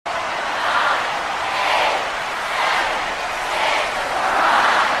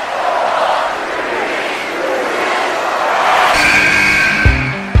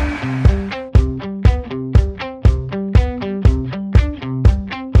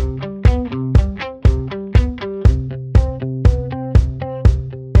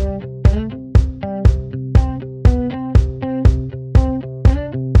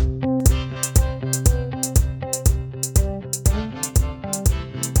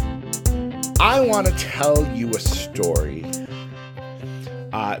I want to tell you a story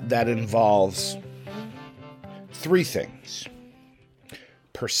that involves three things: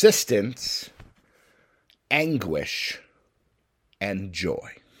 persistence, anguish, and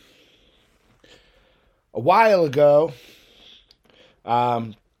joy. A while ago,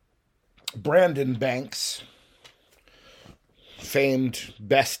 Brandon Banks, famed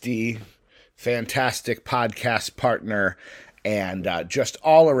bestie, fantastic podcast partner, and just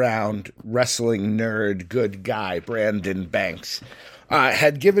all-around wrestling nerd, good guy, Brandon Banks,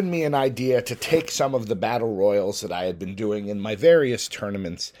 had given me an idea to take some of the battle royals that I had been doing in my various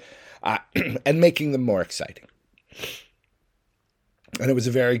tournaments and making them more exciting. And it was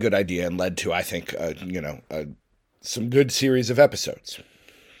a very good idea and led to, I think, some good series of episodes.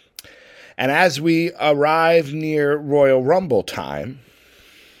 And as we arrive near Royal Rumble time,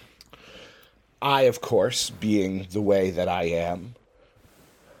 I, of course, being the way that I am,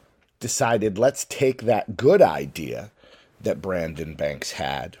 decided let's take that good idea that Brandon Banks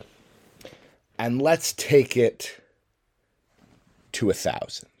had and let's take it to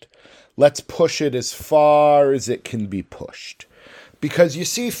 1,000. Let's push it as far as it can be pushed. Because you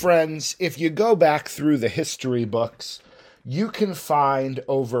see, friends, if you go back through the history books, you can find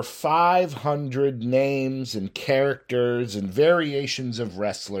over 500 names and characters and variations of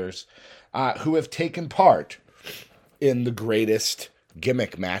wrestlers who have taken part in the greatest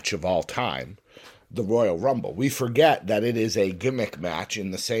gimmick match of all time, the Royal Rumble. We forget that it is a gimmick match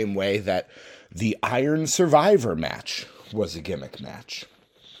in the same way that the Iron Survivor match was a gimmick match.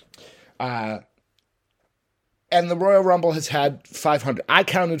 And the Royal Rumble has had 500. I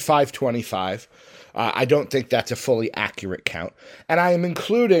counted 525. I don't think that's a fully accurate count. And I am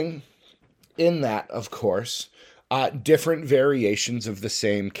including in that, of course, different variations of the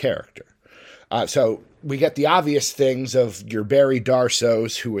same character. So we get the obvious things of your Barry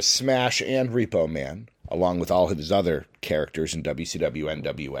Darsows, who was Smash and Repo Man, along with all of his other characters in WCW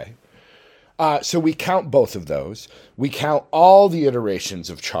NWA. So we count both of those. We count all the iterations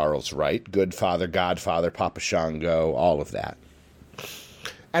of Charles Wright, Goodfather, Godfather, Papa Shango, all of that.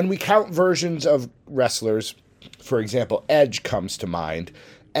 And we count versions of wrestlers. For example, Edge comes to mind.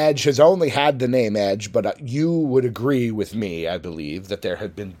 Edge has only had the name Edge, but you would agree with me, I believe, that there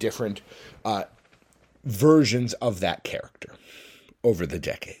have been different versions of that character over the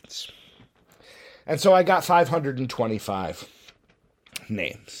decades. And so I got 525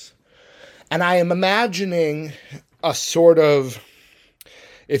 names. And I am imagining a sort of,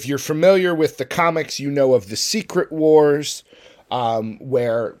 if you're familiar with the comics, you know of the Secret Wars,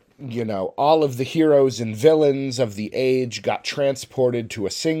 where, all of the heroes and villains of the age got transported to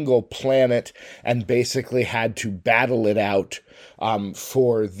a single planet and basically had to battle it out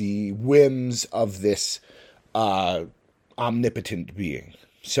for the whims of this omnipotent being.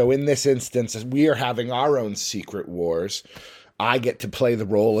 So in this instance, we are having our own Secret Wars. I get to play the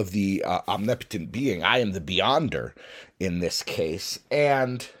role of the omnipotent being. I am the Beyonder in this case.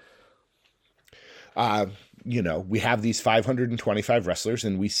 And, we have these 525 wrestlers,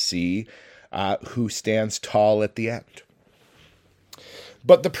 and we see who stands tall at the end.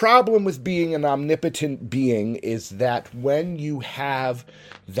 But the problem with being an omnipotent being is that when you have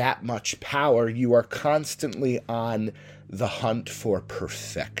that much power, you are constantly on the hunt for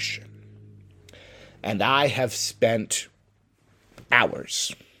perfection. And I have spent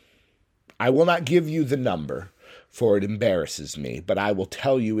hours. I will not give you the number, for it embarrasses me, but I will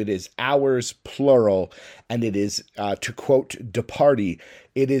tell you it is hours plural, and it is, to quote DeParty,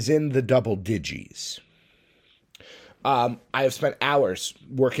 it is in the double digits. I have spent hours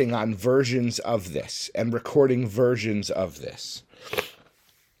working on versions of this and recording versions of this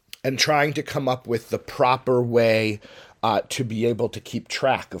and trying to come up with the proper way to be able to keep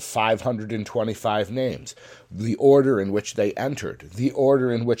track of 525 names, the order in which they entered, the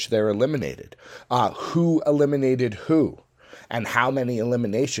order in which they're eliminated, who eliminated who, and how many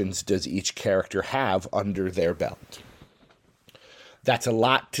eliminations does each character have under their belt. That's a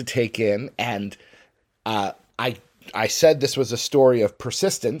lot to take in, and I said this was a story of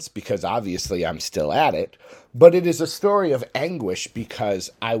persistence because obviously I'm still at it, but it is a story of anguish because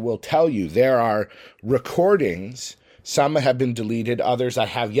I will tell you there are recordings, some have been deleted, others I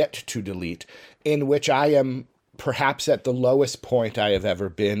have yet to delete, in which I am perhaps at the lowest point I have ever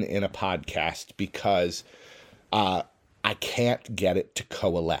been in a podcast because I can't get it to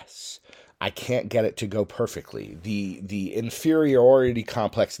coalesce. I can't get it to go perfectly. The inferiority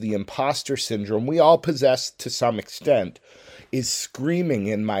complex, the imposter syndrome we all possess to some extent is screaming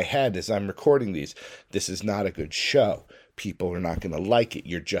in my head as I'm recording these. This is not a good show. People are not going to like it.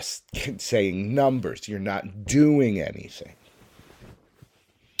 You're just saying numbers. You're not doing anything.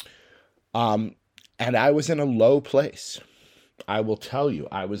 And I was in a low place. I will tell you,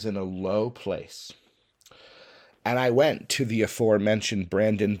 I was in a low place. And I went to the aforementioned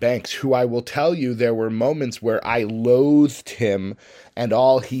Brandon Banks, who I will tell you there were moments where I loathed him and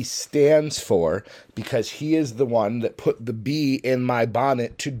all he stands for, because he is the one that put the bee in my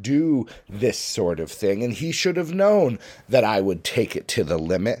bonnet to do this sort of thing. And he should have known that I would take it to the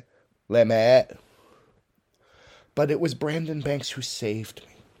limit. But it was Brandon Banks who saved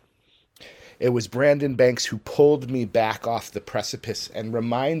me. It was Brandon Banks who pulled me back off the precipice and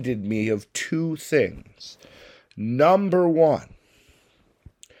reminded me of two things. Number one,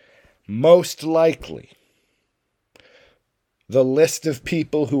 most likely, the list of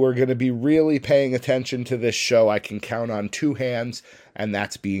people who are going to be really paying attention to this show, I can count on two hands, and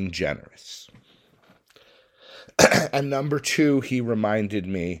that's being generous. And number two, he reminded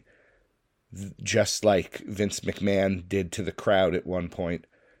me, just like Vince McMahon did to the crowd at one point,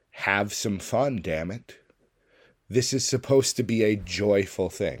 have some fun, damn it. This is supposed to be a joyful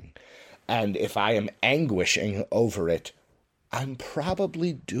thing. And if I am anguishing over it, I'm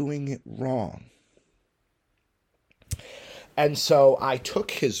probably doing it wrong. And so I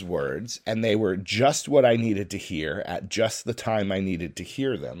took his words, and they were just what I needed to hear at just the time I needed to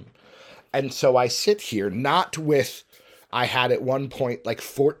hear them. And so I sit here, not with, I had at one point like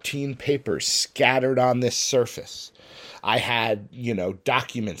 14 papers scattered on this surface. I had,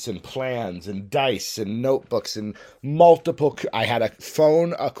 documents and plans and dice and notebooks and I had a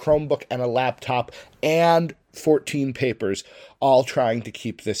phone, a Chromebook, and a laptop, and 14 papers, all trying to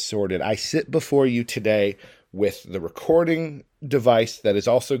keep this sorted. I sit before you today with the recording device that is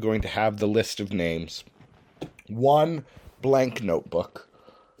also going to have the list of names, one blank notebook,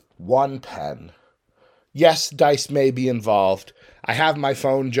 one pen. Yes, dice may be involved. I have my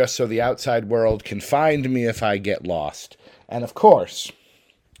phone just so the outside world can find me if I get lost. And of course,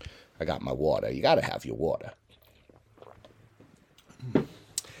 I got my water. You got to have your water.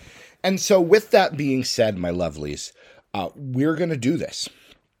 And so with that being said, my lovelies, we're going to do this.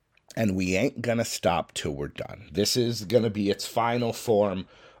 And we ain't going to stop till we're done. This is going to be its final form,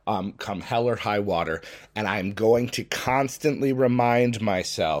 come hell or high water. And I'm going to constantly remind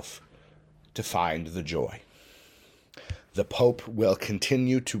myself to find the joy. The Pope will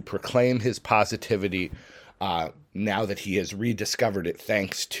continue to proclaim his positivity now that he has rediscovered it,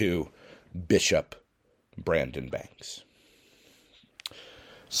 thanks to Bishop Brandon Banks.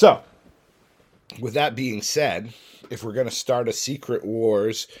 So, with that being said, if we're going to start a Secret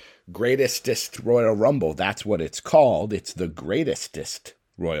Wars Greatestest Royal Rumble, that's what it's called. It's the Greatestest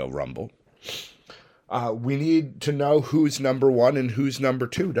Royal Rumble. We need to know who's number one and who's number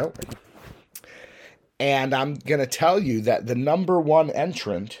two, don't we? And I'm going to tell you that the number one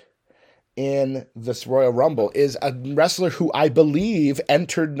entrant in this Royal Rumble is a wrestler who I believe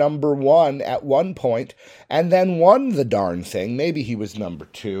entered number one at one point and then won the darn thing. Maybe he was number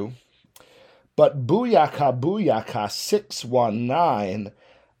two. But Booyaka 619,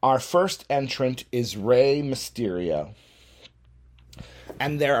 our first entrant is Rey Mysterio.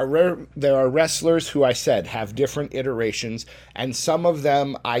 And there are wrestlers who I said have different iterations, and some of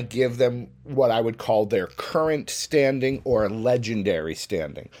them I give them what I would call their current standing or legendary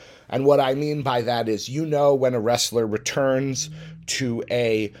standing. And what I mean by that is, when a wrestler returns to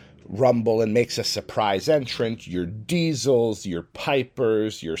a Rumble and makes a surprise entrant, your Diesels, your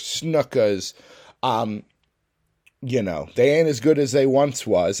Pipers, your Snookas, they ain't as good as they once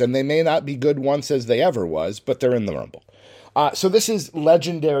was, and they may not be good once as they ever was, but they're in the Rumble. So this is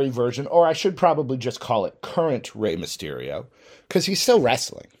legendary version, or I should probably just call it current Rey Mysterio, because he's still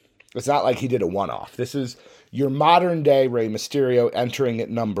wrestling. It's not like he did a one-off. This is your modern-day Rey Mysterio entering at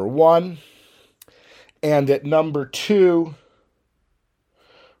number one. And at number two,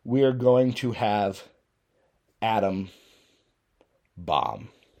 we are going to have Adam Bomb.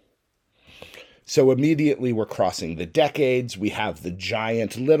 So immediately we're crossing the decades. We have the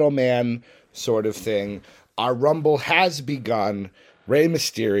giant little man sort of thing. Our Rumble has begun. Rey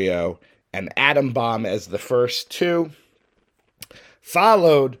Mysterio and Adam Bomb as the first two.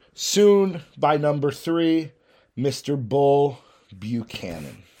 Followed soon by number three, Mr. Bull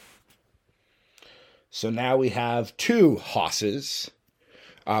Buchanan. So now we have two hosses,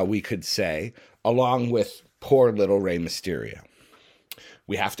 we could say, along with poor little Rey Mysterio.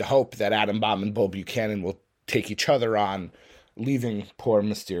 We have to hope that Adam Bomb and Bull Buchanan will take each other on, leaving poor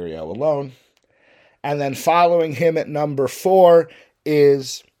Mysterio alone. And then following him at number four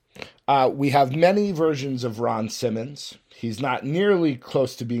is, we have many versions of Ron Simmons. He's not nearly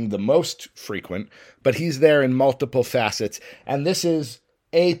close to being the most frequent, but he's there in multiple facets. And this is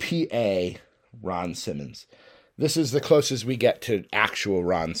APA Ron Simmons. This is the closest we get to actual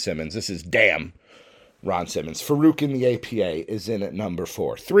Ron Simmons. This is damn Ron Simmons. Farouk in the APA is in at number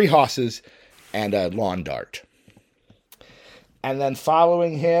 4. 3 hosses and a lawn dart. And then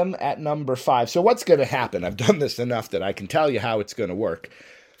following him at number 5. So what's going to happen? I've done this enough that I can tell you how it's going to work.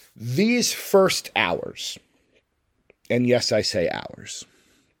 These first hours, and yes, I say hours,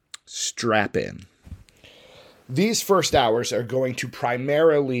 strap in. These first hours are going to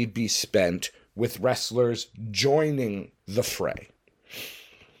primarily be spent with wrestlers joining the fray.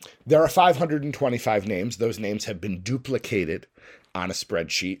 There are 525 names. Those names have been duplicated on a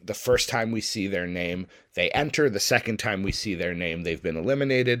spreadsheet. The first time we see their name, they enter. The second time we see their name, they've been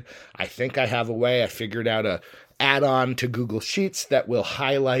eliminated. I think I have a way. I figured out a add-on to Google Sheets that will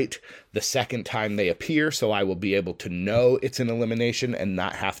highlight the second time they appear, so I will be able to know it's an elimination and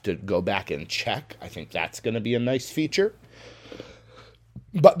not have to go back and check. I think that's going to be a nice feature.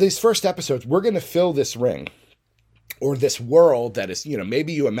 But these first episodes, we're going to fill this ring, or this world that is,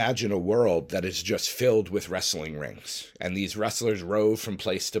 maybe you imagine a world that is just filled with wrestling rings. And these wrestlers rove from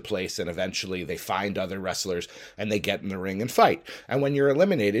place to place, and eventually they find other wrestlers and they get in the ring and fight. And when you're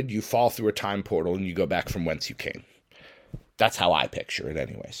eliminated, you fall through a time portal and you go back from whence you came. That's how I picture it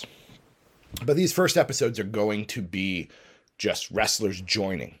anyways. But these first episodes are going to be just wrestlers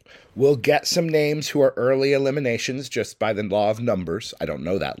joining. We'll get some names who are early eliminations just by the law of numbers. I don't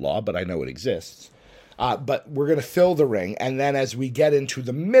know that law, but I know it exists. But we're going to fill the ring. And then as we get into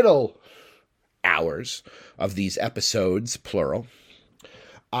the middle hours of these episodes, plural,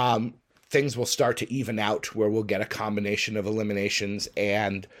 things will start to even out where we'll get a combination of eliminations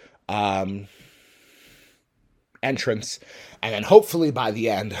and entrance. And then hopefully by the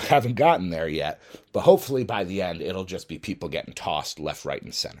end, I haven't gotten there yet, but hopefully by the end, it'll just be people getting tossed left, right,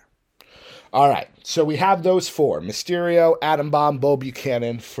 and center. All right, so we have those 4. Mysterio, Adam Bomb, Bo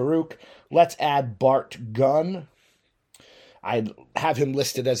Buchanan, Farouk. Let's add Bart Gunn. I have him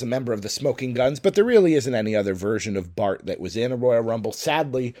listed as a member of the Smoking Guns, but there really isn't any other version of Bart that was in a Royal Rumble.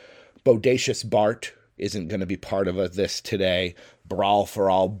 Sadly, Bodacious Bart isn't going to be part of this today. Brawl for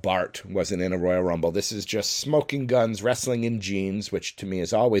All Bart wasn't in a Royal Rumble. This is just Smoking Guns wrestling in jeans, which to me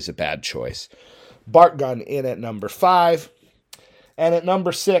is always a bad choice. Bart Gunn in at number 5. And at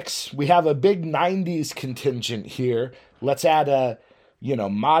number 6, we have a big 90s contingent here. Let's add a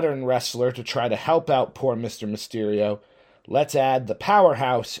modern wrestler to try to help out poor Mr. Mysterio. Let's add the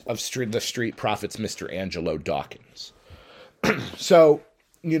powerhouse of the Street Profits, Mr. Angelo Dawkins. So,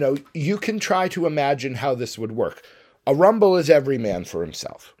 you can try to imagine how this would work. A Rumble is every man for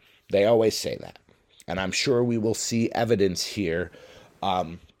himself. They always say that. And I'm sure we will see evidence here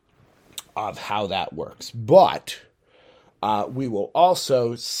of how that works. But we will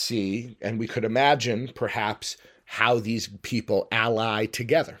also see, and we could imagine perhaps, how these people ally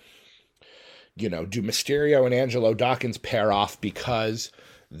together. Do Mysterio and Angelo Dawkins pair off because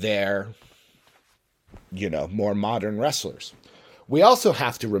they're, more modern wrestlers? We also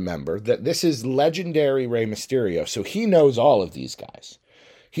have to remember that this is legendary Rey Mysterio, so he knows all of these guys.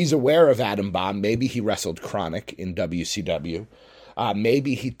 He's aware of Adam Bomb. Maybe he wrestled Chronic in WCW.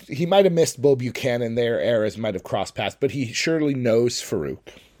 Maybe he might have missed Bo Buchanan. Their eras might have crossed paths, but he surely knows Farouk.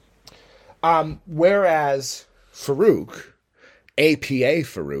 Whereas Farouk, APA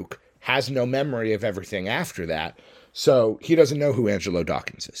Farouk, has no memory of everything after that, so he doesn't know who Angelo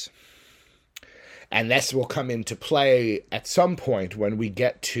Dawkins is. And this will come into play at some point when we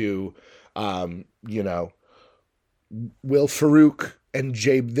get to, will Farouk and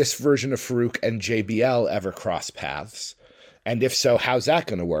this version of Farouk and JBL ever cross paths? And if so, how's that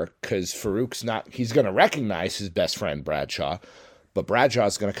going to work? Because Farouk's he's going to recognize his best friend Bradshaw, but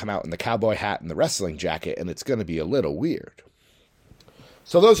Bradshaw's going to come out in the cowboy hat and the wrestling jacket, and it's going to be a little weird.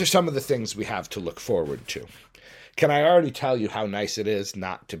 So those are some of the things we have to look forward to. Can I already tell you how nice it is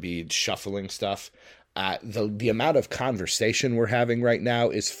not to be shuffling stuff? The amount of conversation we're having right now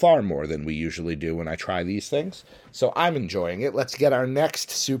is far more than we usually do when I try these things. So I'm enjoying it. Let's get our next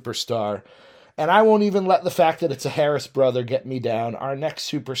superstar. And I won't even let the fact that it's a Harris brother get me down. Our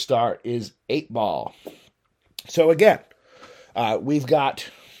next superstar is 8-Ball. So again, we've got,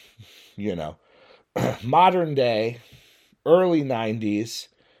 modern day, early 90s,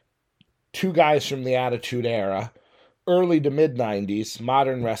 2 guys from the Attitude Era, early to mid 90s,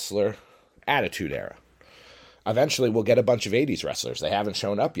 modern wrestler, Attitude Era. Eventually we'll get a bunch of 80s wrestlers. They haven't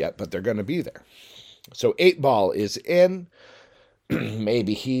shown up yet, but they're going to be there. So 8-Ball is in.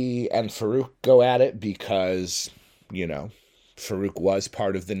 Maybe he and Farouk go at it because, Farouk was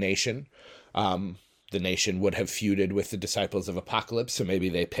part of the Nation. The Nation would have feuded with the Disciples of Apocalypse, so maybe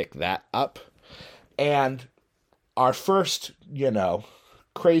they pick that up. And our first,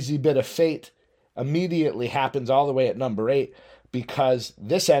 crazy bit of fate immediately happens all the way at number 8 because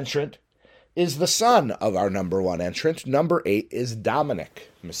this entrant is the son of our number 1 entrant. Number 8 is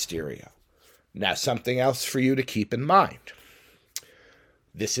Dominic Mysterio. Now, something else for you to keep in mind.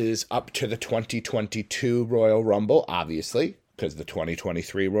 This is up to the 2022 Royal Rumble, obviously, because the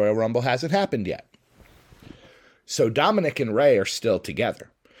 2023 Royal Rumble hasn't happened yet. So Dominic and Rey are still together.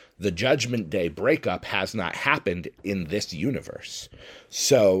 The Judgment Day breakup has not happened in this universe.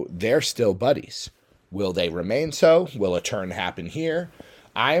 So they're still buddies. Will they remain so? Will a turn happen here?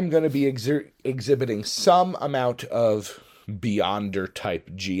 I am going to be exhibiting some amount of Beyonder type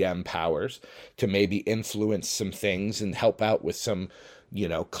GM powers to maybe influence some things and help out with some,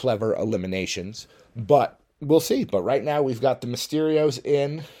 clever eliminations. But we'll see. But right now we've got the Mysterios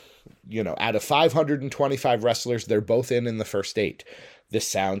in, out of 525 wrestlers, they're both in the first 8. This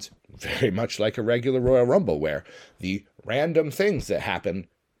sounds very much like a regular Royal Rumble where the random things that happen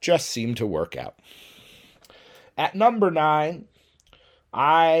just seem to work out. At number 9,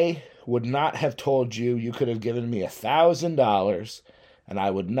 I would not have told you. You could have given me $1,000 and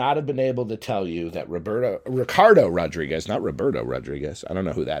I would not have been able to tell you that Ricardo Rodriguez, not Roberto Rodriguez, I don't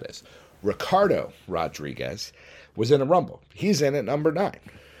know who that is, Ricardo Rodriguez was in a Rumble. He's in at number 9.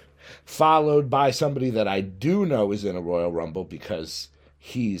 Followed by somebody that I do know is in a Royal Rumble because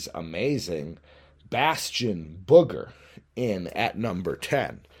he's amazing, Bastion Booger, in at number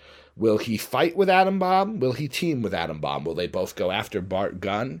 10. Will he fight with Adam Bomb? Will he team with Adam Bomb? Will they both go after Bart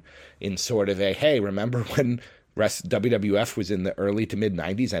Gunn in sort of a, hey, remember when WWF was in the early to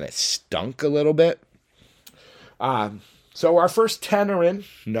mid-90s and it stunk a little bit? So our first 10 are in.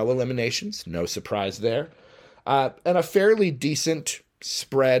 No eliminations. No surprise there. And a fairly decent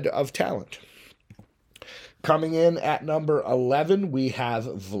spread of talent. Coming in at number 11, we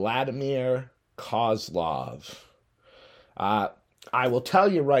have Vladimir Kozlov. I will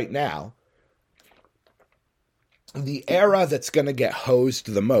tell you right now, the era that's going to get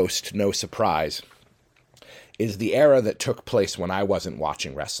hosed the most, no surprise, is the era that took place when I wasn't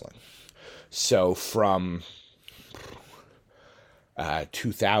watching wrestling. So from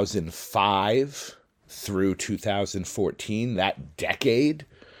 2005 through 2014, that decade,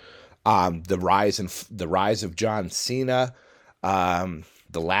 the rise of John Cena,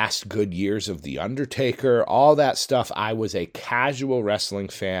 the last good years of The Undertaker, all that stuff. I was a casual wrestling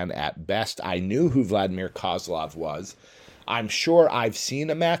fan at best. I knew who Vladimir Kozlov was. I'm sure I've seen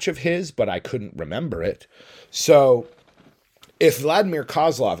a match of his, but I couldn't remember it. So if Vladimir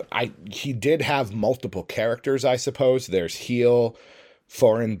Kozlov, he did have multiple characters, I suppose. There's heel,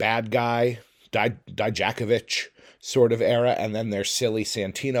 foreign bad guy, Dijakovic sort of era, and then there's silly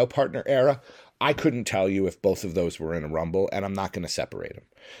Santino partner era. I couldn't tell you if both of those were in a Rumble, and I'm not going to separate them.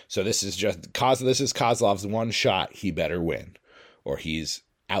 So this is Kozlov's one shot. He better win, or he's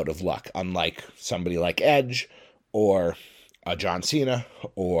out of luck. Unlike somebody like Edge, or a John Cena,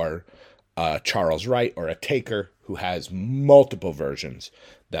 or a Charles Wright, or a Taker, who has multiple versions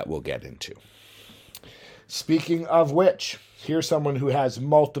that we'll get into. Speaking of which, here's someone who has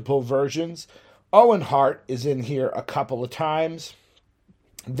multiple versions. Owen Hart is in here a couple of times.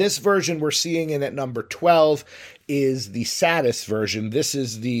 This version we're seeing in at number 12 is the saddest version. This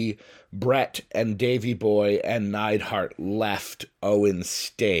is the Brett and Davey Boy and Neidhart left, Owen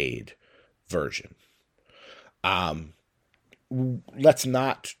stayed version. Let's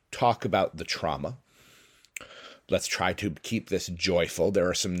not talk about the trauma. Let's try to keep this joyful. There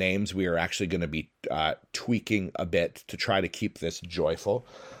are some names we are actually going to be tweaking a bit to try to keep this joyful.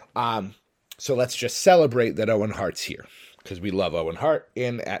 So let's just celebrate that Owen Hart's here, because we love Owen Hart,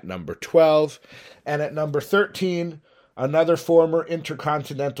 in at number 12. And at number 13, another former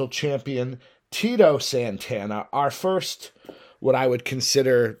Intercontinental Champion, Tito Santana, our first, what I would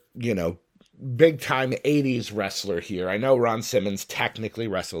consider, big-time 80s wrestler here. I know Ron Simmons technically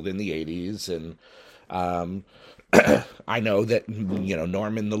wrestled in the 80s, and I know that,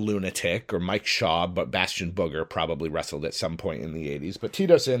 Norman the Lunatic or Mike Shaw, but Bastion Booger probably wrestled at some point in the 80s. But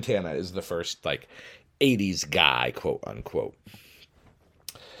Tito Santana is the first, 80s guy, quote unquote.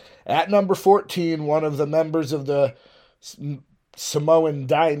 At number 14, one of the members of the Samoan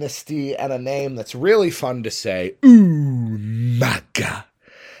dynasty, and a name that's really fun to say, Umaga,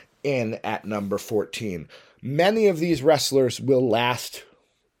 in at number 14. Many of these wrestlers will last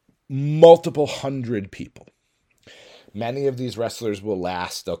multiple hundred people. Many of these wrestlers will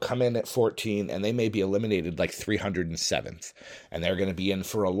last. They'll come in at 14, and they may be eliminated 307th. And they're going to be in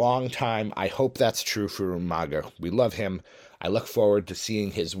for a long time. I hope that's true for Umaga. We love him. I look forward to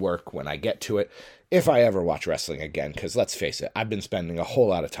seeing his work when I get to it, if I ever watch wrestling again. Because let's face it, I've been spending a whole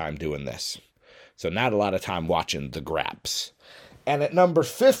lot of time doing this. So not a lot of time watching the graps. And at number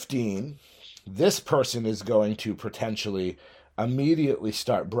 15, This person is going to potentially immediately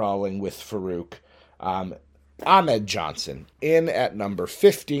start brawling with Farouk. Ahmed Johnson in at number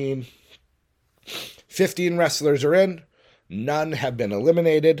 15. 15 wrestlers are in. None have been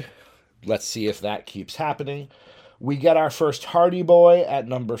eliminated. Let's see if that keeps happening. We get our first Hardy Boy at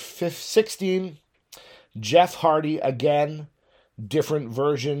number 16. Jeff Hardy again. Different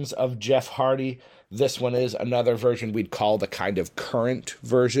versions of Jeff Hardy. This one is another version we'd call the kind of current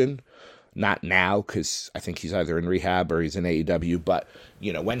version. Not now, because I think he's either in rehab or he's in AEW. But,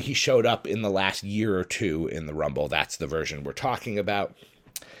 you know, when he showed up in the last year or two in the Rumble, that's the version we're talking about.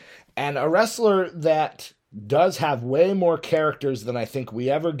 And a wrestler that does have way more characters than I think we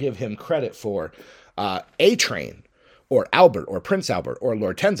ever give him credit for, A-Train, or Albert, or Prince Albert, or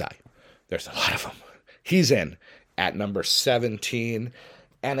Lord Tensai. There's a lot of them. He's in at number 17.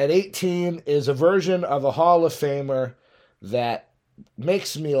 And at 18 is a version of a Hall of Famer that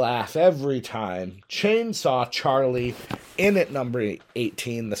makes me laugh every time. Chainsaw Charlie in at number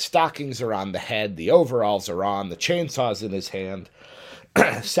 18. The stockings are on the head. The overalls are on. The chainsaw's in his hand.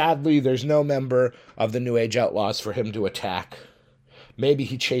 Sadly, there's no member of the New Age Outlaws for him to attack. Maybe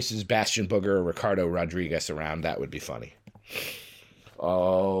he chases Bastion Booger or Ricardo Rodriguez around. That would be funny.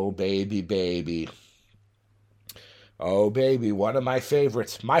 Oh, baby, baby. Oh, baby, one of my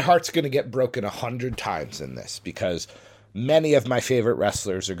favorites. My heart's going to get broken 100 times in this because many of my favorite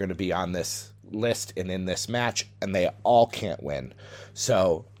wrestlers are going to be on this list and in this match, and they all can't win.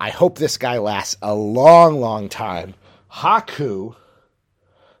 So I hope this guy lasts a long, long time. Haku.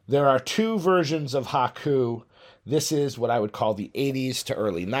 There are two versions of Haku. This is what I would call the 80s to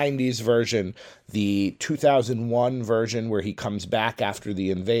early 90s version. The 2001 version where he comes back after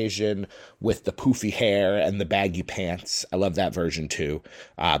the invasion with the poofy hair and the baggy pants. I love that version too.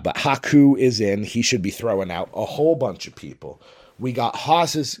 But Haku is in. He should be throwing out a whole bunch of people. We got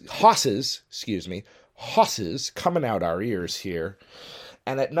hosses coming out our ears here.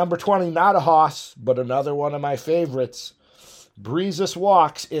 And at number 20, not a hoss, but another one of my favorites. Breezes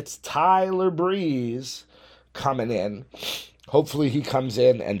walks. It's Tyler Breeze coming in. Hopefully he comes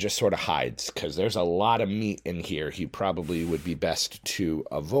in and just sort of hides because there's a lot of meat in here he probably would be best to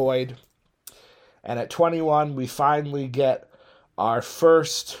avoid. And at 21, we finally get our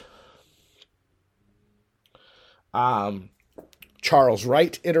first Charles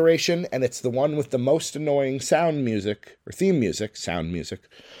Wright iteration, and it's the one with the most annoying theme music,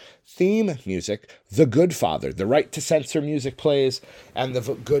 The Good Father. The Right to Censor music plays, and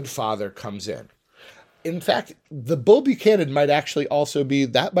the Good Father comes in. In fact, the Bull Buchanan might actually also be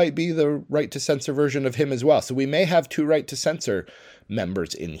the Right to Censor version of him as well. So we may have two Right to Censor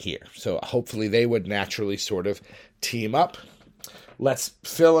members in here. So hopefully they would naturally sort of team up. Let's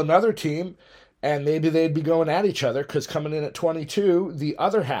fill another team, and maybe they'd be going at each other, because coming in at 22, the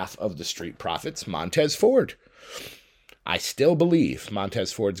other half of the Street Profits, Montez Ford. I still believe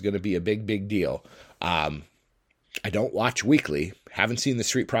Montez Ford's going to be a big, big deal. I don't watch weekly, haven't seen the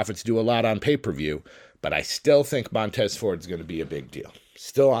Street Profits do a lot on pay-per-view, but I still think Montez Ford's going to be a big deal.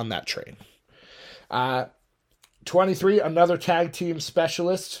 Still on that train. 23, another tag team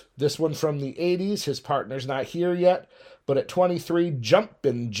specialist. This one from the 80s. His partner's not here yet. But at 23,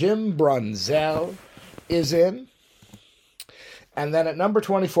 Jumpin' Jim Brunzell is in. And then at number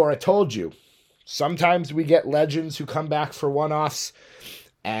 24, I told you, sometimes we get legends who come back for one-offs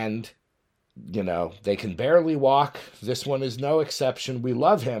and, you know, they can barely walk. This one is no exception. We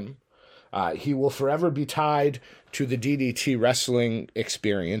love him. He will forever be tied to the DDT wrestling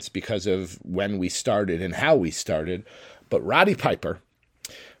experience because of when we started and how we started. But Roddy Piper,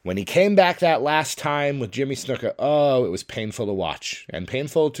 when he came back that last time with Jimmy Snuka, it was painful to watch. And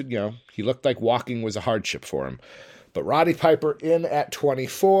painful to, he looked like walking was a hardship for him. But Roddy Piper in at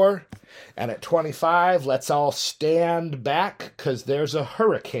 24. And at 25, let's all stand back because there's a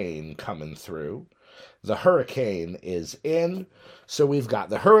hurricane coming through. The Hurricane is in. So we've got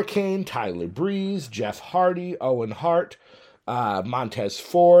the Hurricane, Tyler Breeze, Jeff Hardy, Owen Hart, Montez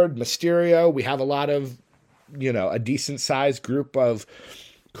Ford, Mysterio. We have a lot of, a decent-sized group of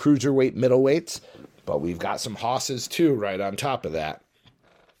cruiserweight middleweights, but we've got some hosses too right on top of that.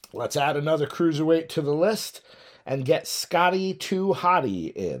 Let's add another cruiserweight to the list and get Scotty 2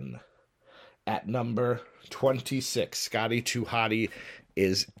 Hotty in at number 26. Scotty 2 Hotty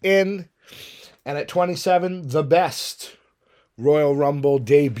is in. And at 27, the best Royal Rumble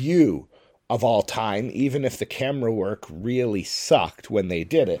debut of all time, even if the camera work really sucked when they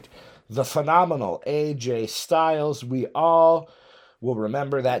did it. The phenomenal AJ Styles. We all will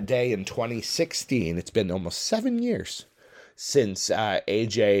remember that day in 2016. It's been almost 7 years since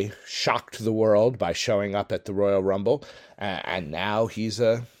AJ shocked the world by showing up at the Royal Rumble. And now he's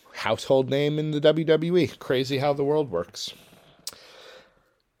a household name in the WWE. Crazy how the world works.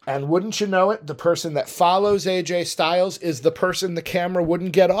 And wouldn't you know it, the person that follows AJ Styles is the person the camera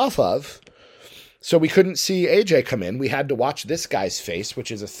wouldn't get off of. So we couldn't see AJ come in. We had to watch this guy's face, which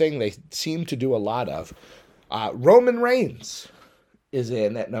is a thing they seem to do a lot of. Roman Reigns is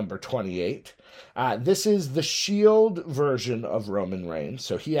in at number 28. This is the Shield version of Roman Reigns,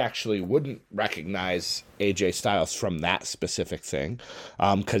 so he actually wouldn't recognize AJ Styles from that specific thing,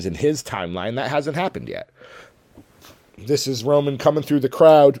 because in his timeline, that hasn't happened yet. This is Roman coming through the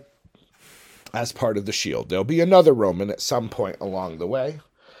crowd as part of the Shield. There'll be another Roman at some point along the way.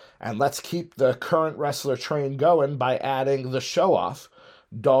 And let's keep the current wrestler train going by adding the show-off,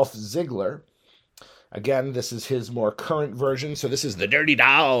 Dolph Ziggler. Again, this is his more current version, so this is the Dirty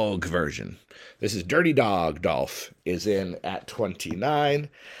Dog version. This is Dirty Dog Dolph is in at 29.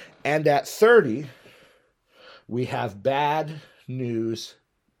 And at 30, we have Bad News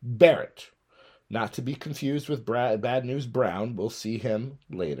Barrett. Not to be confused with Bad News Brown. We'll see him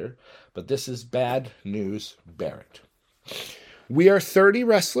later. But this is Bad News Barrett. We are 30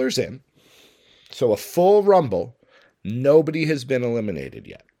 wrestlers in, so a full Rumble. Nobody has been eliminated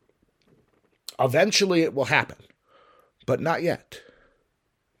yet. Eventually it will happen, but not yet.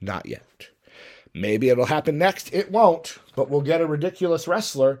 Not yet. Maybe it'll happen next. It won't, but we'll get a ridiculous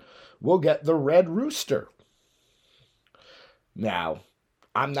wrestler. We'll get the Red Rooster. Now,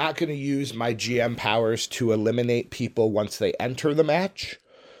 I'm not going to use my GM powers to eliminate people once they enter the match.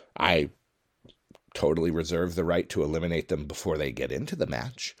 I totally reserve the right to eliminate them before they get into the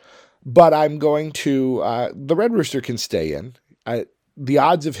match. But I'm going to... the Red Rooster can stay in. The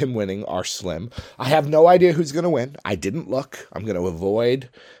odds of him winning are slim. I have no idea who's going to win. I didn't look. I'm going to avoid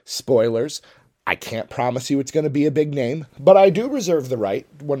spoilers. I can't promise you it's going to be a big name, but I do reserve the right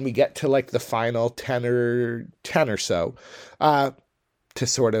when we get to like the final 10 or so to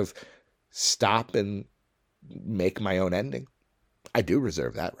sort of stop and make my own ending. I do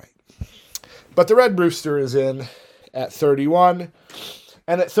reserve that right. But the Red Rooster is in at 31.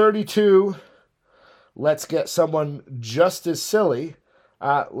 And at 32, let's get someone just as silly.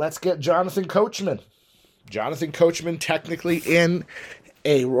 Let's get Jonathan Coachman. Jonathan Coachman technically in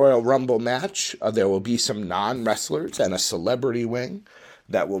a Royal Rumble match. There will be some non-wrestlers and a celebrity wing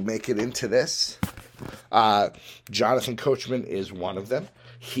that will make it into this. Jonathan Coachman is one of them.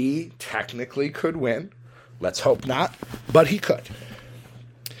 He technically could win. Let's hope not, but he could.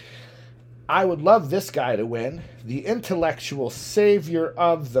 I would love this guy to win. The intellectual savior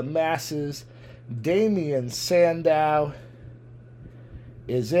of the masses, Damien Sandow,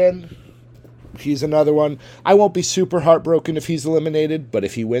 is in. He's another one. I won't be super heartbroken if he's eliminated, but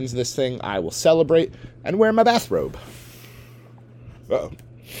if he wins this thing, I will celebrate and wear my bathrobe. Uh-oh.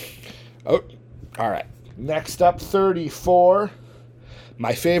 Oh, all right. Next up, 34.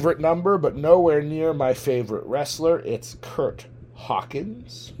 My favorite number, but nowhere near my favorite wrestler. It's Kurt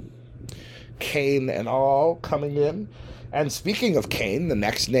Hawkins. Kane and all coming in. And speaking of Kane, the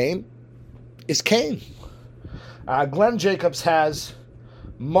next name is Kane. Glenn Jacobs has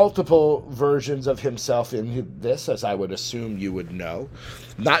multiple versions of himself in this, as I would assume you would know.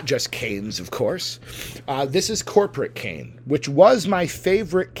 Not just Kane's, of course. This is Corporate Kane, which was my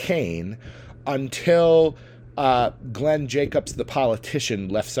favorite Kane until Glenn Jacobs, the politician,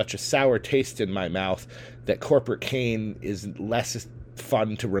 left such a sour taste in my mouth that Corporate Kane is less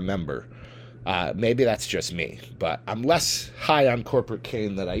fun to remember. Maybe that's just me, but I'm less high on Corporate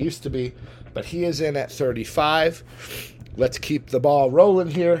Kane than I used to be. But he is in at 35. Let's keep the ball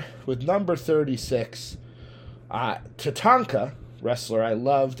rolling here with number 36. Tatanka, wrestler I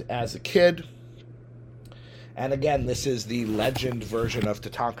loved as a kid. And again, this is the legend version of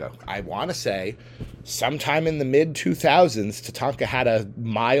Tatanka. I want to say sometime in the mid-2000s, Tatanka had a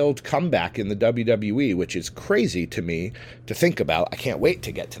mild comeback in the WWE, which is crazy to me to think about. I can't wait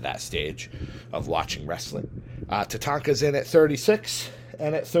to get to that stage of watching wrestling. Tatanka's in at 36,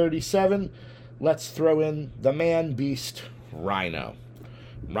 and at 37, let's throw in the man-beast, Rhino.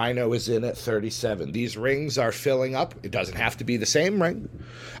 Rhino is in at 37. These rings are filling up. It doesn't have to be the same ring.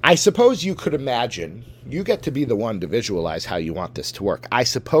 I suppose you could imagine, you get to be the one to visualize how you want this to work. I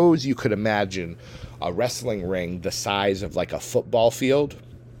suppose you could imagine a wrestling ring the size of like a football field,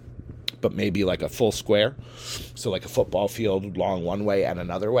 but maybe like a full square. So like a football field long one way and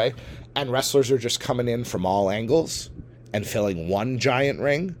another way. And wrestlers are just coming in from all angles and filling one giant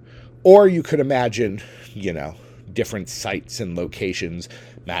ring. Or you could imagine, different sites and locations,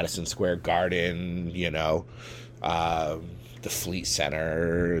 Madison Square Garden, the Fleet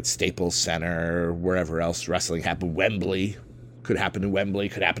Center, Staples Center, wherever else wrestling happened. Wembley. Could happen in Wembley.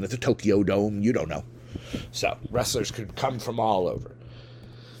 Could happen at the Tokyo Dome. You don't know. So, wrestlers could come from all over.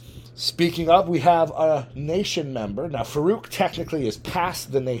 Speaking of, we have a Nation member. Now, Farouk technically is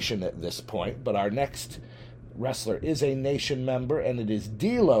past the Nation at this point, but our next wrestler is a Nation member, and it is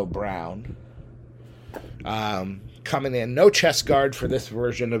D'Lo Brown. Coming in, no chest guard for this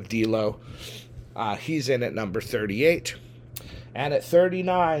version of D'Lo. He's in at number 38. And at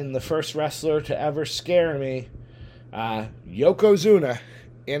 39, the first wrestler to ever scare me, Yokozuna,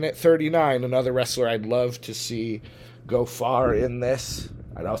 in at 39, another wrestler I'd love to see go far in this.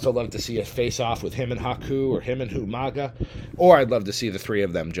 I'd also love to see a face-off with him and Haku or him and Umaga, or I'd love to see the three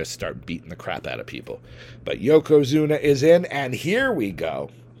of them just start beating the crap out of people. But Yokozuna is in, and here we go.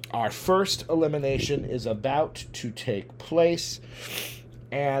 Our first elimination is about to take place,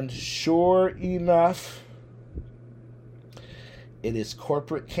 and sure enough, it is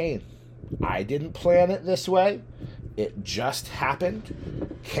Corporate Kane. I didn't plan it this way. It just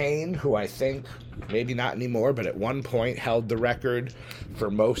happened. Kane, who I think, maybe not anymore, but at one point held the record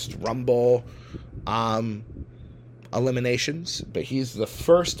for most Rumble eliminations. But he's the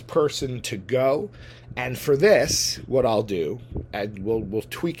first person to go. And for this, what I'll do, and we'll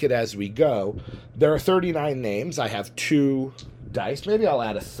tweak it as we go, there are 39 names. I have 2 dice. Maybe I'll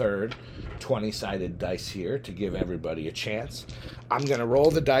add a third 20-sided dice here to give everybody a chance. I'm going to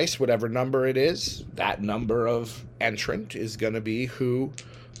roll the dice, whatever number it is. That number of entrant is going to be who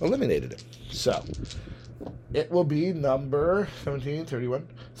eliminated him. So it will be number 17, 31,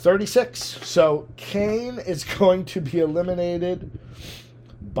 36. So Kane is going to be eliminated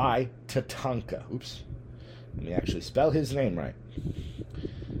by Tatanka. Oops. Let me actually spell his name right.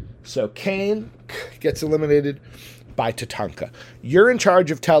 So Kane gets eliminated by Tatanka. You're in charge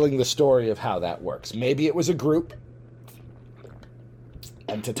of telling the story of how that works. Maybe it was a group,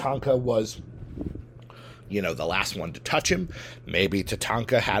 and Tatanka was, the last one to touch him. Maybe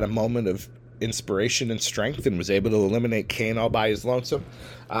Tatanka had a moment of inspiration and strength and was able to eliminate Kane all by his lonesome.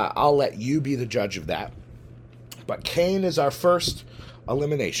 I'll let you be the judge of that. But Kane is our first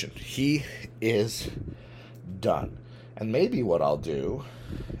elimination. He is done. And maybe what I'll do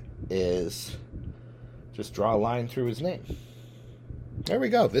is just draw a line through his name. There we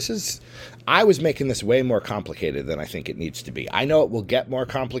go. I was making this way more complicated than I think it needs to be. I know it will get more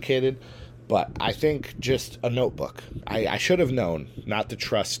complicated, but I think just a notebook. I should have known not to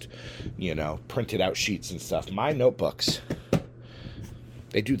trust, printed out sheets and stuff. My notebooks,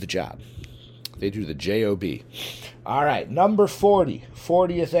 they do the job. They do the job. All right, number 40,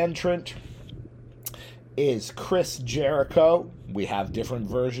 40th entrant is Chris Jericho. We have different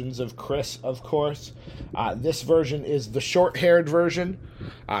versions of Chris, of course. This version is the short-haired version,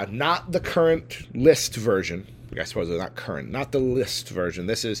 not the current list version. I suppose it's not current, not the list version.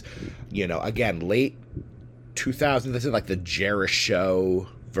 This is, again, late 2000. This is like the Jericho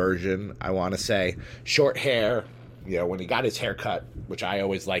version, I want to say. Short hair, when he got his hair cut, which I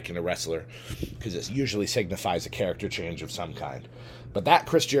always like in a wrestler, because it usually signifies a character change of some kind. But that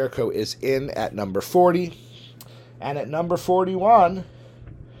Chris Jericho is in at number 40. And at number 41,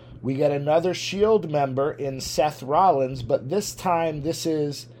 we get another Shield member in Seth Rollins, but this time this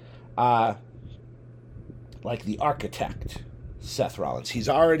is like the architect, Seth Rollins. He's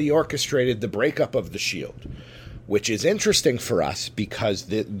already orchestrated the breakup of the Shield, which is interesting for us because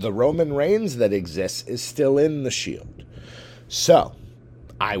the Roman Reigns that exists is still in the Shield. So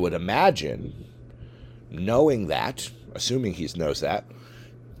I would imagine, knowing that, assuming he knows that,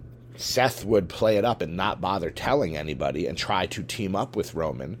 Seth would play it up and not bother telling anybody and try to team up with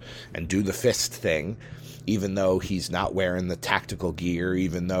Roman and do the fist thing, even though he's not wearing the tactical gear,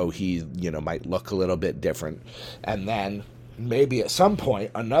 even though he, might look a little bit different. And then maybe at some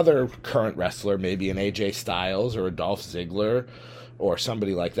point, another current wrestler, maybe an AJ Styles or a Dolph Ziggler or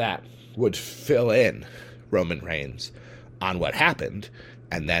somebody like that, would fill in Roman Reigns on what happened,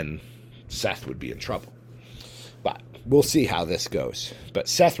 and then Seth would be in trouble. But we'll see how this goes. But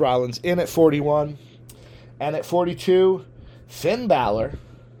Seth Rollins in at 41. And at 42, Finn Balor.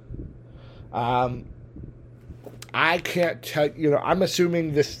 I can't tell, I'm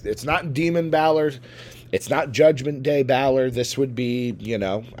assuming it's not Demon Balor. It's not Judgment Day Balor. This would be,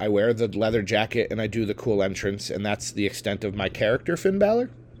 I wear the leather jacket and I do the cool entrance, and that's the extent of my character, Finn Balor.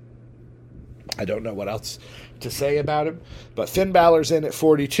 I don't know what else to say about him. But Finn Balor's in at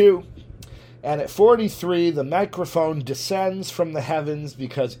 42. And at 43, the microphone descends from the heavens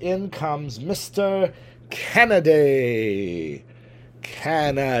because in comes Mr. Kennedy.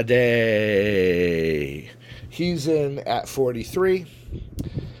 Kennedy. He's in at 43.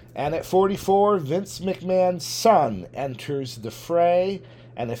 And at 44, Vince McMahon's son enters the fray.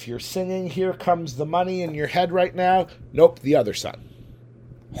 And if you're singing Here Comes the Money in your head right now, nope, the other son,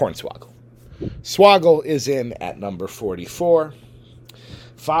 Hornswoggle. Swoggle is in at number 44.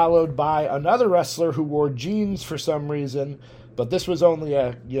 followed by another wrestler who wore jeans for some reason, but this was only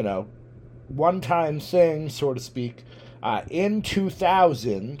a, one-time thing, so to speak. In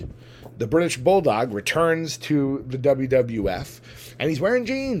 2000, the British Bulldog returns to the WWF, and he's wearing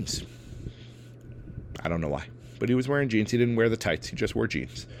jeans. I don't know why, but he was wearing jeans. He didn't wear the tights. He just wore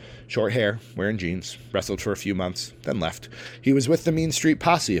jeans. Short hair, wearing jeans, wrestled for a few months, then left. He was with the Mean Street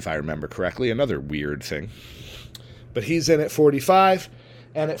Posse, if I remember correctly, another weird thing. But he's in at 45,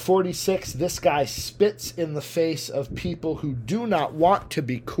 and at 46, this guy spits in the face of people who do not want to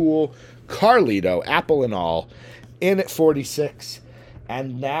be cool. Carlito, apple and all, in at 46.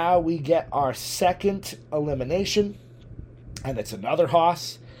 And now we get our second elimination, and it's another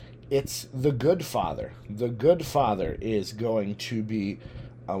hoss. It's the Good Father. The Good Father is going to be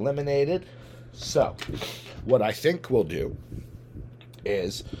eliminated. So, what I think we'll do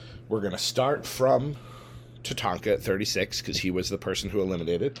is we're going to start from Tatanka at 36 because he was the person who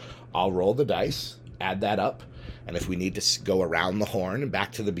eliminated. I'll roll the dice, add that up, and if we need to go around the horn and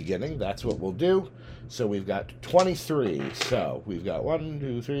back to the beginning, that's what we'll do. So we've got 23. So we've got 1,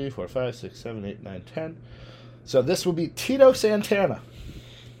 2, 3, 4, 5, 6, 7, 8, 9, 10. So this will be Tito Santana.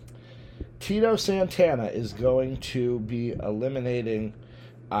 Tito Santana is going to be eliminating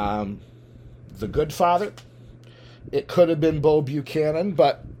the Good Father. It could have been Bull Buchanan,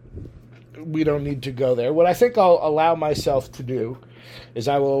 but we don't need to go there. What I think I'll allow myself to do is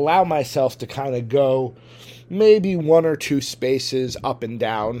I will allow myself to kind of go maybe 1 or 2 spaces up and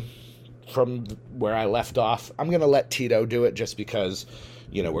down from where I left off. I'm going to let Tito do it just because,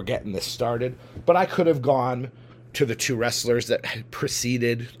 we're getting this started. But I could have gone to the 2 wrestlers that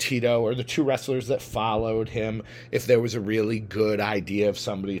preceded Tito or the 2 wrestlers that followed him if there was a really good idea of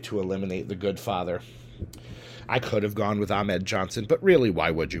somebody to eliminate the Good Father. I could have gone with Ahmed Johnson, but really,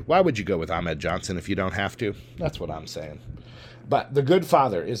 why would you? Why would you go with Ahmed Johnson if you don't have to? That's what I'm saying. But the Good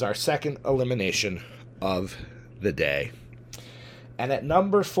Father is our second elimination of the day. And at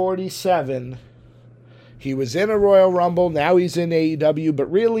number 47, he was in a Royal Rumble, now he's in AEW,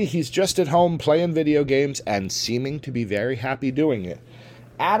 but really he's just at home playing video games and seeming to be very happy doing it.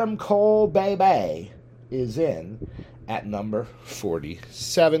 Adam Cole, baby, is in at number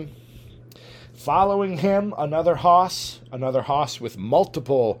 47. Following him, another hoss with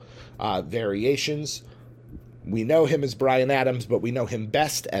multiple variations. We know him as Bryan Adams, but we know him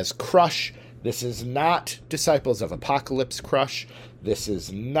best as Crush. This is not Disciples of Apocalypse Crush. This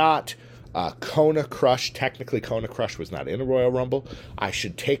is not Kona Crush. Technically, Kona Crush was not in a Royal Rumble. I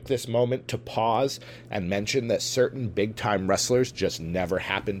should take this moment to pause and mention that certain big-time wrestlers just never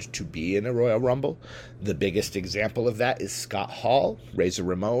happened to be in a Royal Rumble. The biggest example of that is Scott Hall. Razor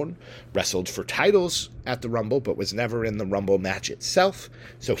Ramon wrestled for titles at the Rumble, but was never in the Rumble match itself,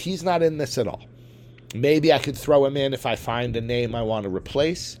 so he's not in this at all. Maybe I could throw him in if I find a name I want to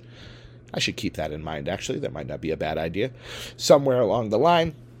replace. I should keep that in mind, actually. That might not be a bad idea. Somewhere along the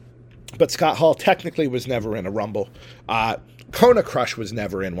line. But Scott Hall technically was never in a Rumble. Kona Crush was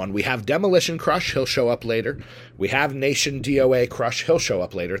never in one. We have Demolition Crush. He'll show up later. We have Nation DOA Crush. He'll show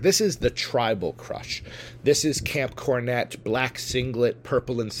up later. This is the Tribal Crush. This is Camp Cornette, black singlet,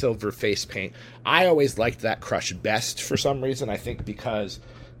 purple and silver face paint. I always liked that Crush best for some reason. I think because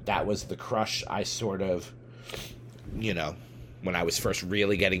that was the Crush I sort of, when I was first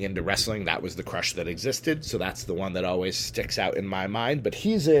really getting into wrestling, that was the Crush that existed. So that's the one that always sticks out in my mind. But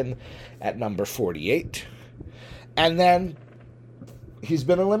he's in at number 48. And then he's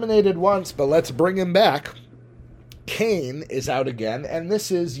been eliminated once, but let's bring him back. Kane is out again. And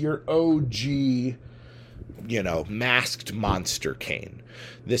this is your OG, masked monster Kane.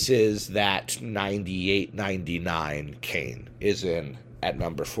 This is that 98-99 Kane is in at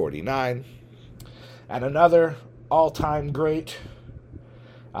number 49. And another all-time great,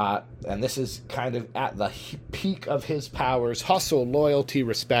 and this is kind of at the peak of his powers, hustle, loyalty,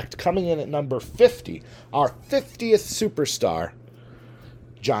 respect, coming in at number 50, our 50th superstar,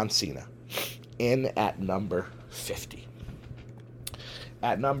 John Cena, in at number 50.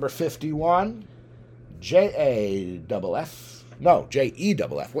 At number 51, J-E-F-F.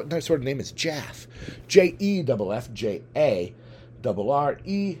 What sort of name is Jaff? J-E-F-F, J-A-R-R-E-T-T-J,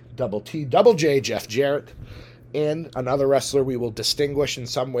 Jeff Jarrett. In another wrestler we will distinguish in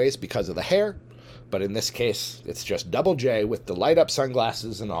some ways because of the hair, but in this case, it's just Double J with the light-up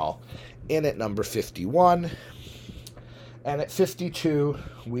sunglasses and all, in at number 51. And at 52,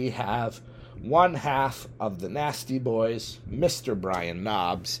 we have one half of the Nasty Boys, Mr. Brian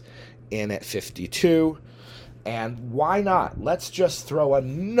Knobbs, in at 52. And why not? Let's just throw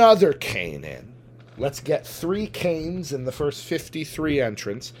another Kane in. Let's get 3 Kanes in the first 53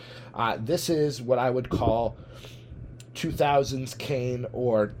 entrants. This is what I would call 2000s Kane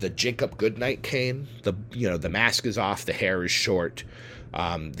or the Jacob Goodnight Kane. The mask is off, the hair is short.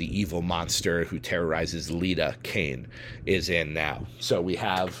 The evil monster who terrorizes Lita, Kane, is in now. So we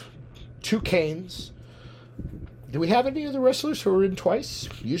have 2 Kanes. Do we have any of the wrestlers who are in twice?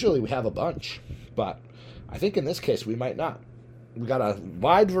 Usually we have a bunch, but I think in this case we might not. We got a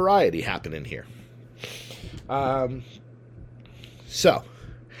wide variety happening here. So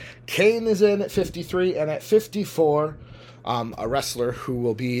Kane is in at 53, and at 54, a wrestler who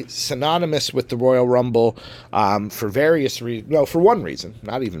will be synonymous with the Royal Rumble for various reasons. No, for one reason,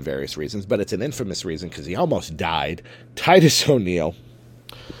 not even various reasons, but it's an infamous reason because he almost died. Titus O'Neil,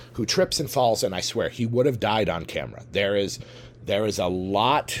 who trips and falls, and I swear he would have died on camera. There is a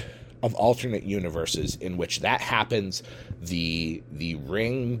lot of alternate universes in which that happens. The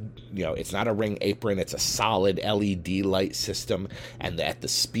ring, it's not a ring apron, it's a solid LED light system, and at the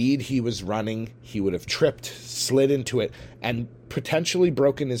speed he was running, he would have tripped, slid into it, and potentially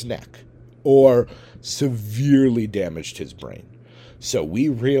broken his neck or severely damaged his brain. So we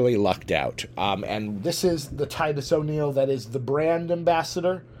really lucked out. And this is the Titus O'Neil that is the brand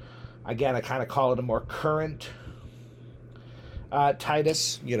ambassador. Again, I kind of call it a more current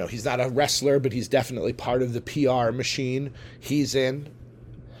Titus. He's not a wrestler, but he's definitely part of the PR machine he's in.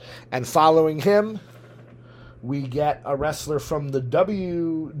 And following him, we get a wrestler from the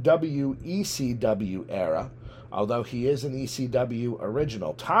WWECW era, although he is an ECW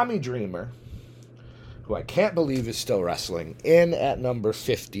original, Tommy Dreamer, who I can't believe is still wrestling, in at number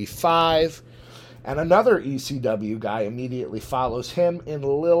 55. And another ECW guy immediately follows him in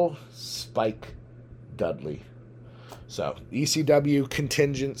Lil Spike Dudley. So, ECW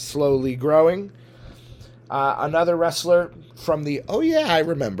contingent slowly growing. Another wrestler from the "oh yeah, I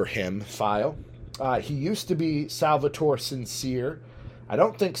remember him" file. He used to be Salvatore Sincere. I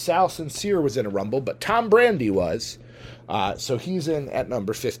don't think Sal Sincere was in a Rumble, but Tom Brandi was. So he's in at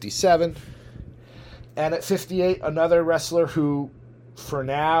number 57. And at 58, another wrestler who, for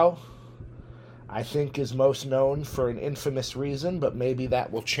now, I think is most known for an infamous reason, but maybe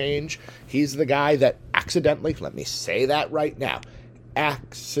that will change. He's the guy that accidentally, let me say that right now,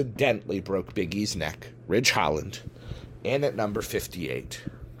 accidentally broke Big E's neck, Ridge Holland, in at number 58.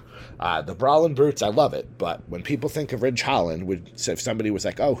 The Brawlin' Brutes, I love it, but when people think of Ridge Holland, if somebody was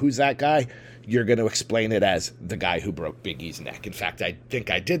like, oh, who's that guy? You're going to explain it as the guy who broke Big E's neck. In fact, I think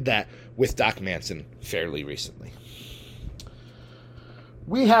I did that with Doc Manson fairly recently.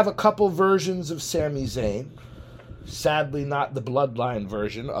 We have a couple versions of Sami Zayn. Sadly, not the Bloodline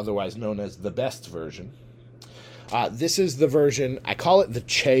version, otherwise known as the best version. This is the version, I call it the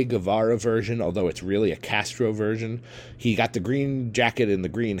Che Guevara version, although it's really a Castro version. He got the green jacket and the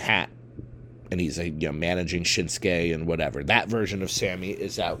green hat, and he's managing Shinsuke and whatever. That version of Sami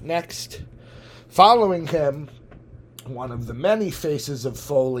is out next. Following him, one of the many faces of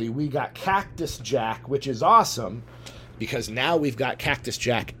Foley, we got Cactus Jack, which is awesome, because now we've got Cactus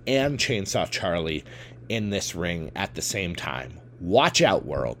Jack and Chainsaw Charlie in this ring at the same time. Watch out,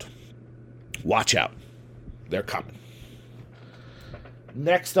 world. Watch out. They're coming.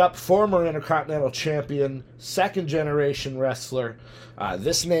 Next up, former Intercontinental Champion, second-generation wrestler.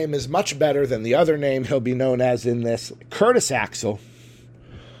 This name is much better than the other name he'll be known as in this. Curtis Axel.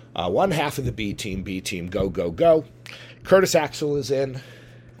 One half of the B Team, go, go, go. Curtis Axel is in.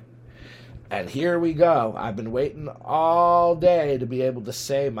 And here we go. I've been waiting all day to be able to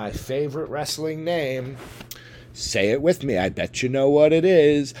say my favorite wrestling name. Say it with me. I bet you know what it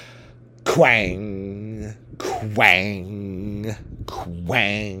is. Kwang. Kwang.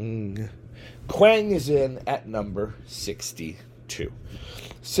 Kwang. Kwang is in at number 62.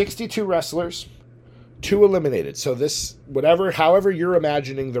 62 wrestlers, 2 eliminated. So this, however you're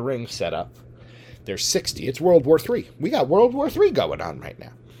imagining the ring setup, there's 60. It's World War III. We got World War III going on right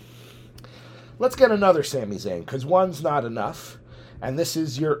now. Let's get another Sami Zayn, because one's not enough. And this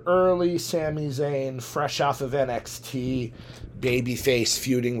is your early Sami Zayn, fresh off of NXT, babyface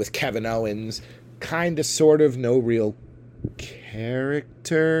feuding with Kevin Owens. Kind of, sort of, no real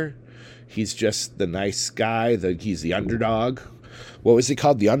character. He's just the nice guy. He's the underdog. What was he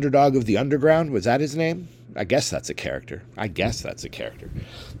called? The underdog of the underground? Was that his name? I guess that's a character.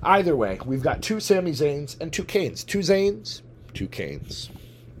 Either way, we've got 2 Sami Zayns and 2 Kanes. 2 Zayns, 2 Kanes.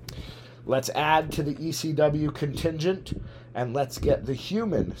 Let's add to the ECW contingent, and let's get the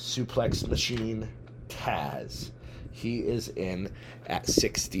human suplex machine, Taz. He is in at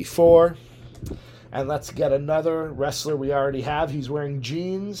 64. And let's get another wrestler we already have. He's wearing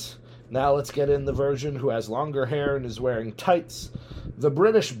jeans. Now let's get in the version who has longer hair and is wearing tights. The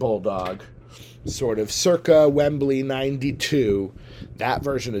British Bulldog, sort of circa Wembley 92. That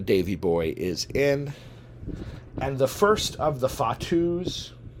version of Davey Boy is in. And the first of the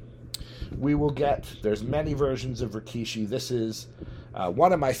Fatus we will get, there's many versions of Rikishi. This is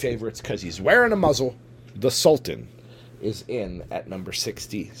one of my favorites because he's wearing a muzzle. The Sultan is in at number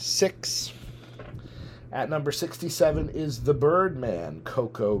 66. At number 67 is the Birdman,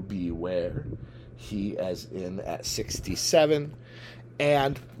 Koko B. Ware. He is in at 67.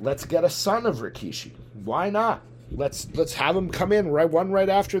 And let's get a son of Rikishi. Why not? Let's have them come in one right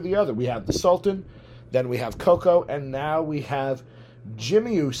after the other. We have the Sultan, then we have Koko, and now we have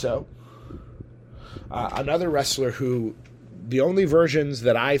Jimmy Uso, another wrestler who the only versions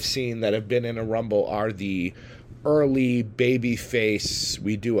that I've seen that have been in a Rumble are the early baby face.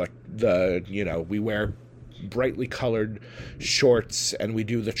 We do we wear brightly colored shorts and we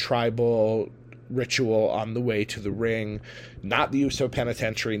do the tribal ritual on the way to the ring. Not the Uso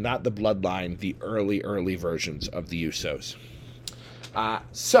Penitentiary, not the Bloodline, the early versions of the Usos.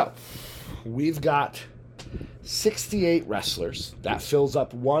 So we've got 68 wrestlers. That fills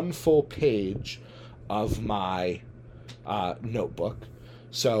up one full page of my notebook.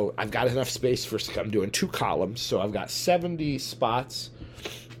 So I've got enough space I'm doing 2 columns. So I've got 70 spots,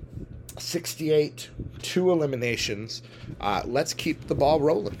 68, 2 eliminations. Let's keep the ball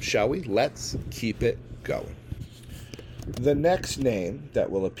rolling, shall we? Let's keep it going. The next name that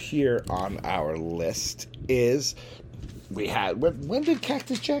will appear on our list is, when did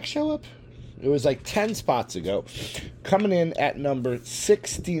Cactus Jack show up? It was like 10 spots ago. Coming in at number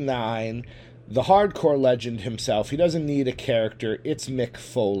 69, the hardcore legend himself. He doesn't need a character. It's Mick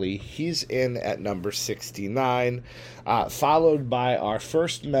Foley. He's in at number 69, followed by our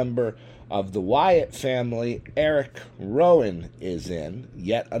first member of the Wyatt family, Eric Rowan, is in.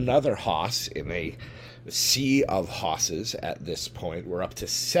 Yet another hoss in a sea of hosses at this point. We're up to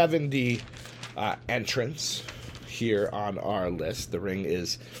 70 entrants here on our list. The ring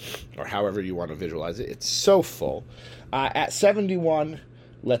is, or however you want to visualize it, it's so full. At 71,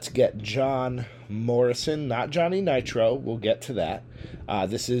 let's get John Morrison, not Johnny Nitro. We'll get to that.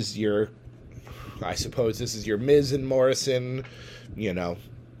 This is your Miz and Morrison,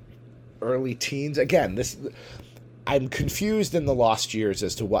 early teens. Again, I'm confused in the lost years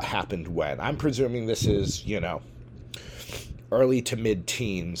as to what happened when. I'm presuming this is, early to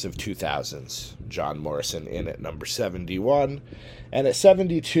mid-teens of 2000s. John Morrison in at number 71. And at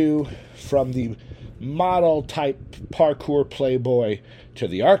 72, from the model-type parkour playboy to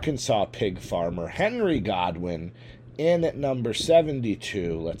the Arkansas pig farmer, Henry Godwin, in at number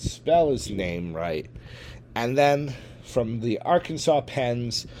 72. Let's spell his name right. And then from the Arkansas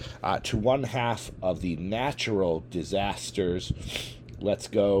Pens to one half of the Natural Disasters, let's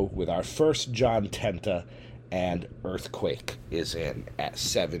go with our first John Tenta, and Earthquake is in at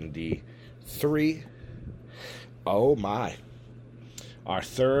 73. Oh my. Our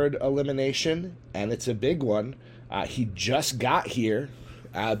third elimination, and it's a big one. He just got here,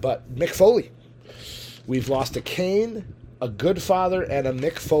 but Mick Foley. We've lost a Kane, a Goodfather, and a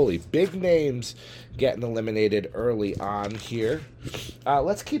Mick Foley. Big names getting eliminated early on here.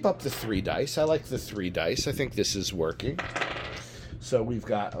 Let's keep up the 3 dice. I like the 3 dice. I think this is working. So we've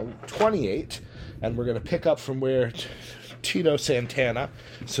got 28, and we're going to pick up from where Tito Santana.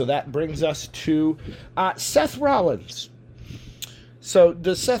 So that brings us to Seth Rollins. So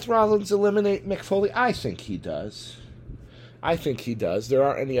does Seth Rollins eliminate Mick Foley? I think he does. There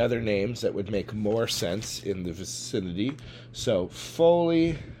aren't any other names that would make more sense in the vicinity. So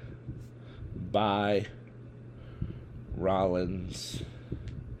Foley by Rollins.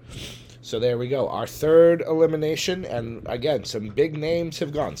 So there we go. Our third elimination. And again, some big names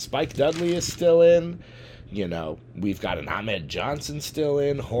have gone. Spike Dudley is still in. We've got an Ahmed Johnson still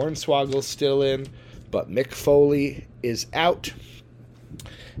in. Hornswoggle's still in. But Mick Foley is out.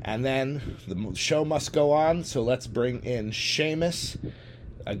 And then the show must go on, so let's bring in Sheamus.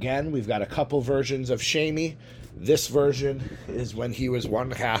 Again, we've got a couple versions of Shamey. This version is when he was one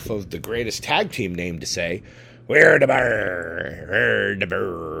half of the greatest tag team name to say, "We're the Burr, we're the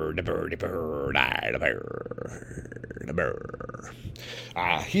Burr, the Burr, the Burr, the Burr, the Burr."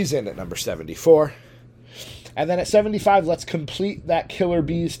 He's in at number 74. And then at 75, let's complete that Killer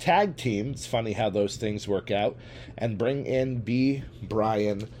Bees tag team. It's funny how those things work out. And bring in B.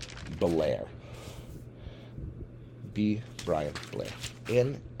 Brian Blair. B. Brian Blair.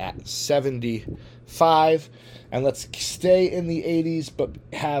 In at 75. And let's stay in the 80s, but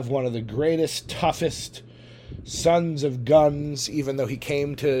have one of the greatest, toughest sons of guns, even though he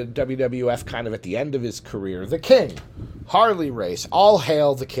came to WWF kind of at the end of his career. The King. Harley Race. All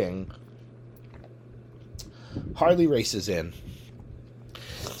hail the King. Harley Race is in.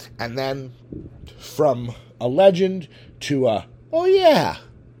 And then from a legend to oh yeah,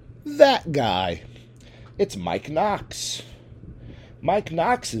 that guy. It's Mike Knox. Mike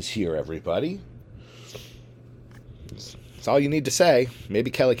Knox is here, everybody. That's all you need to say. Maybe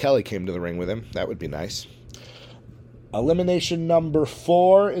Kelly Kelly came to the ring with him. That would be nice. Elimination number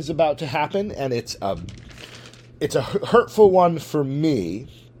 4 is about to happen, and it's a hurtful one for me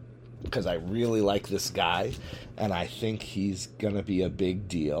because I really like this guy, and I think he's going to be a big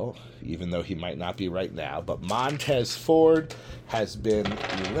deal, even though he might not be right now. But Montez Ford has been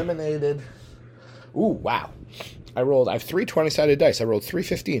eliminated. Ooh, wow. I have 3 20-sided dice. I rolled 3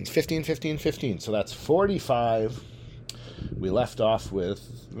 15s, 15, 15, 15. So that's 45. We left off with,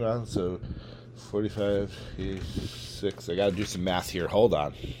 so 45, 6. I got to do some math here. Hold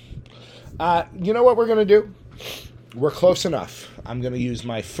on. You know what we're going to do? We're close enough. I'm going to use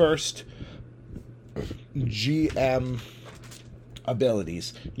my first GM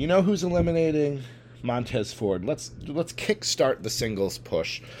abilities. You know who's eliminating Montez Ford? Let's kickstart the singles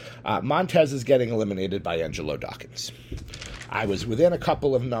push. Montez is getting eliminated by Angelo Dawkins. I was within a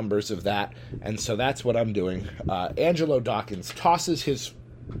couple of numbers of that, and so that's what I'm doing. Angelo Dawkins tosses his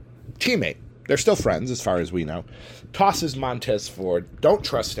teammate. They're still friends as far as we know. Tosses Montez Ford. Don't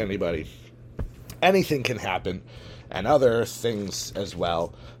trust anybody. Anything can happen, and other things as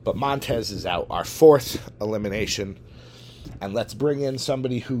well. But Montez is out, our 4th elimination. And let's bring in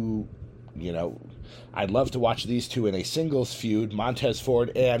somebody who, I'd love to watch these two in a singles feud, Montez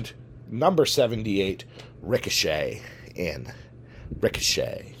Ford and number 78, Ricochet in.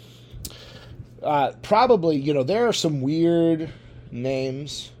 Ricochet. Probably, there are some weird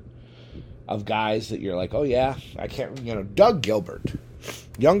names of guys that you're like, oh yeah, I can't, Doug Gilbert.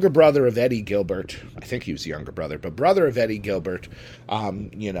 Younger brother of Eddie Gilbert. I think he was the younger brother, but brother of Eddie Gilbert.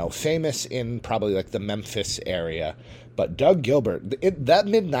 Famous in probably like the Memphis area. But Doug Gilbert, that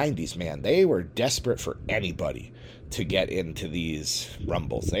mid-90s, man, they were desperate for anybody to get into these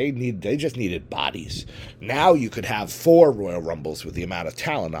Rumbles. They just needed bodies. Now you could have 4 Royal Rumbles with the amount of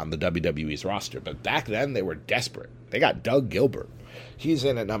talent on the WWE's roster. But back then, they were desperate. They got Doug Gilbert. He's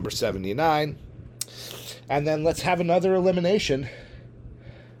in at number 79. And then let's have another elimination.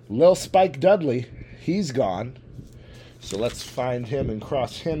 Lil Spike Dudley, he's gone. So let's find him and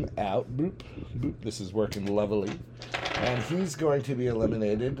cross him out. Boop, boop. This is working lovely. And he's going to be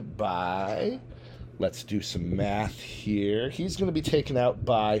eliminated by, let's do some math here. He's going to be taken out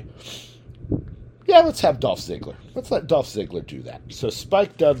by, let's have Dolph Ziggler. Let's let Dolph Ziggler do that. So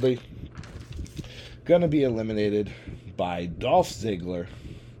Spike Dudley going to be eliminated by Dolph Ziggler.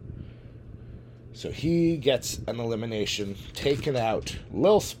 So he gets an elimination, taken out.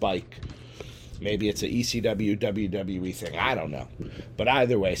 Lil Spike. Maybe it's a ECW, WWE thing. I don't know. But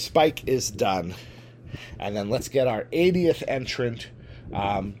either way, Spike is done. And then let's get our 80th entrant.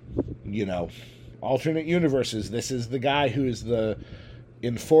 Alternate universes. This is the guy who is the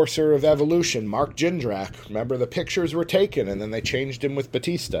enforcer of Evolution, Mark Jindrak. Remember, the pictures were taken, and then they changed him with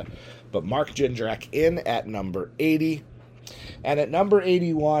Batista. But Mark Jindrak in at number 80. And at number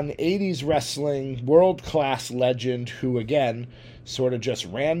 81, 80s wrestling world-class legend who, again, sort of just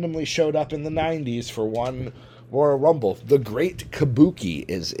randomly showed up in the 90s for one Royal Rumble. The Great Kabuki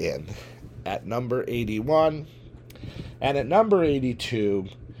is in at number 81. And at number 82,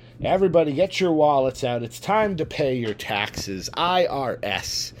 everybody get your wallets out. It's time to pay your taxes.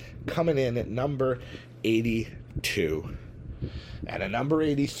 IRS coming in at number 82. And at number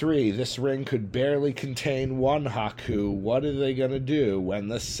 83, this ring could barely contain one Haku. What are they going to do when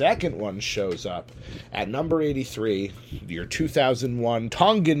the second one shows up? At number 83, your 2001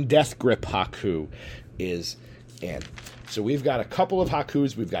 Tongan Death Grip Haku is in. So we've got a couple of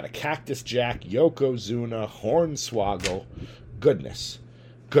Hakus. We've got a Cactus Jack, Yokozuna, Hornswoggle. Goodness,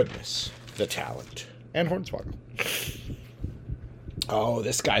 the talent. And Hornswoggle. Oh,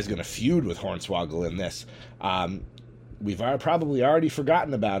 this guy's going to feud with Hornswoggle in this. We've probably already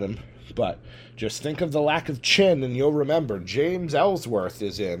forgotten about him, but just think of the lack of chin and you'll remember James Ellsworth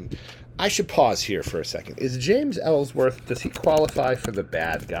is in. I should pause here for a second. Is James Ellsworth, does he qualify for the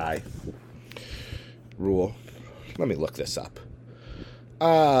bad guy rule? Let me look this up.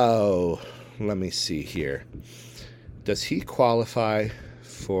 Oh, let me see here. Does he qualify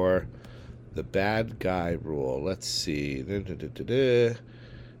for the bad guy rule? Let's see.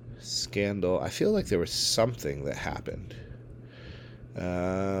 Scandal. I feel like there was something that happened.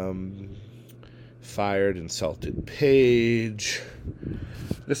 Fired, insulted Paige.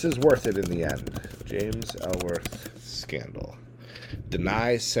 This is worth it in the end. James Ellsworth scandal.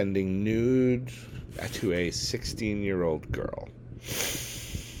 Denies sending nude to a 16-year-old girl.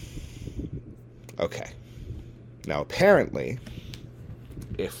 Okay. Now, apparently,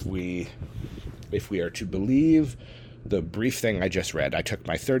 if we are to believe the brief thing I just read. I took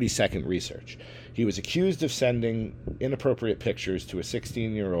my 30-second research. He was accused of sending inappropriate pictures to a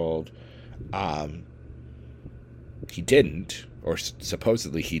 16-year-old. He didn't, or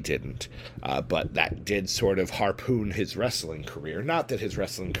supposedly he didn't, but that did sort of harpoon his wrestling career. Not that his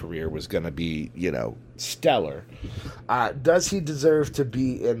wrestling career was going to be, stellar. Does he deserve to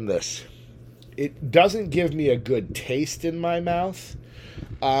be in this? It doesn't give me a good taste in my mouth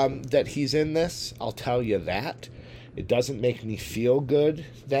that he's in this. I'll tell you that. It doesn't make me feel good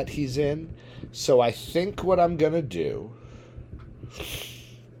that he's in. So I think what I'm going to do...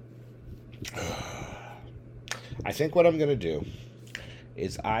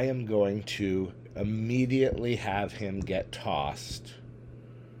 is I am going to immediately have him get tossed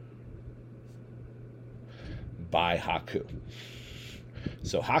by Haku.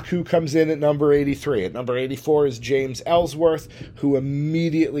 So Haku comes in at number 83. At number 84 is James Ellsworth, who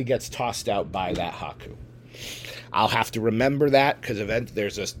immediately gets tossed out by that Haku. I'll have to remember that because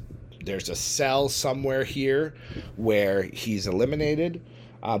there's a cell somewhere here where he's eliminated.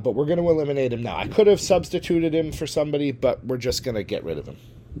 But we're going to eliminate him now. I could have substituted him for somebody, but we're just going to get rid of him.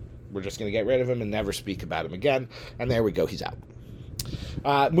 We're just going to get rid of him and never speak about him again. And there we go. He's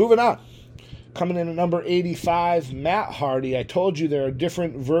out. Moving on. Coming in at number 85, Matt Hardy. I told you there are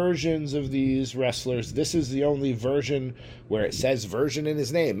different versions of these wrestlers. This is the only version where it says version in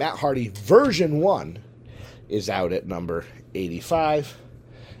his name. Matt Hardy, version 1, is out at number 85.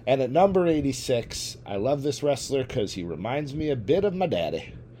 And at number 86, I love this wrestler because he reminds me a bit of my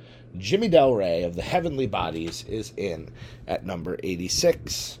daddy. Jimmy Del Rey of the Heavenly Bodies is in at number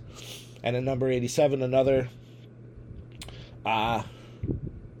 86. And at number 87, another... I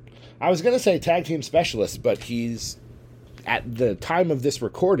was going to say tag team specialist, but he's... At the time of this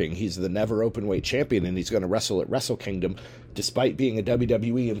recording, he's the never openweight champion, and he's going to wrestle at Wrestle Kingdom despite being a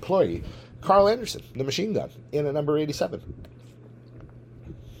WWE employee. Carl Anderson, the Machine Gun, in at number 87.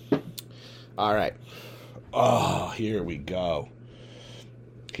 All right. Oh, here we go.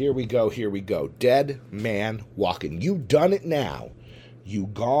 Here we go. Dead Man Walking. You done it now. You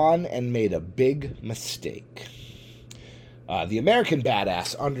gone and made a big mistake. The American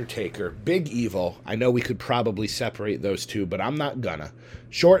Badass, Undertaker, Big Evil. I know we could probably separate those two, but I'm not gonna.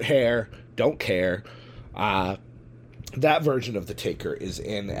 Short hair, don't care. That version of the Taker is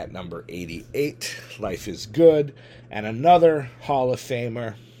in at number 88. Life is Good. And another Hall of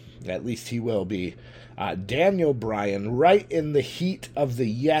Famer, at least he will be, Daniel Bryan, right in the heat of the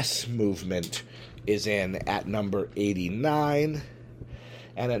Yes movement, is in at number 89.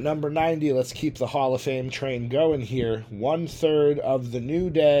 And at number 90, let's keep the Hall of Fame train going here. 1/3 of the New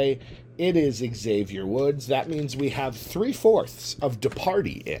Day, it is Xavier Woods. That means we have 3/4 of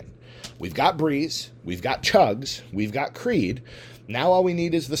DeParty in. We've got Breeze, we've got Chugs, we've got Creed. Now all we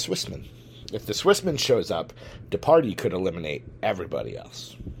need is the Swissman. If the Swissman shows up, DeParty could eliminate everybody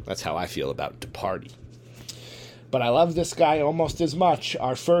else. That's how I feel about DeParty. But I love this guy almost as much.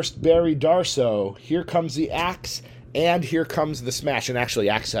 Our first Barry Darsow. Here comes the Axe, and here comes the Smash. And actually,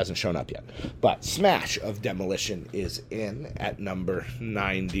 Axe hasn't shown up yet. But Smash of Demolition is in at number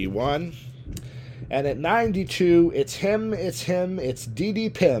 91. And at 92, it's DD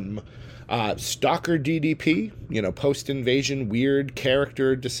Pim. Stalker DDP, post-invasion weird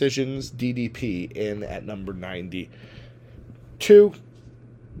character decisions DDP in at number 92.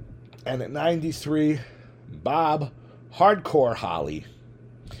 And at 93, Bob Hardcore Holly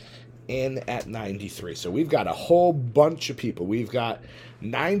in at 93. So we've got a whole bunch of people. We've got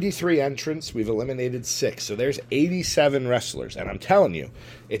 93 entrants. We've eliminated 6. So there's 87 wrestlers. And I'm telling you,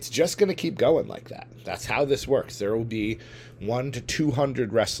 it's just going to keep going like that. That's how this works. There will be 100 to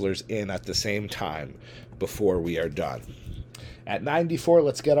 200 wrestlers in at the same time before we are done. At 94,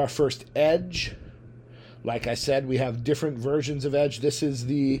 let's get our first Edge. Like I said, we have different versions of Edge. This is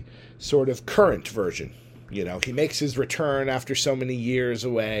the sort of current version. He makes his return after so many years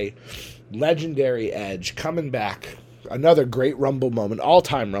away. Legendary Edge coming back. Another great Rumble moment,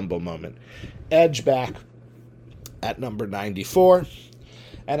 all-time Rumble moment. Edge back at number 94.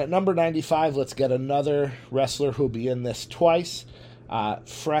 And at number 95, let's get another wrestler who'll be in this twice.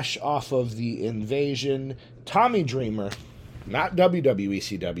 Fresh off of the Invasion, Tommy Dreamer. Not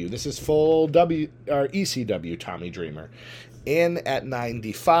WWECW. This is full ECW Tommy Dreamer. In at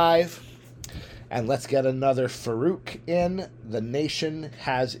 95. And let's get another Farouk in. The Nation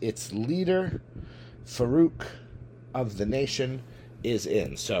has its leader. Farouk of the Nation is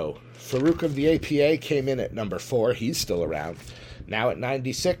in. So Farouk of the APA came in at number 4. He's still around. Now at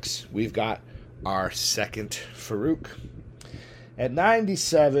 96, we've got our second Farouk. At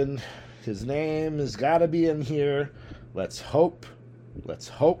 97, his name has got to be in here. Let's hope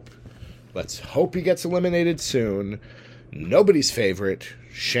Let's hope he gets eliminated soon. Nobody's favorite,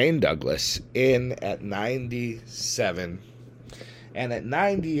 Shane Douglas, in at 97. And at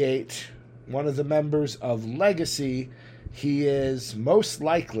 98, one of the members of Legacy, he is most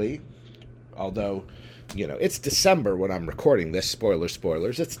likely, although, it's December when I'm recording this.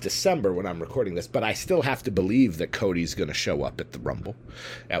 Spoilers. It's December when I'm recording this, but I still have to believe that Cody's going to show up at the Rumble.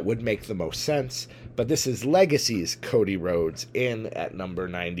 That would make the most sense. But this is Legacy's Cody Rhodes in at number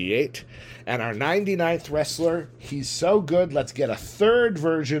 98. And our 99th wrestler, he's so good, let's get a third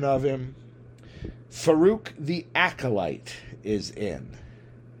version of him. Farouk the Acolyte is in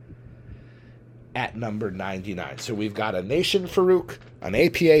at number 99. So we've got a Nation Farouk, an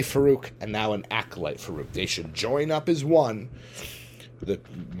APA Farouk, and now an Acolyte Farouk. They should join up as one.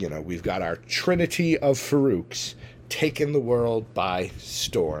 We've got our trinity of Farouks taking the world by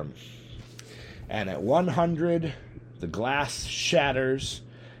storm. And at 100, the glass shatters,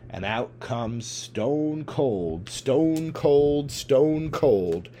 and out comes Stone Cold,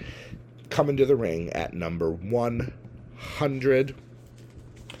 coming to the ring at number 100.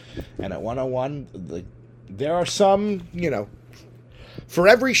 And at 101, there are some, for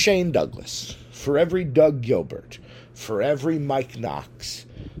every Shane Douglas, for every Doug Gilbert, for every Mike Knox,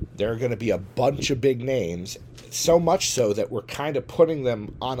 there are going to be a bunch of big names, so much so that we're kind of putting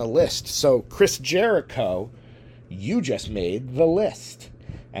them on a list. So Chris Jericho, you just made the list.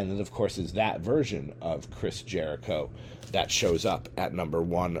 And then, of course, is that version of Chris Jericho that shows up at number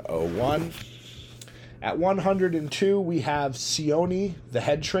 101. At 102, we have Sione, the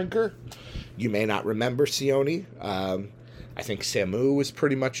head shrinker. You may not remember Sione. I think Samu was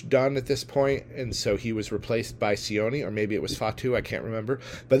pretty much done at this point, and so he was replaced by Sione, or maybe it was Fatu, I can't remember.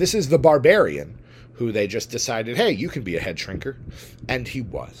 But this is the Barbarian, who they just decided, hey, you can be a head shrinker. And he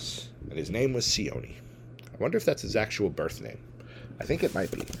was. And his name was Sione. I wonder if that's his actual birth name. I think it might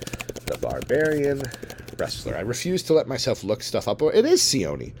be. The Barbarian Wrestler. I refuse to let myself look stuff up. It is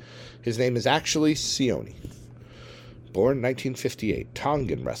Sione. His name is actually Sione. Born 1958.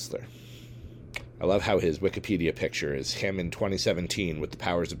 Tongan wrestler. I love how his Wikipedia picture is him in 2017 with the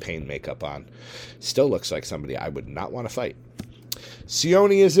Powers of Pain makeup on. Still looks like somebody I would not want to fight.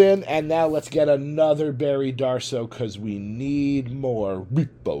 Sione is in, and now let's get another Barry Darsow because we need more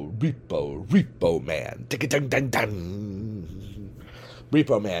Repo Man.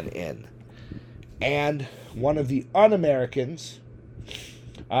 Repo Man in. And one of the un-Americans,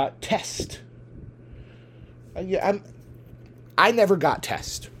 Test. I never got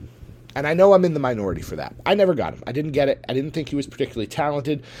Test. And I know I'm in the minority for that. I never got him. I didn't get it. I didn't think he was particularly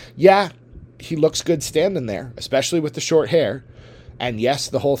talented. Yeah, he looks good standing there, especially with the short hair. And yes,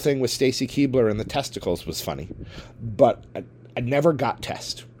 the whole thing with Stacy Keibler and the testicles was funny. But I never got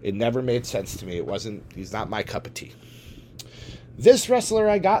Test. It never made sense to me. He's not my cup of tea. This wrestler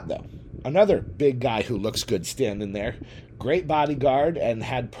I got, though. Another big guy who looks good standing there. Great bodyguard and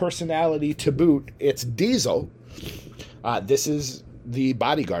had personality to boot. It's Diesel. This is the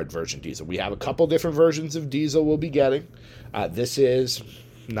bodyguard version Diesel. We have a couple different versions of Diesel we'll be getting. This is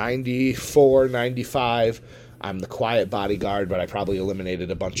 94, 95. I'm the quiet bodyguard, but I probably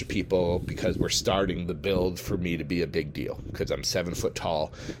eliminated a bunch of people because we're starting the build for me to be a big deal because I'm 7 foot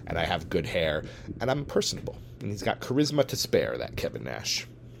tall and I have good hair and I'm personable. And he's got charisma to spare, that Kevin Nash.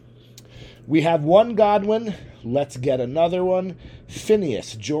 We have one Godwin. Let's get another one.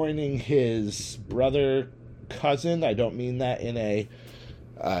 Phineas joining his brother cousin. I don't mean that in a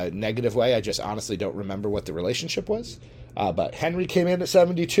negative way. I just honestly don't remember what the relationship was. But Henry came in at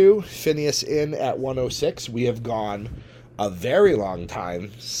 72. Phineas in at 106. We have gone a very long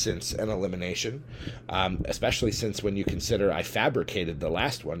time since an elimination, especially since when you consider I fabricated the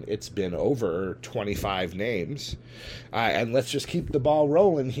last one. It's been over 25 names. And let's just keep the ball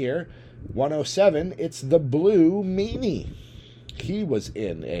rolling here. 107, it's the Blue Meanie. He was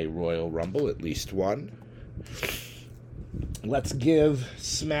in a Royal Rumble, at least one. Let's give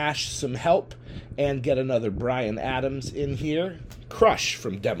Smash some help and get another Brian Adams in here. Crush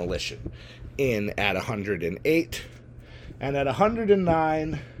from Demolition in at 108. And at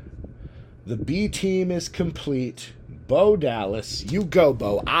 109, the B team is complete. Bo Dallas, you go,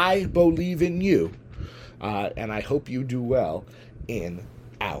 Bo. I believe in you. And I hope you do well in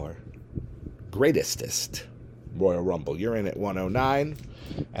our greatestest Royal Rumble. You're in at 109.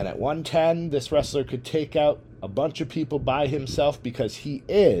 And at 110, this wrestler could take out a bunch of people by himself because he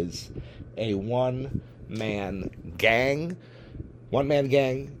is a one-man gang. One-man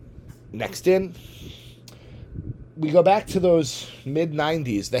gang. Next in, we go back to those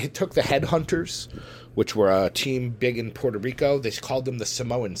mid-90s. They took the Headhunters, which were a team big in Puerto Rico. They called them the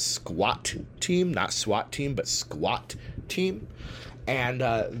Samoan Squat Team. Not SWAT Team, but Squat Team. And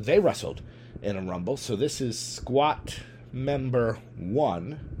they wrestled in a Rumble. So this is squat member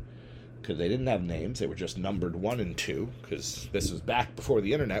 1, because they didn't have names. They were just numbered 1 and 2, because this was back before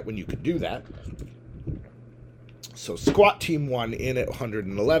the internet when you could do that. So squat team 1 in at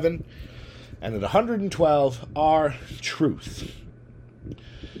 111. And at 112, R-Truth.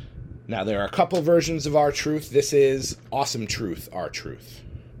 Now, there are a couple versions of R-Truth. This is Awesome Truth, R-Truth.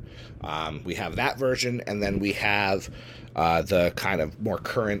 We have that version, and then we have the kind of more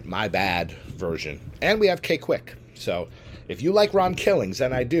current My Bad version. And we have K-Quick. So if you like Ron Killings,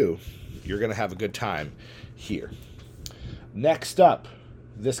 and I do, you're going to have a good time here. Next up,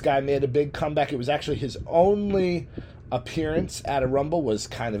 this guy made a big comeback. It was actually his only appearance at a Rumble, was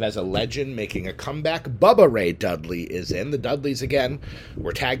kind of as a legend making a comeback. Bubba Ray Dudley is in. The Dudleys, again,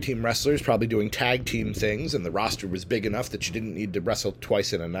 were tag team wrestlers, probably doing tag team things, and the roster was big enough that you didn't need to wrestle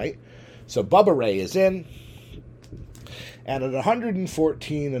twice in a night. So Bubba Ray is in. And at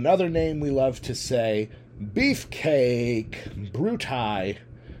 114, another name we love to say, Beefcake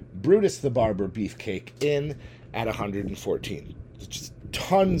Brutus the Barber Beefcake in at 114. Just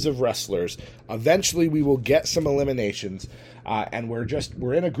tons of wrestlers. Eventually we will get some eliminations, and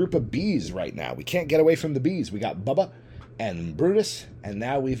we're in a group of B's right now. We can't get away from the B's. We got Bubba and Brutus, and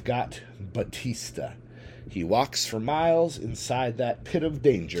now we've got Batista. He walks for miles inside that pit of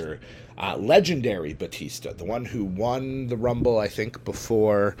danger. Legendary Batista, the one who won the Rumble, I think,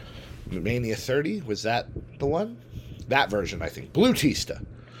 before Mania 30. Was that the one? That version, I think. Blue Tista,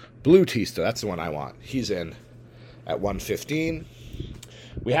 that's the one I want. He's in at 115.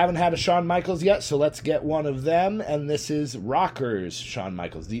 We haven't had a Shawn Michaels yet, so let's get one of them, and this is Rockers Shawn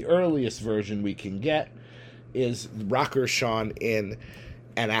Michaels. The earliest version we can get is Rocker Shawn in,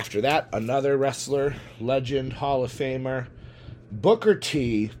 and after that, another wrestler, legend, Hall of Famer, Booker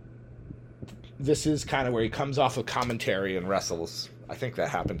T. This is kind of where he comes off of commentary and wrestles. I think that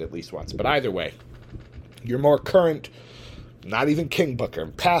happened at least once, but either way, your more current, not even King Booker,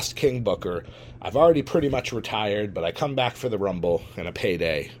 past King Booker. I've already pretty much retired, but I come back for the Rumble and a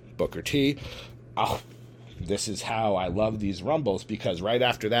payday. Booker T. Oh, this is how I love these Rumbles, because right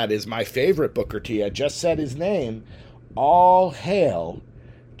after that is my favorite Booker T. I just said his name. All hail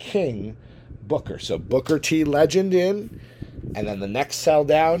King Booker. So Booker T legend in, and then the next cell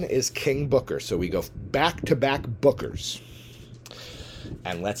down is King Booker. So we go back-to-back Bookers.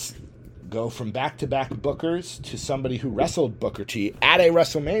 And let's go from back-to-back Bookers to somebody who wrestled Booker T at a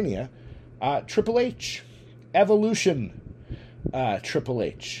WrestleMania. Triple H, Evolution, Triple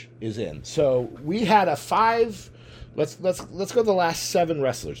H is in. So we had a 5. Let's go the last 7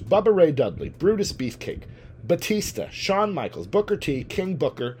 wrestlers: Bubba Ray Dudley, Brutus Beefcake, Batista, Shawn Michaels, Booker T, King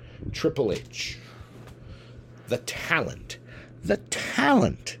Booker, Triple H. The talent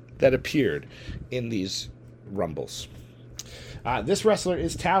that appeared in these Rumbles. This wrestler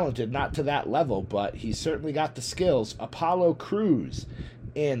is talented, not to that level, but he's certainly got the skills. Apollo Crews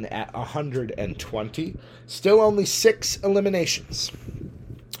in at 120. Still only 6 eliminations.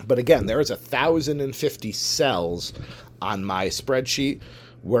 But again, there is 1,050 cells on my spreadsheet.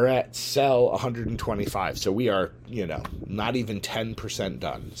 We're at cell 125. So we are, not even 10%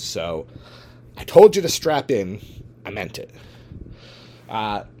 done. So I told you to strap in. I meant it.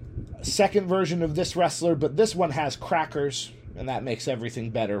 Second version of this wrestler, but this one has crackers, and that makes everything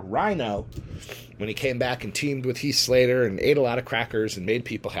better. Rhino, when he came back and teamed with Heath Slater and ate a lot of crackers and made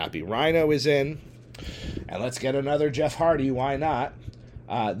people happy. Rhino is in. And let's get another Jeff Hardy. Why not?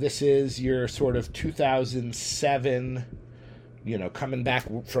 This is your sort of 2007, coming back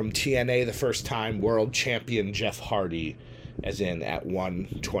from TNA the first time, world champion Jeff Hardy, as in at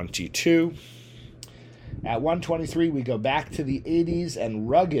 122. At 123, we go back to the 80s and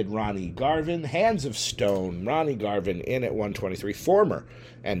rugged Ronnie Garvin, Hands of Stone, Ronnie Garvin in at 123, former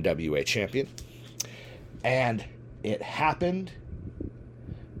NWA champion. And it happened.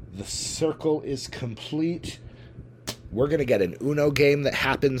 The circle is complete. We're going to get an Uno game that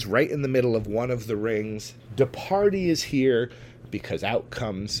happens right in the middle of one of the rings. DeParty is here because out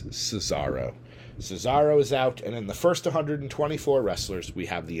comes Cesaro. Cesaro is out, and in the first 124 wrestlers, we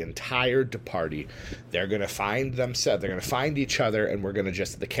have the entire DeParty. They're going to find themselves. They're going to find each other, and we're going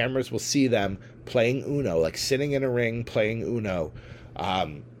to the cameras will see them playing Uno, like sitting in a ring playing Uno.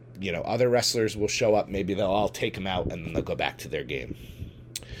 Other wrestlers will show up. Maybe they'll all take them out, and then they'll go back to their game.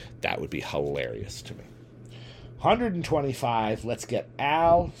 That would be hilarious to me. 125, let's get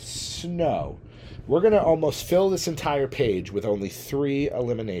Al Snow. We're going to almost fill this entire page with only 3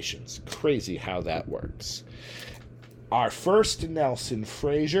 eliminations. Crazy how that works. Our first, Nelson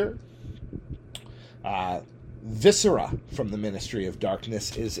Frazier. Viscera from the Ministry of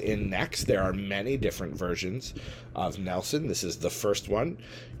Darkness is in next. There are many different versions of Nelson. This is the first one.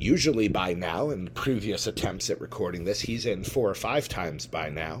 Usually by now, in previous attempts at recording this, he's in 4 or 5 times by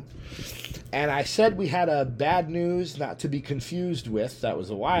now. And I said we had a Bad News, not to be confused with, that was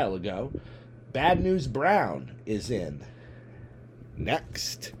a while ago. Bad News Brown is in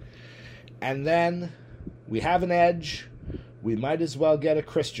next. And then we have an Edge. We might as well get a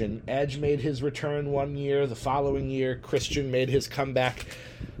Christian. Edge made his return one year. The following year, Christian made his comeback.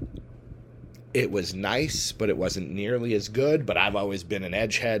 It was nice, but it wasn't nearly as good. But I've always been an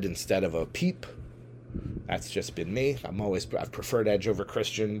Edge head instead of a Peep. That's just been me. I've preferred Edge over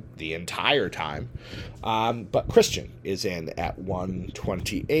Christian the entire time. But Christian is in at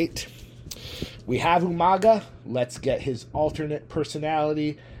 128. We have Umaga. Let's get his alternate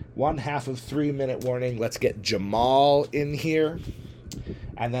personality. 1/2 of 3 Minute Warning. Let's get Jamal in here.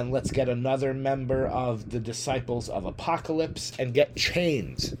 And then let's get another member of the Disciples of Apocalypse and get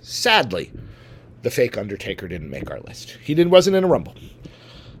Chains. Sadly, the fake Undertaker didn't make our list. He wasn't in a Rumble.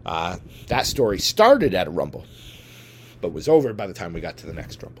 That story started at a Rumble, but was over by the time we got to the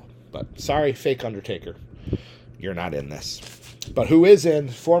next Rumble. But sorry, fake Undertaker, you're not in this. But who is in?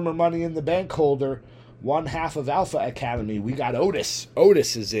 Former Money in the Bank holder, 1/2 of Alpha Academy. We got Otis.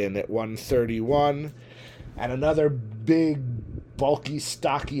 Otis is in at 131. And another big, bulky,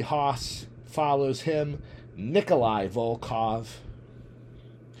 stocky hoss follows him, Nikolai Volkov.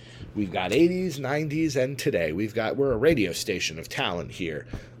 We've got 80s, 90s, and today. We're a radio station of talent here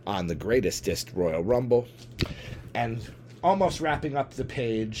on the Greatest Dist Royal Rumble. And almost wrapping up the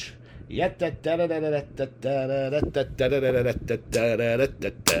page. Doink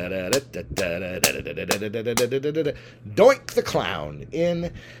the Clown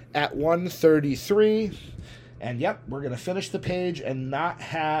in at 133. And yep, we're going to finish the page and not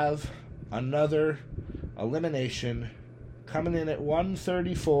have another elimination. Coming in at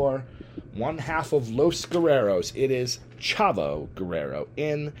 134, 1/2 of Los Guerreros. It is Chavo Guerrero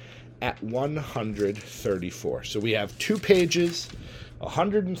in at 134. So we have 2 pages,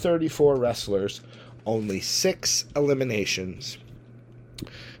 134 wrestlers, only 6 eliminations.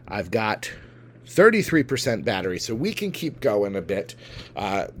 I've got 33% battery, so we can keep going a bit.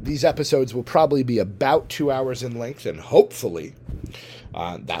 These episodes will probably be about 2 hours in length, and hopefully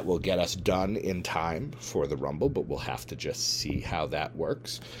that will get us done in time for the Rumble, but we'll have to just see how that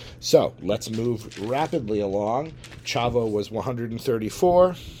works. So let's move rapidly along. Chavo was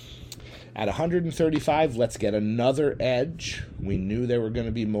 134. At 135, let's get another Edge. We knew there were going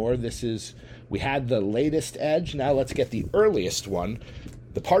to be more. We had the latest Edge. Now let's get the earliest one.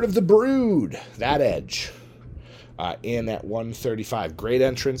 The part of the Brood, that Edge, in at 135. Great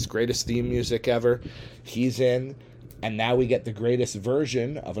entrance, greatest theme music ever. He's in. And now we get the greatest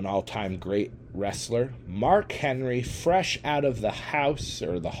version of an all-time great wrestler. Mark Henry, fresh out of the house,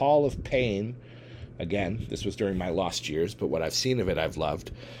 or the Hall of Pain. Again, this was during my lost years, but what I've seen of it, I've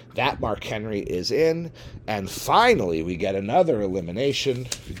loved. That Mark Henry is in. And finally, we get another elimination.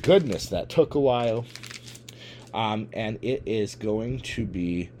 Goodness, that took a while. And it is going to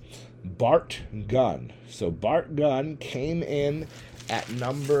be Bart Gunn. So Bart Gunn came in at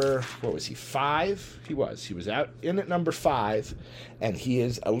number, 5? He was out in at number 5, and he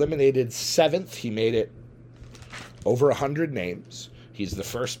is eliminated 7th. He made it over 100 names. He's the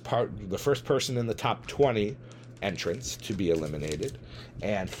first person in the top 20 entrants to be eliminated,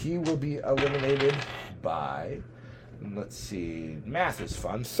 and he will be eliminated by, let's see, math is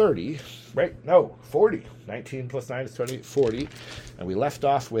fun, 30, right? No, 40. 19 plus 9 is 20, 40. And we left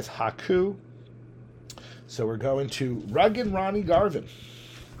off with Haku. So we're going to Rugged Ronnie Garvin.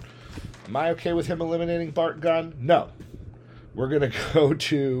 Am I okay with him eliminating Bart Gunn? No. We're going to go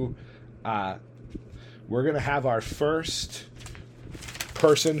to, we're going to have our first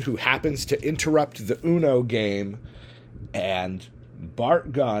person who happens to interrupt the Uno game, and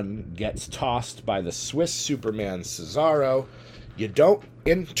Bart Gunn gets tossed by the Swiss Superman Cesaro. You don't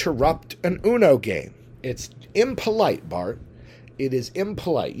interrupt an Uno game. It's impolite, Bart. It is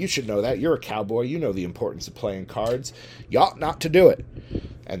impolite. You should know that. You're a cowboy. You know the importance of playing cards. You ought not to do it.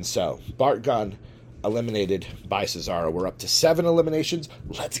 And so, Bart Gunn eliminated by Cesaro. We're up to 7 eliminations.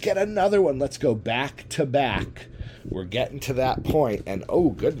 Let's get another one. Let's go back to back. We're getting to that point. And oh,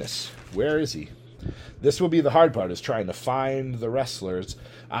 goodness, where is he? This will be the hard part, is trying to find the wrestlers.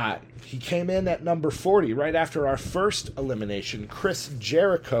 He came in at number 40 right after our first elimination. Chris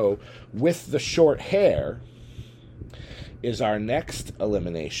Jericho with the short hair is our next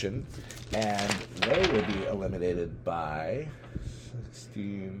elimination, and they will be eliminated by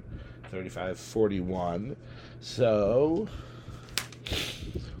 16, 35, 41. So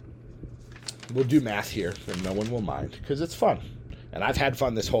we'll do math here, and no one will mind, because it's fun. And I've had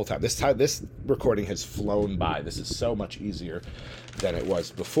fun this whole time. This recording has flown by. This is so much easier than it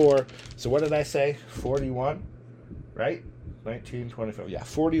was before. So what did I say? 41, right? 19, 25. Yeah,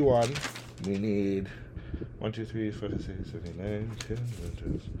 41. We need 1, 2, 3, 4, 5, 6, 7, 8, 9, 10, 11,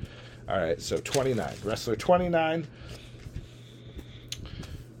 12. All right, so 29. Wrestler 29.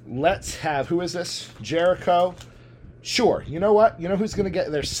 Let's have, who is this? Jericho. Sure. You know what? You know who's going to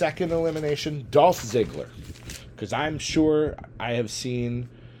get their second elimination? Dolph Ziggler. Because I'm sure I have seen,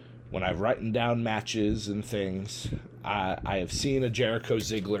 when I've written down matches and things, I have seen a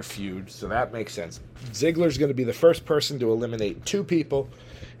Jericho-Ziggler feud, so that makes sense. Ziggler's going to be the first person to eliminate 2 people,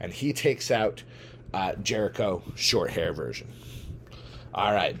 and he takes out Jericho short hair version.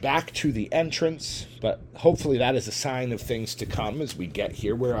 All right, back to the entrance, but hopefully that is a sign of things to come as we get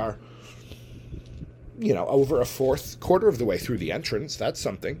here. We are, over a quarter of the way through the entrance. That's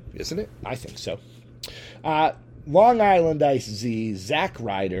something, isn't it? I think so. Long Island Ice Z, Zack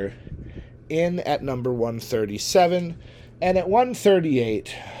Ryder, in at number 137. And at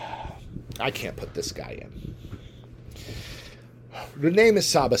 138, I can't put this guy in. The name is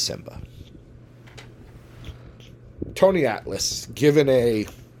Saba Simba. Tony Atlas, given a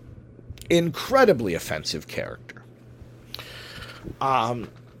incredibly offensive character. I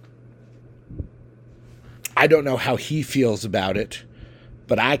don't know how he feels about it,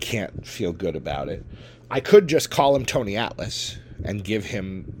 but I can't feel good about it. I could just call him Tony Atlas and give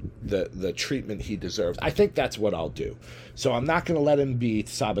him the treatment he deserves. I think that's what I'll do. So I'm not going to let him be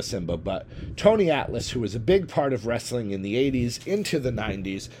Saba Simba, but Tony Atlas, who was a big part of wrestling in the 80s into the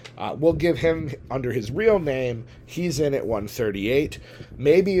 90s, we'll give him under his real name. He's in at 138.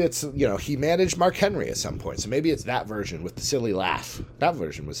 Maybe it's, he managed Mark Henry at some point, so maybe it's that version with the silly laugh. That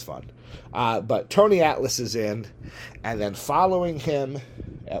version was fun. But Tony Atlas is in, and then following him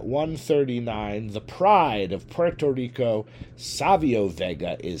at 139, the pride of Puerto Rico, Savio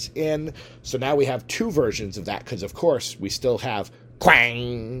Vega, is in. So now we have 2 versions of that, because, of course, we still have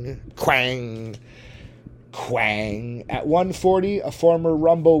Quang, Quang, Quang. At 140, a former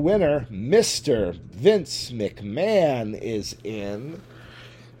Rumble winner, Mr. Vince McMahon, is in.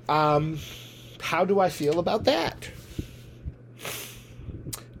 How do I feel about that?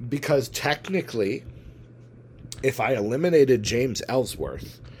 Because technically, if I eliminated James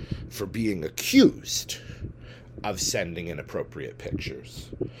Ellsworth for being accused of sending inappropriate pictures,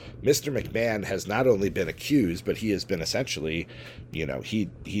 Mr. McMahon has not only been accused, but he has been essentially,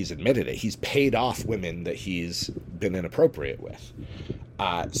 he's admitted it. He's paid off women that he's been inappropriate with.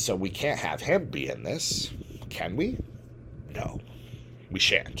 So we can't have him be in this. Can we? No, we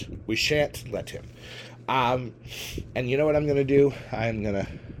shan't. We shan't let him. And you know what I'm going to do? I'm going to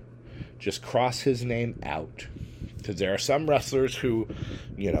just cross his name out. Because there are some wrestlers who,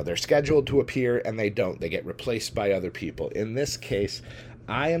 they're scheduled to appear and they don't. They get replaced by other people. In this case,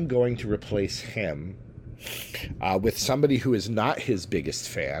 I am going to replace him with somebody who is not his biggest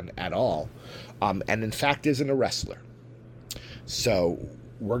fan at all, and in fact isn't a wrestler. So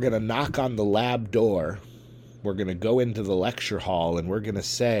we're going to knock on the lab door. We're going to go into the lecture hall and we're going to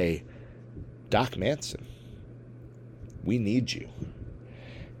say, Doc Manson, we need you.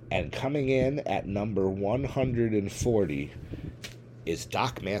 And coming in at number 140 is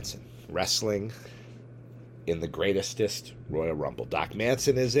Doc Manson, wrestling in the greatest Royal Rumble. Doc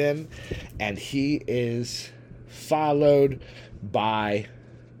Manson is in, and he is followed by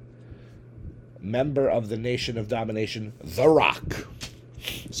member of the Nation of Domination, The Rock.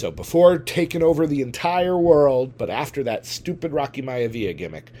 So before taking over the entire world, but after that stupid Rocky Maivia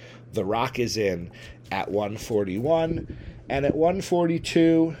gimmick, The Rock is in at 141. And at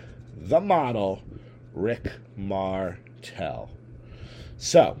 142, the model, Rick Martel.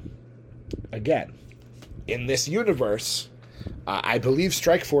 So, again, in this universe, I believe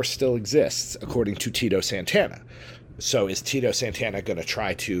Strikeforce still exists, according to Tito Santana. So is Tito Santana going to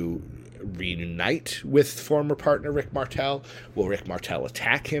try to reunite with former partner Rick Martel? Will Rick Martel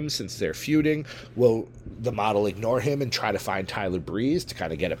attack him since they're feuding? Will the model ignore him and try to find Tyler Breeze to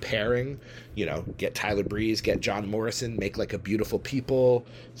kind of get a pairing? Get Tyler Breeze, get John Morrison, make like a Beautiful People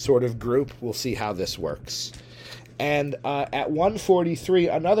sort of group. We'll see how this works. And at 143,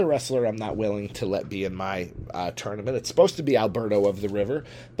 another wrestler I'm not willing to let be in my tournament. It's supposed to be Alberto of the River,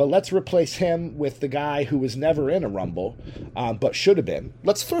 but let's replace him with the guy who was never in a Rumble, but should have been.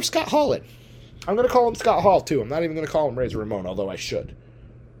 Let's throw Scott Hall in. I'm going to call him Scott Hall, too. I'm not even going to call him Razor Ramon, although I should.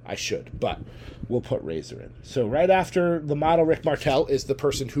 But we'll put Razor in. So right after the model Rick Martel is the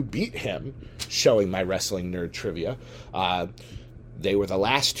person who beat him, showing my wrestling nerd trivia. They were the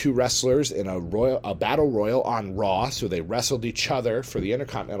last two wrestlers in a battle royal on Raw, so they wrestled each other for the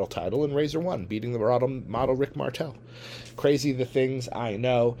Intercontinental title, and Razor won, beating the model Rick Martel. Crazy the things I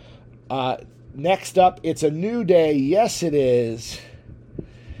know. Next up, it's a New Day. Yes, it is.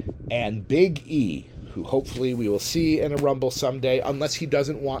 And Big E, who hopefully we will see in a Rumble someday, unless he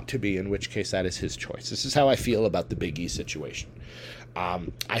doesn't want to be, in which case that is his choice. This is how I feel about the Big E situation.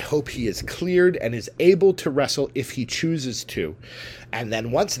 I hope he is cleared and is able to wrestle if he chooses to. And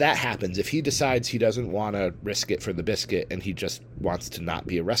then once that happens, if he decides he doesn't want to risk it for the biscuit and he just wants to not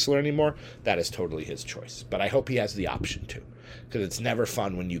be a wrestler anymore, that is totally his choice. But I hope he has the option to, because it's never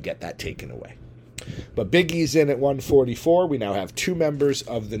fun when you get that taken away. But Big E's in at 144. We now have 2 members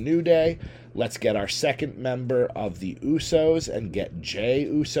of the New Day. Let's get our second member of the Usos and get Jey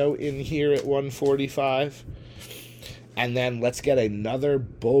Uso in here at 145. And then let's get another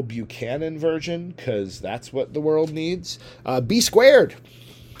Bull Buchanan version, because that's what the world needs. B Squared.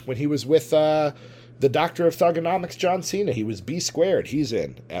 When he was with the Doctor of Thugonomics, John Cena, he was B Squared. He's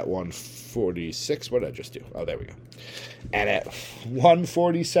in at 146. What did I just do? Oh, there we go. And at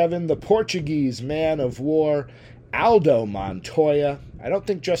 147, the Portuguese Man of War, Aldo Montoya. I don't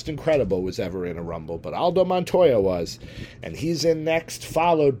think Justin Credible was ever in a Rumble, but Aldo Montoya was. And he's in next,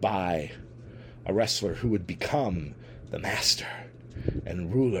 followed by a wrestler who would become the master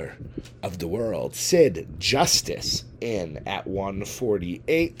and ruler of the world, Sid Justice, in at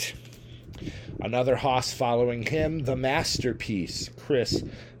 148. Another hoss following him, the masterpiece, Chris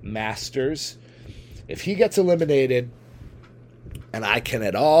Masters. If he gets eliminated, and I can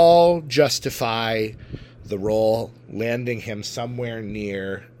at all justify the role landing him somewhere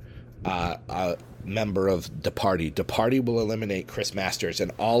near a member of the party will eliminate Chris Masters,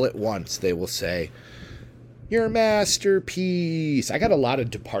 and all at once they will say, "Your masterpiece." I got a lot of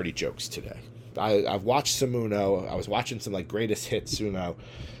Departy jokes today. I've watched some Uno. I was watching some greatest hits Uno.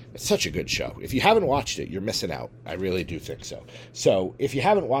 It's such a good show. If you haven't watched it, you're missing out. I really do think so. So if you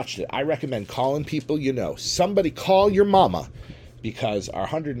haven't watched it, I recommend calling people you know. Somebody call your mama, because our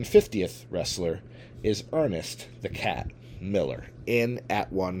 150th wrestler is Ernest the Cat Miller, in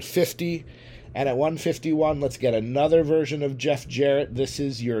at 150. And at 151, let's get another version of Jeff Jarrett. This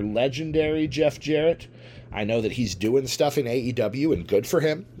is your legendary Jeff Jarrett. I know that he's doing stuff in AEW, and good for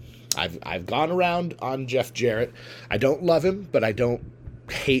him. I've gone around on Jeff Jarrett. I don't love him, but I don't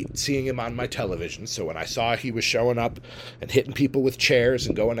hate seeing him on my television. So when I saw he was showing up and hitting people with chairs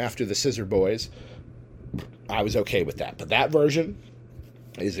and going after the Scissor Boys, I was okay with that. But that version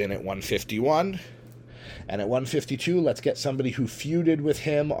is in at 151. And at 152, let's get somebody who feuded with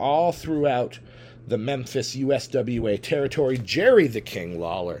him all throughout the Memphis USWA territory, Jerry the King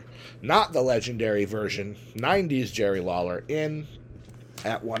Lawler. Not the legendary version, 90s Jerry Lawler, in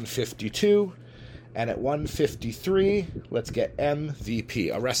at 152. And at 153, let's get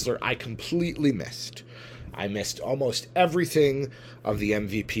MVP, a wrestler I completely missed. I missed almost everything of the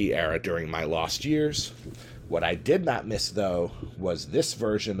MVP era during my lost years. What I did not miss, though, was this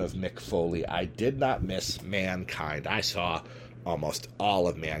version of Mick Foley. I did not miss Mankind. I saw almost all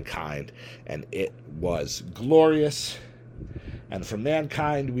of Mankind, and it was glorious. And from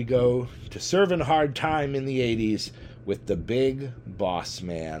Mankind, we go to Serving Hard Time in the 80s with the Big Boss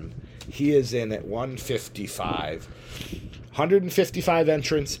Man. He is in at 155. 155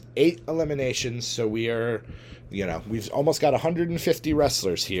 entrants, 8 eliminations, so we've almost got 150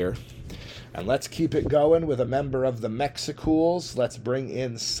 wrestlers here. And let's keep it going with a member of the Mexicools. Let's bring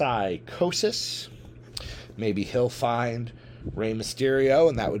in Psychosis. Maybe he'll find Rey Mysterio,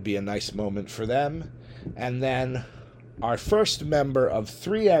 and that would be a nice moment for them. And then our first member of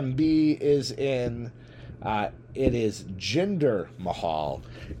 3MB is in. It is Jinder Mahal,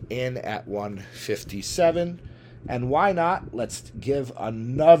 in at 157. And why not? Let's give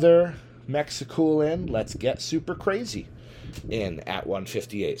another Mexicool in. Let's get Super Crazy in at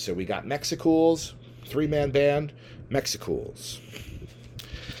 158. So we got Mexicools, 3-man band, Mexicools.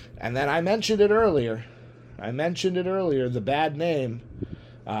 And then I mentioned it earlier, the bad name.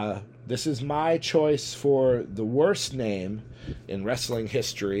 This is my choice for the worst name in wrestling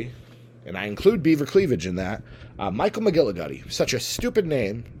history, and I include Beaver Cleavage in that. Michael McGillicuddy. Such a stupid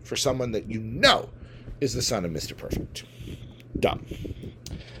name for someone that you know is the son of Mr. Perfect. Dumb.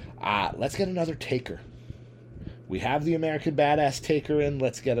 Let's get another Taker. We have the American Badass Taker in.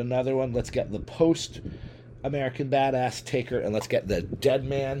 Let's get another one. Let's get the post-American Badass Taker, and let's get the Dead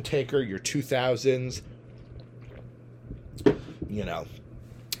Man Taker, your 2000s,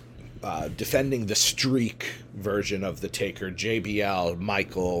 defending the streak version of the Taker, JBL,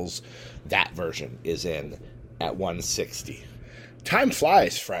 Michaels. That version is in at 160. Time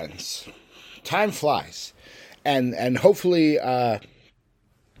flies, friends. Time flies. And hopefully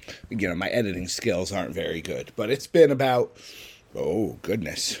my editing skills aren't very good. But it's been about,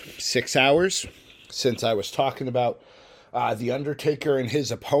 6 hours since I was talking about The Undertaker and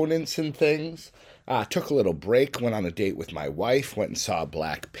his opponents and things. Took a little break, went on a date with my wife, went and saw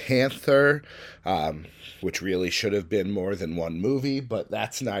Black Panther, which really should have been more than one movie, but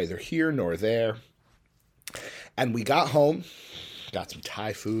that's neither here nor there. And we got home, got some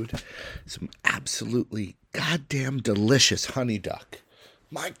Thai food, some absolutely goddamn delicious honey duck.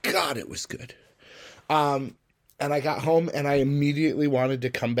 My God, it was good. And I got home and I immediately wanted to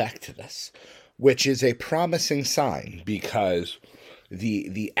come back to this, which is a promising sign, because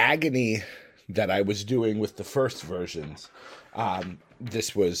the agony that I was doing with the first versions,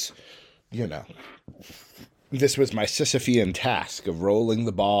 this was my Sisyphean task of rolling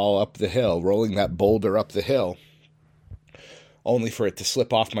the ball up the hill, rolling that boulder up the hill, only for it to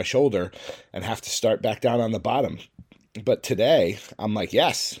slip off my shoulder and have to start back down on the bottom. But today, I'm like,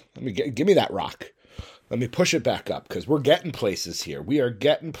 yes, give me that rock. Let me push it back up, because we're getting places here. We are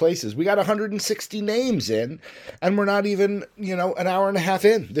getting places. We got 160 names in, and we're not even, an hour and a half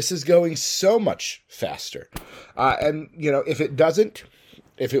in. This is going so much faster. And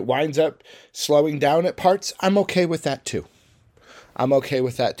if it winds up slowing down at parts, I'm okay with that too.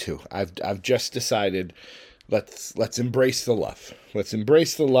 I've just decided, let's embrace the love. Let's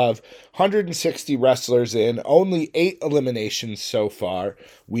embrace the love. 160 wrestlers in, only 8 eliminations so far.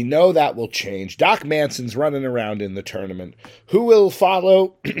 We know that will change. Doc Manson's running around in the tournament. Who will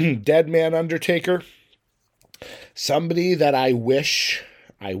follow Dead Man Undertaker? Somebody that I wish,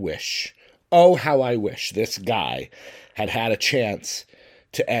 oh, how I wish this guy had a chance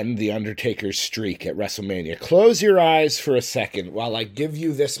to end the Undertaker's streak at WrestleMania. Close your eyes for a second while I give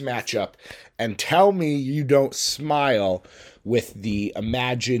you this matchup and tell me you don't smile with the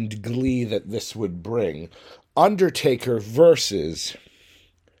imagined glee that this would bring. Undertaker versus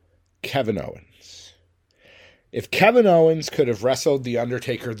Kevin Owens. If Kevin Owens could have wrestled The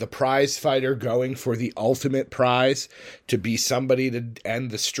Undertaker, the prize fighter going for the ultimate prize, to be somebody to end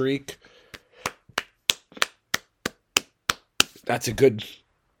the streak, that's a good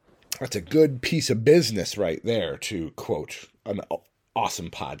piece of business right there, to quote an awesome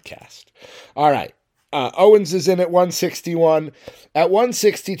podcast. All right. Owens is in at 161. At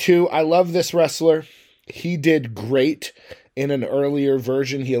 162, I love this wrestler. He did great in an earlier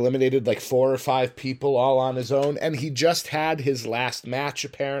version. He eliminated like 4 or 5 people all on his own, and he just had his last match,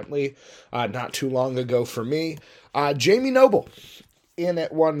 apparently, not too long ago for me. Jamie Noble in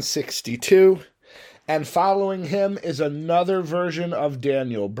at 162. And following him is another version of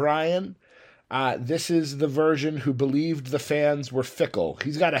Daniel Bryan. This is the version who believed the fans were fickle.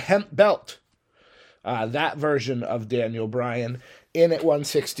 He's got a hemp belt. That version of Daniel Bryan in at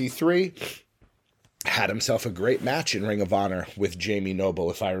 163. Had himself a great match in Ring of Honor with Jamie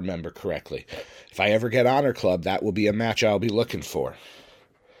Noble, if I remember correctly. If I ever get Honor Club, that will be a match I'll be looking for.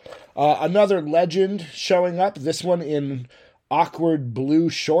 Another legend showing up, this one in awkward blue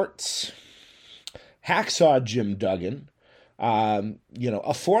shorts. Hacksaw Jim Duggan,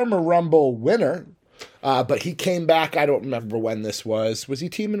 a former Rumble winner, but he came back. I don't remember when this was. Was he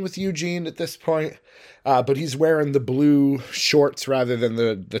teaming with Eugene at this point? But he's wearing the blue shorts rather than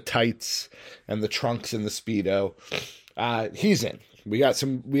the tights and the trunks and the Speedo. He's in. We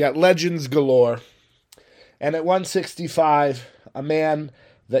got legends galore. And at 165, a man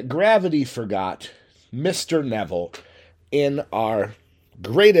that gravity forgot, Mr. Neville, in our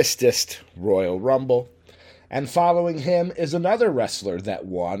greatestest Royal Rumble. And following him is another wrestler that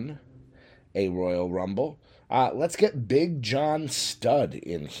won a Royal Rumble. Let's get Big John Studd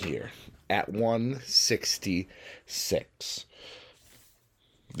in here at 166.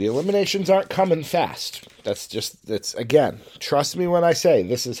 The eliminations aren't coming fast. That's again, trust me when I say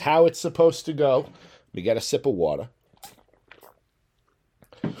this is how it's supposed to go. Let me get a sip of water.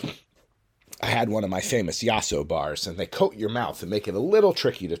 I had one of my famous Yasso bars, and they coat your mouth and make it a little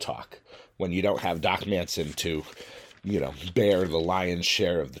tricky to talk when you don't have Doc Manson to, bear the lion's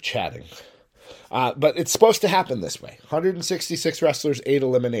share of the chatting. But it's supposed to happen this way. 166 wrestlers, 8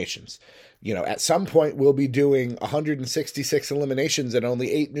 eliminations. At some point we'll be doing 166 eliminations and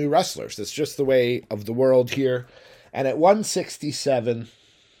only 8 new wrestlers. That's just the way of the world here. And at 167...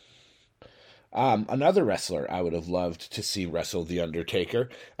 another wrestler I would have loved to see wrestle The Undertaker.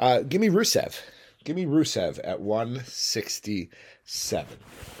 Give me Rusev. Give me Rusev at 167.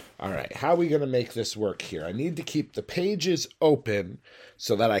 All right, how are we going to make this work here? I need to keep the pages open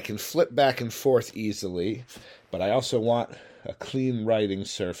so that I can flip back and forth easily, but I also want a clean writing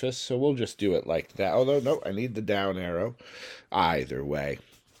surface, so we'll just do it like that. Although, no, I need the down arrow. Either way.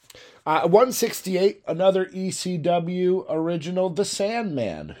 168, another ECW original, The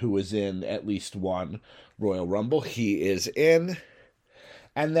Sandman, who was in at least one Royal Rumble. He is in.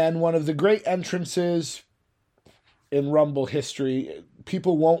 And then one of the great entrances in Rumble history.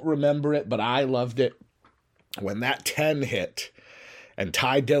 People won't remember it, but I loved it. When that 10 hit and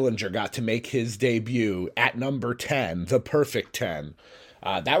Ty Dillinger got to make his debut at number 10, the perfect 10,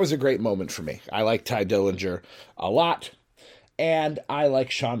 that was a great moment for me. I like Ty Dillinger a lot. And I like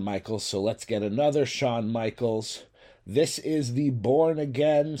Shawn Michaels, so let's get another Shawn Michaels. This is the Born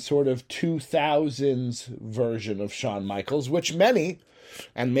Again sort of 2000s version of Shawn Michaels, which many,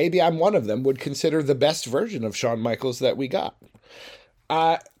 and maybe I'm one of them, would consider the best version of Shawn Michaels that we got.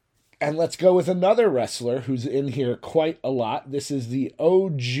 And let's go with another wrestler who's in here quite a lot. This is the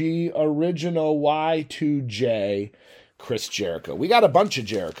OG original Y2J, Chris Jericho. We got a bunch of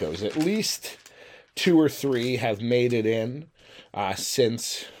Jerichos. At least 2 or 3 have made it in.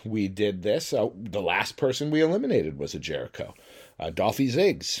 Since we did this. The last person we eliminated was a Jericho. Dolphy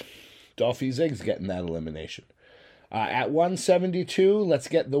Ziggs. Dolphy Ziggs getting that elimination. At 172, let's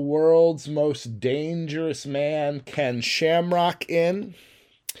get the world's most dangerous man, Ken Shamrock, in.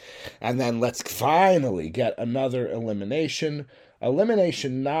 And then let's finally get another elimination.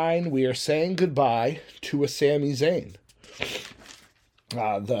 Elimination 9, we are saying goodbye to a Sami Zayn.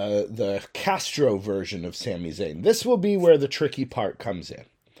 The Castro version of Sami Zayn. This will be where the tricky part comes in.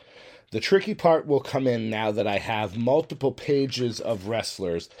 The tricky part will come in now that I have multiple pages of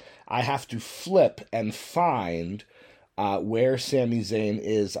wrestlers. I have to flip and find where Sami Zayn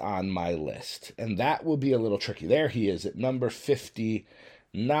is on my list. And that will be a little tricky. There he is at number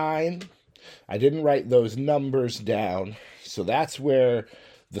 59. I didn't write those numbers down. So that's where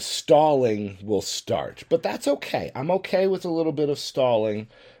the stalling will start. But that's okay. I'm okay with a little bit of stalling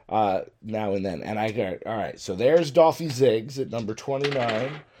now and then. And I got, all right, so there's Dolphy Ziggs at number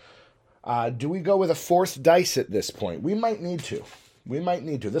 29. Do we go with a 4th dice at this point? We might need to.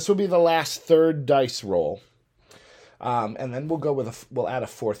 This will be the last 3rd dice roll. And then we'll go with we'll add a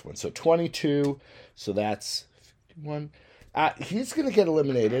 4th one. So 22, so that's 51. He's going to get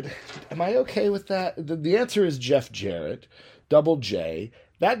eliminated. Am I okay with that? The answer is Jeff Jarrett, Double J.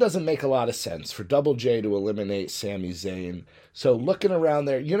 That doesn't make a lot of sense for Double J to eliminate Sami Zayn. So looking around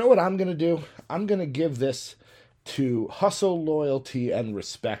there, you know what I'm going to do? I'm going to give this to hustle, loyalty, and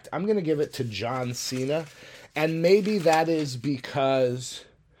respect. I'm going to give it to John Cena. And maybe that is because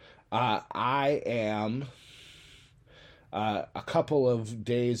I am a couple of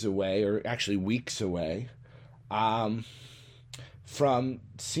days away, or actually weeks away, from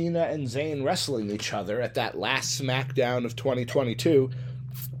Cena and Zayn wrestling each other at that last SmackDown of 2022.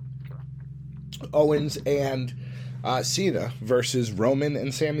 Owens and Cena versus Roman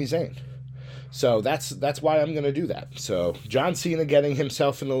and Sami Zayn. So that's why I'm going to do that. So John Cena getting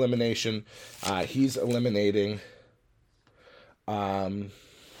himself an elimination. He's eliminating Sami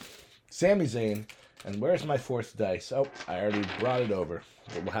Zayn. And where's my 4th dice? Oh, I already brought it over.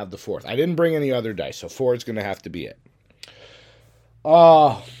 We'll have the 4th. I didn't bring any other dice, so 4 is going to have to be it.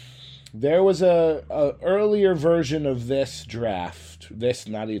 There was a earlier version of this draft. It's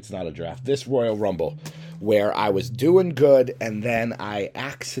not a draft. This Royal Rumble, where I was doing good, and then I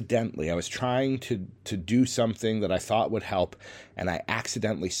was trying to do something that I thought would help, and I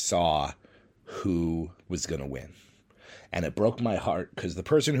accidentally saw who was going to win. And it broke my heart, because the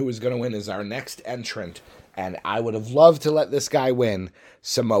person who was going to win is our next entrant, and I would have loved to let this guy win,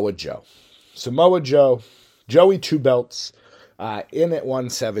 Samoa Joe. Samoa Joe, Joey 2 belts, in at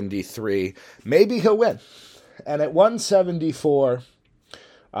 173. Maybe he'll win. And at 174,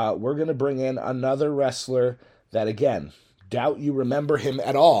 we're going to bring in another wrestler that, again, doubt you remember him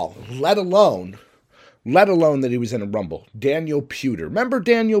at all, let alone that he was in a Rumble. Daniel Puder. Remember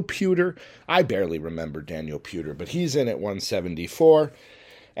Daniel Puder? I barely remember Daniel Puder, but he's in at 174.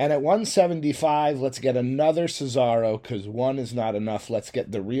 And at 175, let's get another Cesaro, because 1 is not enough. Let's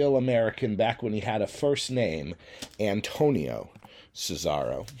get the real American back when he had a first name, Antonio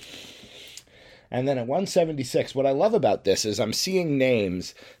Cesaro. And then at 176, what I love about this is I'm seeing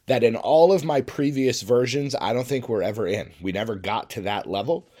names that in all of my previous versions, I don't think we're ever in. We never got to that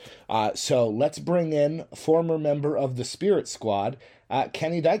level. So let's bring in former member of the Spirit Squad,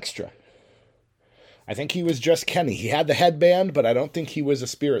 Kenny Dykstra. I think he was just Kenny. He had the headband, but I don't think he was a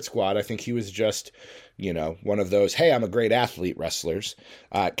Spirit Squad. I think he was just, one of those, hey, I'm a great athlete wrestlers.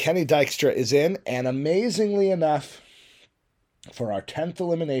 Kenny Dykstra is in, and amazingly enough, for our 10th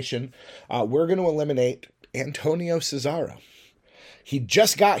elimination, we're going to eliminate Antonio Cesaro. He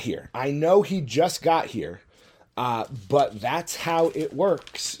just got here. I know he just got here, but that's how it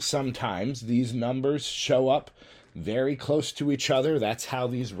works sometimes. These numbers show up very close to each other. That's how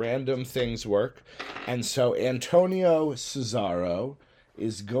these random things work. And so Antonio Cesaro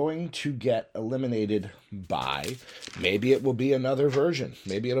is going to get eliminated by, maybe it will be another version.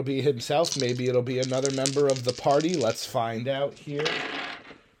 Maybe it'll be himself. Maybe it'll be another member of the party. Let's find out here.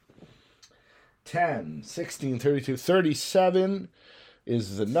 10, 16, 32, 37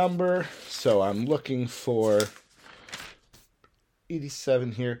 is the number. So I'm looking for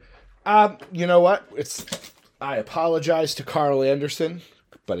 87 here. You know what? I apologize to Carl Anderson,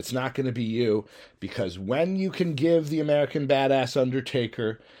 but it's not going to be you, because when you can give the American Badass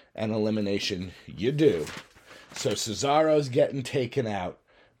Undertaker an elimination, you do. So Cesaro's getting taken out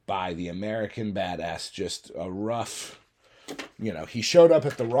by the American Badass. Just a rough, he showed up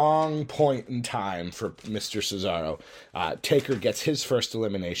at the wrong point in time for Mr. Cesaro. Taker gets his first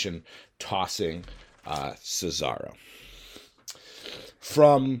elimination, tossing Cesaro.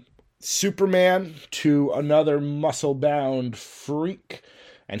 From Superman to another muscle-bound freak,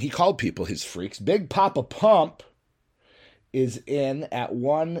 and he called people his freaks. Big Papa Pump is in at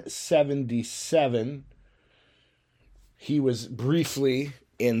 177. He was briefly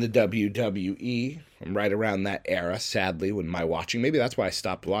in the WWE, right around that era, sadly, when my watching. Maybe that's why I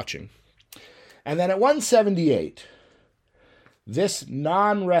stopped watching. And then at 178, this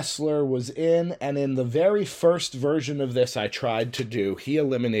non-wrestler was in, and in the very first version of this I tried to do, he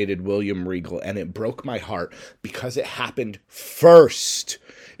eliminated William Regal, and it broke my heart because it happened first.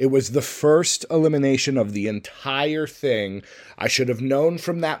 It was the first elimination of the entire thing. I should have known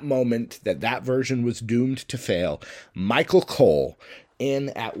from that moment that version was doomed to fail. Michael Cole in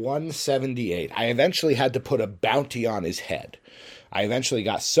at 178. I eventually had to put a bounty on his head. I eventually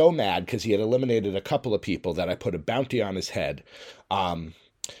got so mad because he had eliminated a couple of people that I put a bounty on his head,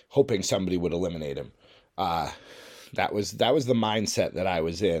 hoping somebody would eliminate him. That was the mindset that I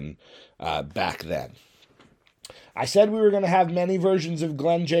was in back then. I said we were going to have many versions of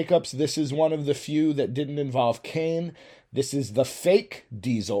Glenn Jacobs. This is one of the few that didn't involve Kane. This is the fake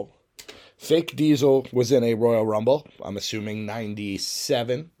Diesel. Fake Diesel was in a Royal Rumble. I'm assuming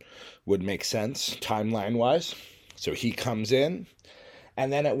 97 would make sense timeline-wise. So he comes in.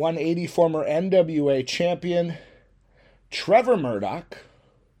 And then at 180, former NWA champion Trevor Murdoch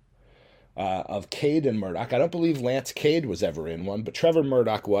of Cade and Murdoch. I don't believe Lance Cade was ever in one, but Trevor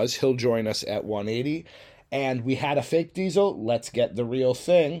Murdoch was. He'll join us at 180. And we had a fake Diesel. Let's get the real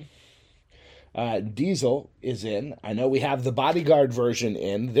thing. Diesel is in. I know we have the Bodyguard version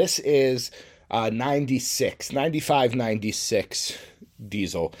in. This is 95, 96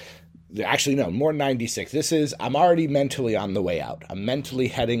 Diesel. Actually, no, more 96. I'm already mentally on the way out. I'm mentally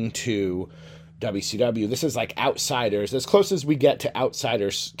heading to WCW. This is like Outsiders, as close as we get to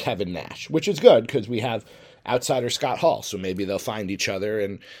Outsiders Kevin Nash, which is good because we have Outsider Scott Hall, so maybe they'll find each other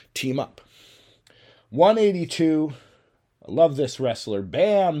and team up. 182, I love this wrestler.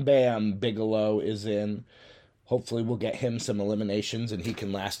 Bam Bam Bigelow is in. Hopefully we'll get him some eliminations and he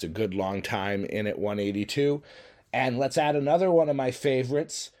can last a good long time in at 182. And let's add another one of my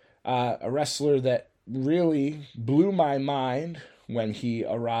favorites. A wrestler that really blew my mind when he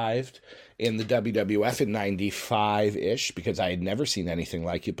arrived in the WWF in 95-ish, because I had never seen anything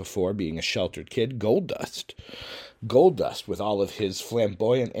like it before, being a sheltered kid. Goldust. Goldust, with all of his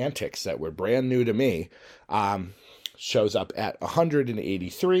flamboyant antics that were brand new to me, shows up at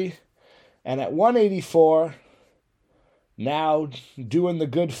 183. And at 184, now doing the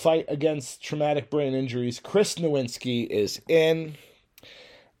good fight against traumatic brain injuries, Chris Nowinski is in.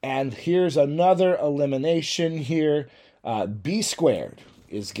 And here's another elimination here. B Squared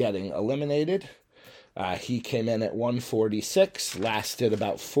is getting eliminated. He came in at 146, lasted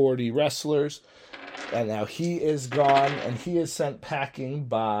about 40 wrestlers. And now he is gone, and he is sent packing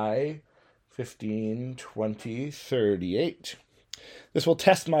by 15, 20, 38. This will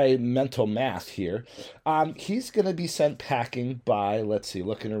test my mental math here. He's going to be sent packing by, let's see,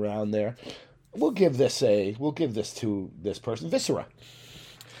 looking around there. We'll give this to this person, Viscera.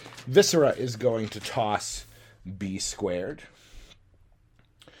 Viscera is going to toss B Squared.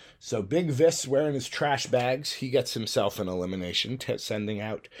 So Big Vis wearing his trash bags, he gets himself an elimination, sending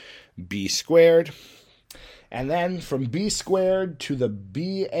out B Squared. And then from B Squared to the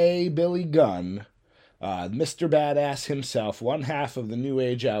B.A. Billy Gunn, Mr. Badass himself, one half of the New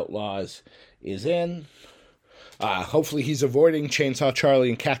Age Outlaws, is in. Hopefully he's avoiding Chainsaw Charlie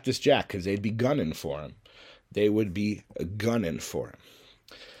and Cactus Jack, because they'd be gunning for him. They would be gunning for him.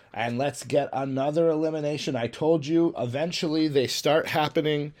 And let's get another elimination. I told you, eventually they start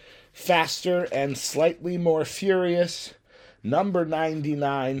happening faster and slightly more furious. Number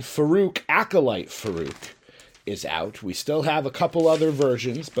 99, Farouk, Acolyte Farouk, is out. We still have a couple other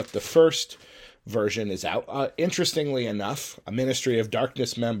versions, but the first version is out. Interestingly enough, a Ministry of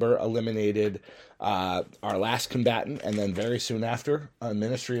Darkness member eliminated our last combatant, and then very soon after, a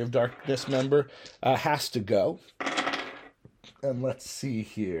Ministry of Darkness member has to go. And let's see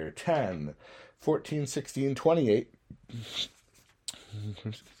here, 10, 14, 16, 28.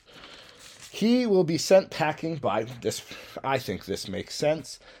 He will be sent packing by this. I think this makes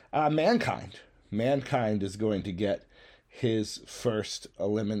sense. Mankind. Mankind is going to get his first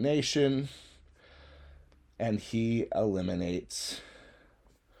elimination, and he eliminates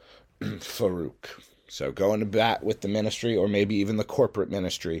Farouk. So going to bat with the Ministry, or maybe even the corporate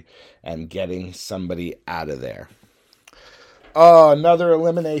Ministry, and getting somebody out of there. Oh, another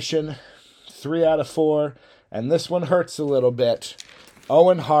elimination. 3 out of 4. And this one hurts a little bit.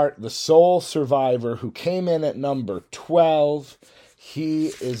 Owen Hart, the sole survivor who came in at number 12. He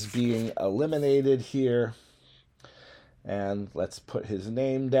is being eliminated here. And let's put his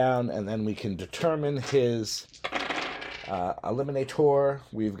name down, and then we can determine his eliminator.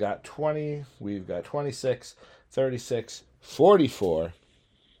 We've got 20, we've got 26, 36, 44.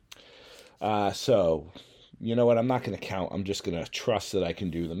 So, you know what? I'm not going to count. I'm just going to trust that I can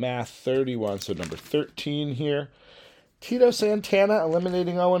do the math. 31, so number 13 here. Tito Santana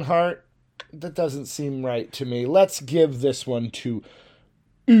eliminating Owen Hart. That doesn't seem right to me. Let's give this one to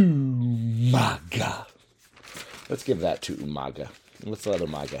Umaga. Let's give that to Umaga. Let's let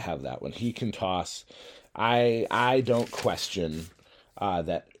Umaga have that one. He can toss. I don't question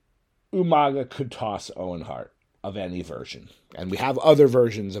that Umaga could toss Owen Hart of any version. And we have other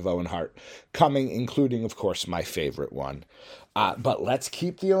versions of Owen Hart coming, including, of course, my favorite one. But let's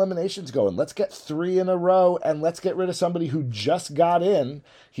keep the eliminations going. Let's get 3 in a row, and let's get rid of somebody who just got in.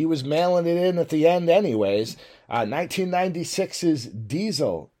 He was mailing it in at the end anyways. 1996's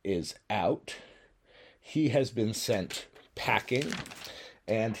Diesel is out. He has been sent packing,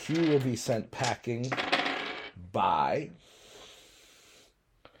 and he will be sent packing by...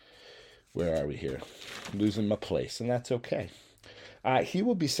 Where are we here? Losing my place, and that's okay. He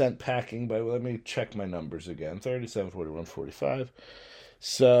will be sent packing by, let me check my numbers again, 37, 41, 45.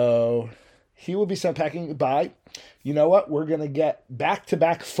 So he will be sent packing by, you know what, we're going to get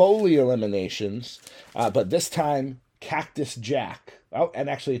back-to-back Foley eliminations, but this time Cactus Jack. Oh, and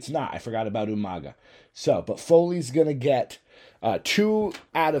actually it's not. I forgot about Umaga. So, but Foley's going to get 2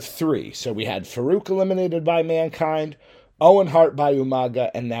 out of 3. So we had Farouk eliminated by Mankind, Owen Hart by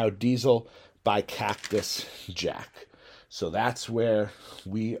Umaga, and now Diesel by Cactus Jack. So that's where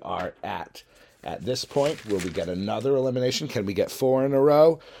we are at this point. Will we get another elimination? Can we get 4 in a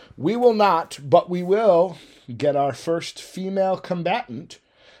row? We will not, but we will get our first female combatant.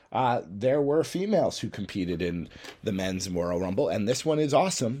 There were females who competed in the men's Royal Rumble, and this one is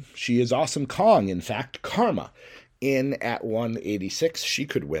awesome. She is Awesome Kong, in fact, Karma. In at 186, she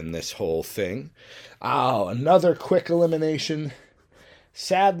could win this whole thing. Oh, another quick elimination.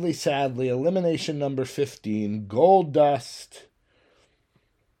 Sadly, elimination number 15, Goldust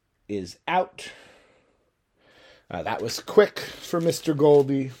is out. That was quick for Mr.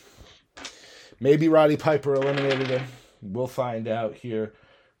 Goldie. Maybe Roddy Piper eliminated him. We'll find out here.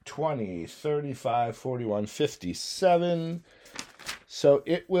 20, 35, 41, 57. So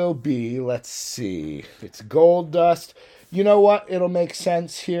it will be, let's see, it's Goldust. You know what? It'll make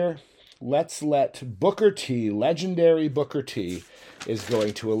sense here. Let's let Booker T, legendary Booker T, is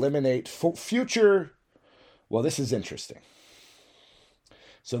going to eliminate future... Well, this is interesting.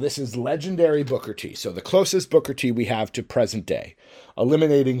 So this is legendary Booker T. So the closest Booker T we have to present day,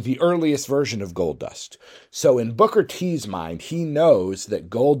 eliminating the earliest version of Goldust. So in Booker T's mind, he knows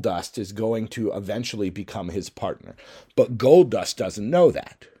that Goldust is going to eventually become his partner. But Goldust doesn't know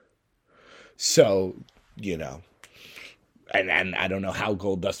that. So, you know, and I don't know how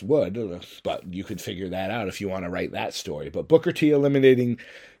Goldust would, but you could figure that out if you want to write that story. But Booker T eliminating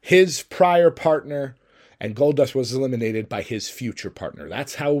his prior partner, and Goldust was eliminated by his future partner.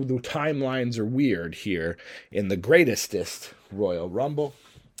 That's how the timelines are weird here in the Greatestest Royal Rumble.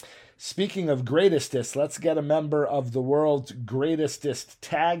 Speaking of Greatestest, let's get a member of the world's Greatestest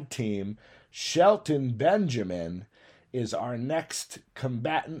tag team. Shelton Benjamin is our next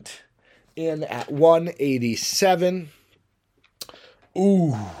combatant in at 187.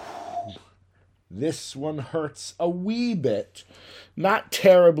 Ooh, this one hurts a wee bit. Not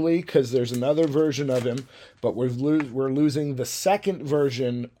terribly, because there's another version of him, but we're losing the second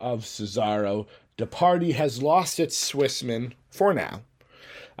version of Cesaro. The party has lost its Swissman for now.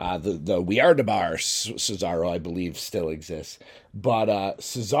 The Weirdabar Cesaro, I believe, still exists. But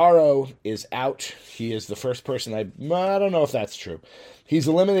Cesaro is out. He is the first person I don't know if that's true. He's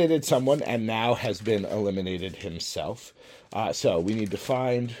eliminated someone and now has been eliminated himself. So we need to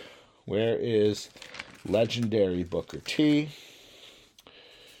find Where is legendary Booker T?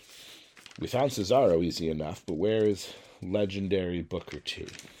 We found Cesaro easy enough, but where is legendary Booker T?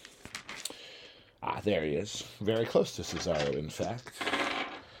 There he is. Very close to Cesaro, in fact.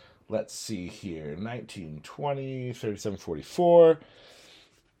 Let's see here. 1920, 3744.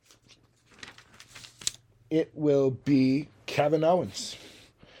 It will be Kevin Owens.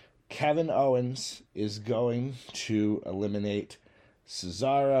 Kevin Owens is going to eliminate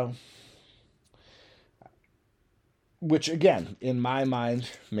Cesaro, which, again, in my mind,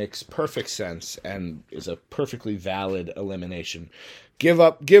 makes perfect sense and is a perfectly valid elimination.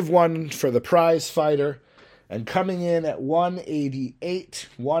 Give one for the prize fighter. And coming in at 188,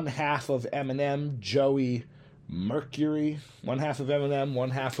 one half of Eminem, Joey Mercury. One half of Eminem,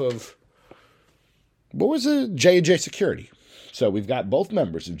 one half of... what was it? J&J Security. So we've got both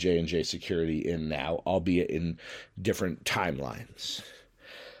members of J&J Security in now, albeit in different timelines.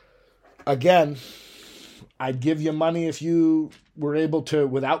 Again, I'd give you money if you were able to,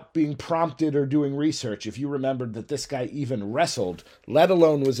 without being prompted or doing research, if you remembered that this guy even wrestled, let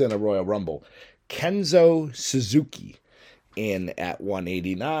alone was in a Royal Rumble. Kenzo Suzuki in at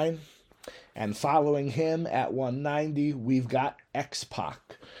 189. And following him at 190, we've got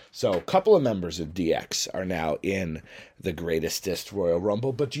X-Pac. So a couple of members of DX are now in the Greatest Royal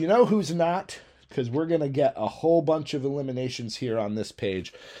Rumble. But do you know who's not? Because we're going to get a whole bunch of eliminations here on this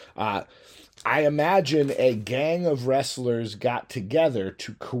page. I imagine a gang of wrestlers got together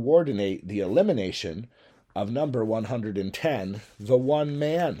to coordinate the elimination of number 110, the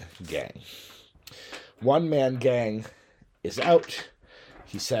One-Man Gang. One-Man Gang is out.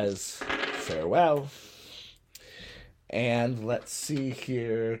 He says farewell. And let's see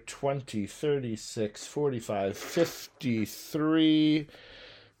here, 20, 36, 45, 53.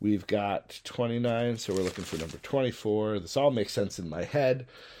 We've got 29, so we're looking for number 24. This all makes sense in my head.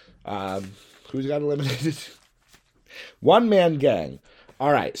 Who's got eliminated? One-Man Gang.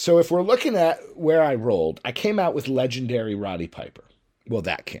 All right, so if we're looking at where I rolled, I came out with legendary Roddy Piper. Well,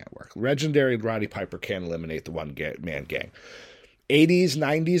 that can't work. Legendary Roddy Piper can't eliminate the One-Man Gang. 80s,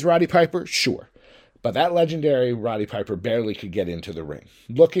 90s Roddy Piper? Sure. But that legendary Roddy Piper barely could get into the ring.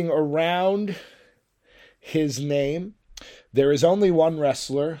 Looking around his name, there is only one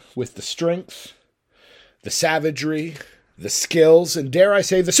wrestler with the strength, the savagery, the skills, and dare I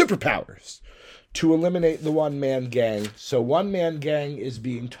say the superpowers to eliminate the One-Man Gang. So One-Man Gang is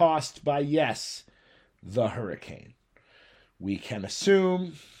being tossed by, yes, the Hurricane. We can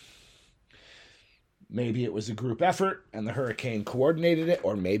assume maybe it was a group effort and the Hurricane coordinated it,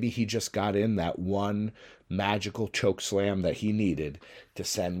 or maybe he just got in that one magical choke slam that he needed to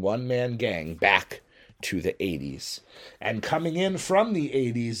send One-Man Gang back to the 80s. And coming in from the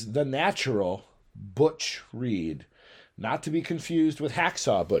 80s, the natural Butch Reed. Not to be confused with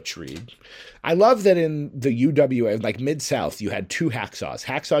Hacksaw Butch Reed. I love that in the UWA, like Mid-South, you had two Hacksaws,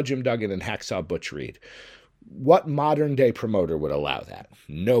 Hacksaw Jim Duggan and Hacksaw Butch Reed. What modern day promoter would allow that?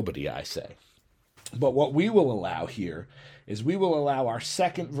 Nobody, I say. But what we will allow here is we will allow our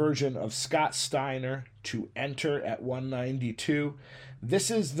second version of Scott Steiner to enter at 192.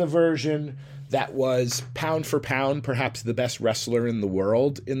 This is the version that was pound for pound perhaps the best wrestler in the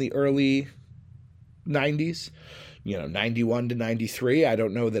world in the early 90s. 91 to 93. I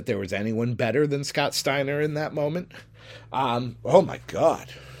don't know that there was anyone better than Scott Steiner in that moment. Oh my God.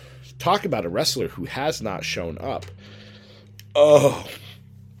 Talk about a wrestler who has not shown up. Oh,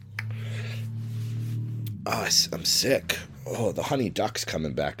 I'm sick. Oh, the Honey Duck's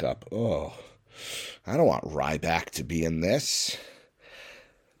coming back up. Oh, I don't want Ryback to be in this.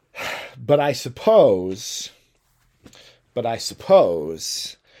 But I suppose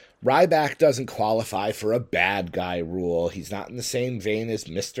Ryback doesn't qualify for a bad guy rule. He's not in the same vein as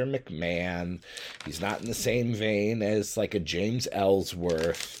Mr. McMahon. He's not in the same vein as like a James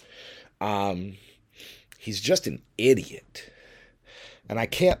Ellsworth. He's just an idiot. And I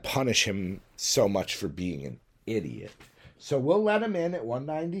can't punish him so much for being an idiot. So we'll let him in at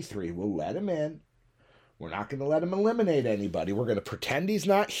 193. We'll let him in. We're not going to let him eliminate anybody. We're going to pretend he's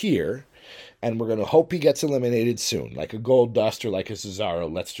not here, and we're going to hope he gets eliminated soon. Like a Goldust or like a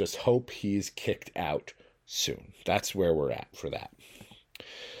Cesaro, let's just hope he's kicked out soon. That's where we're at for that.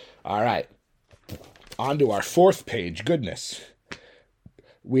 All right. On to our fourth page. Goodness.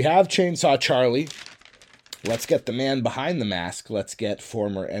 We have Chainsaw Charlie. Let's get the man behind the mask. Let's get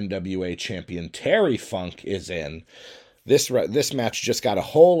former NWA champion Terry Funk is in. This match just got a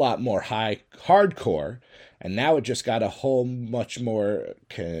whole lot more hardcore, and now it just got a whole much more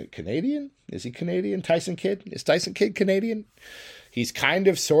Canadian? Is he Canadian? Tyson Kidd? Is Tyson Kidd Canadian? He's kind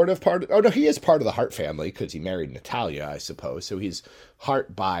of sort of part of... Oh, no, he is part of the Hart family because he married Natalia, I suppose. So he's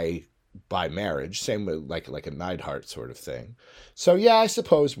Hart by by marriage, same with like a Neidhart sort of thing. So yeah, I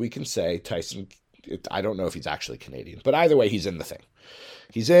suppose we can say Tyson. I don't know if he's actually Canadian, but either way, he's in the thing.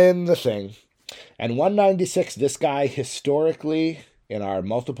 He's in the thing. And 196, this guy historically in our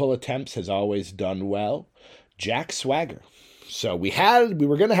multiple attempts has always done well. Jack Swagger. So we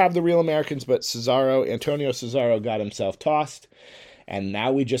were going to have the Real Americans, but Antonio Cesaro got himself tossed. And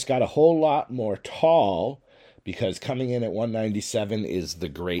now we just got a whole lot more tall, because coming in at 197 is the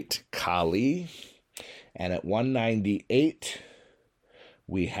Great Khali. And at 198,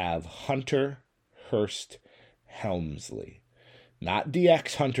 we have Hunter Hearst Helmsley. Not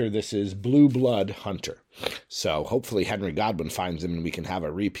DX Hunter, this is Blue Blood Hunter. So hopefully Henry Godwinn finds him and we can have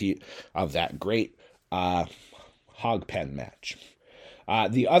a repeat of that great hog pen match.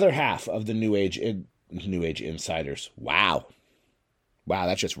 The other half of the New Age Insiders. Wow,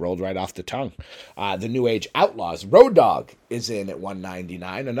 that just rolled right off the tongue. The New Age Outlaws. Road Dogg is in at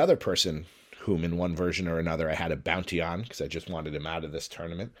 199. Another person whom in one version or another I had a bounty on because I just wanted him out of this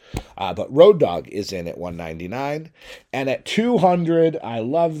tournament. But Road Dogg is in at 199. And at 200, I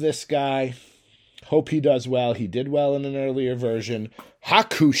love this guy. Hope he does well. He did well in an earlier version.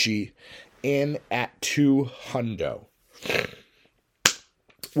 Hakushi in at 200.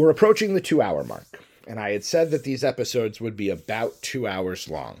 We're approaching the 2-hour mark. And I had said that these episodes would be about 2 hours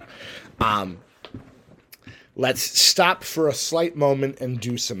long. Let's stop for a slight moment and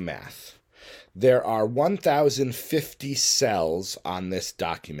do some math. There are 1,050 cells on this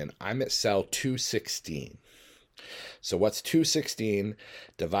document. I'm at cell 216. So what's 216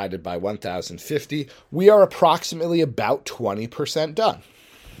 divided by 1,050? We are approximately about 20% done.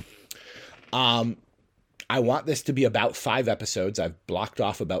 I want this to be about 5 episodes. I've blocked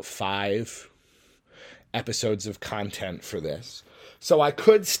off about 5 episodes of content for this. So I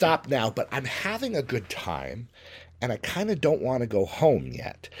could stop now, but I'm having a good time. And I kind of don't want to go home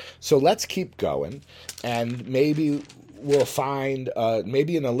yet. So let's keep going. And maybe we'll find,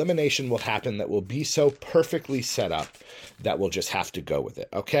 maybe an elimination will happen that will be so perfectly set up that we'll just have to go with it.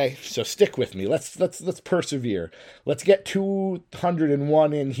 Okay? So stick with me. Let's persevere. Let's get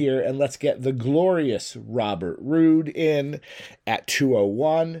 201 in here, and let's get the glorious Robert Roode in at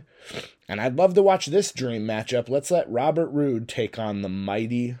 201. And I'd love to watch this dream matchup. Let's let Robert Roode take on the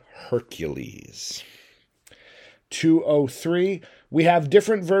mighty Hercules. 203. We have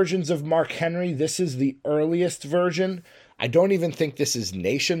different versions of Mark Henry. This is the earliest version. I don't even think this is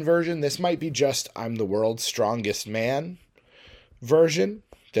Nation version. This might be just I'm the world's strongest man version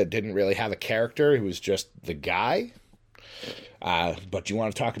that didn't really have a character. He was just the guy. But you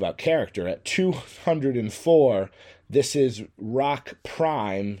want to talk about character. At 204, this is Rock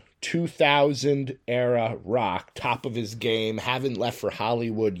Prime, 2000 era Rock, top of his game, haven't left for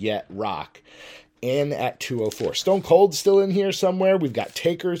Hollywood yet Rock. In at 204. Stone Cold's still in here somewhere. We've got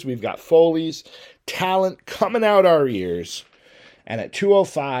Takers. We've got Foley's. Talent coming out our ears. And at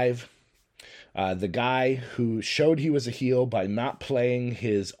 205, the guy who showed he was a heel by not playing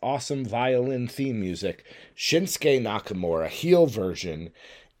his awesome violin theme music, Shinsuke Nakamura, heel version,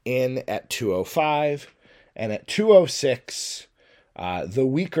 in at 205. And at 206, the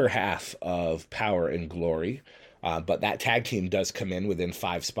weaker half of Power and Glory, but that tag team does come in within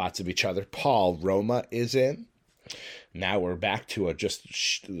 5 spots of each other. Paul Roma is in. Now we're back to a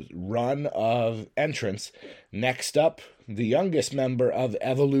just run of entrants. Next up, the youngest member of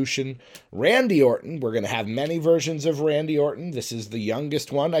Evolution, Randy Orton. We're going to have many versions of Randy Orton. This is the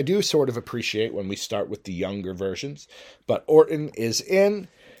youngest one. I do sort of appreciate when we start with the younger versions. But Orton is in.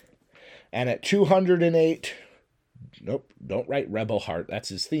 And at 208... Nope, don't write Rebel Heart. That's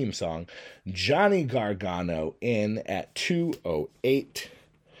his theme song. Johnny Gargano in at 208.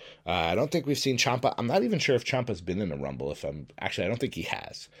 I don't think we've seen Ciampa. I'm not even sure if Ciampa's been in a Rumble. Actually, I don't think he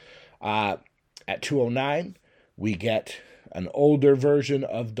has. At 209, we get an older version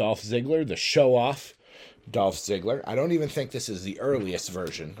of Dolph Ziggler, the show-off Dolph Ziggler. I don't even think this is the earliest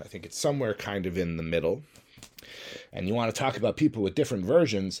version. I think it's somewhere kind of in the middle. And you want to talk about people with different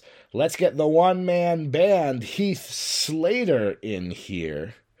versions, let's get the one-man band, Heath Slater, in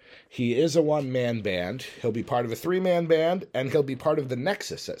here. He is a one-man band. He'll be part of a 3-man band, and he'll be part of the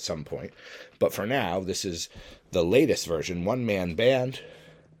Nexus at some point. But for now, this is the latest version, one-man band.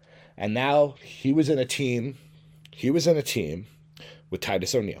 And now he was in a team with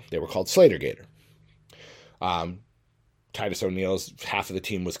Titus O'Neil. They were called Slater Gator. Titus O'Neil's half of the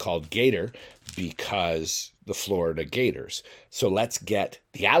team was called Gator because the Florida Gators. So let's get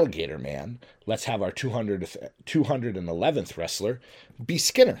the Alligator Man. Let's have our 211th wrestler be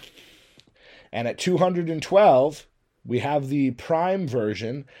Skinner. And at 212, We have the Prime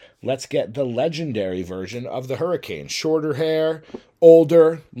version. Let's get the legendary version of the Hurricane. Shorter hair,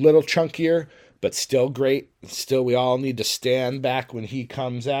 older, little chunkier, but still great. Still, we all need to stand back when he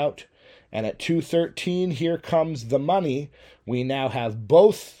comes out. And at 213, here comes the money. We now have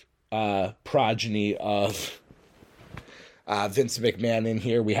both progeny of Vince McMahon in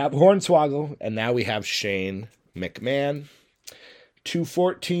here. We have Hornswoggle, and now we have Shane McMahon.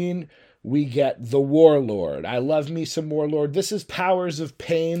 214, we get the Warlord. I love me some Warlord. This is Powers of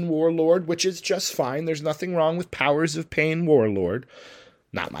Pain Warlord, which is just fine. There's nothing wrong with Powers of Pain Warlord.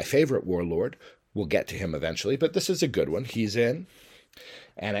 Not my favorite Warlord. We'll get to him eventually, but this is a good one. He's in.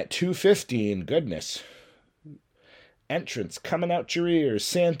 And at 215, goodness, entrance coming out your ears.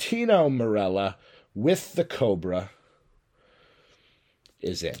 Santino Marella with the Cobra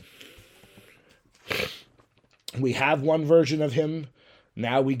is in. We have one version of him.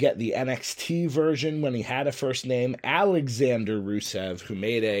 Now we get the NXT version when he had a first name, Alexander Rusev, who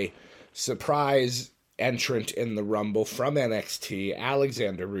made a surprise entrant in the Rumble from NXT.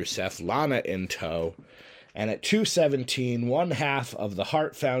 Alexander Rusev, Lana in tow. And at 217, one half of the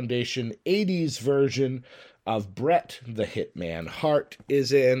Hart Foundation 80s version of Bret the Hitman Hart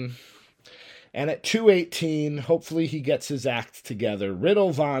is in. And at 218, hopefully he gets his act together,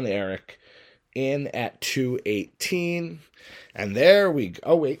 Riddle Von Erich in at 218. And there we go.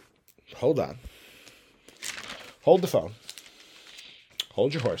 Oh, wait. Hold on. Hold the phone.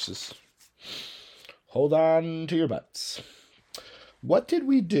 Hold your horses. Hold on to your butts. What did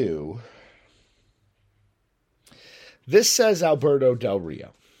we do? This says Alberto Del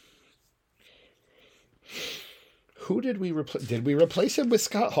Rio. Who did we replace? Did we replace him with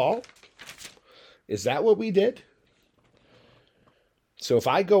Scott Hall? Is that what we did? So if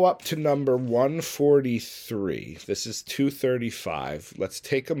I go up to number 143, this is 235. Let's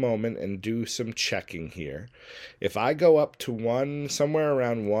take a moment and do some checking here. If I go up to somewhere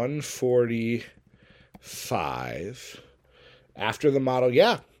around 145 after the model,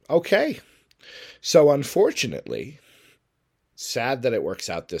 yeah, okay. So unfortunately, sad that it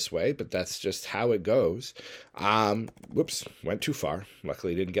works out this way, but that's just how it goes. Whoops, went too far.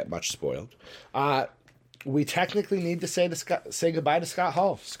 Luckily, didn't get much spoiled. We technically need to say goodbye to Scott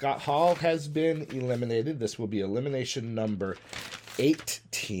Hall. Scott Hall has been eliminated. This will be elimination number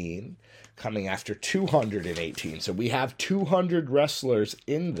 18, coming after 218. So we have 200 wrestlers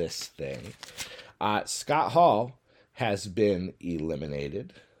in this thing. Scott Hall has been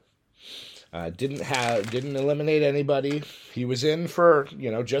eliminated. Didn't eliminate anybody. He was in for,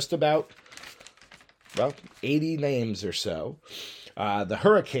 just about, 80 names or so. The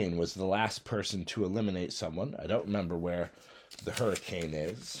Hurricane was the last person to eliminate someone. I don't remember where the Hurricane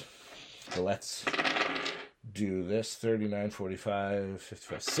is. So let's do this. 39, 45,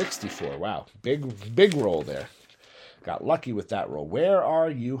 55, 64. Wow. Big roll there. Got lucky with that roll. Where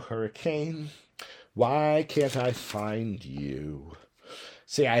are you, Hurricane? Why can't I find you?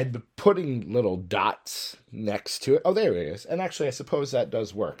 See, I had been putting little dots next to it. Oh, there it is. And actually, I suppose that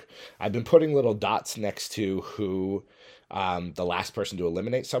does work. I've been putting little dots next to who the last person to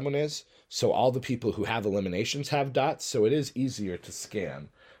eliminate someone is. So all the people who have eliminations have dots. So it is easier to scan.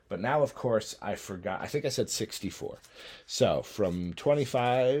 But now, of course, I forgot. I think I said 64. So from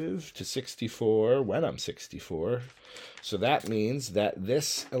 25 to 64, when I'm 64. So that means that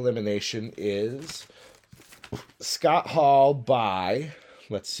this elimination is Scott Hall by...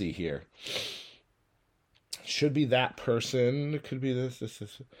 Let's see here. Should be that person. It could be this.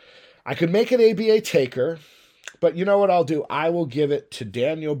 I could make it ABA Taker, but you know what I'll do? I will give it to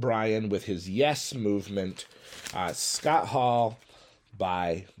Daniel Bryan with his yes movement. Scott Hall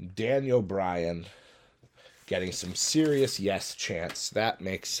by Daniel Bryan getting some serious yes chants. That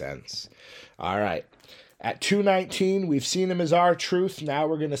makes sense. All right. At 219, we've seen him as R-Truth. Now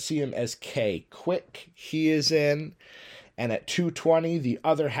we're going to see him as K-Quick. He is in. And at 220, the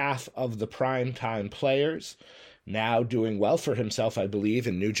other half of the primetime players, now doing well for himself, I believe,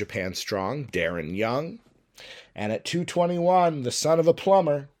 in New Japan Strong, Darren Young. And at 221, the son of a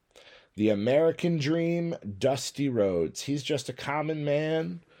plumber, the American Dream, Dusty Rhodes. He's just a common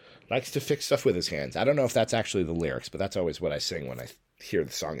man, likes to fix stuff with his hands. I don't know if that's actually the lyrics, but that's always what I sing when I hear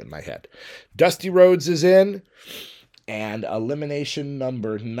the song in my head. Dusty Rhodes is in. And elimination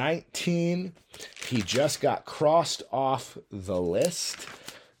number 19, he just got crossed off the list.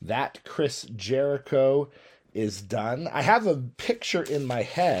 That Chris Jericho is done. I have a picture in my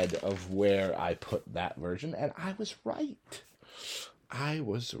head of where I put that version, and I was right.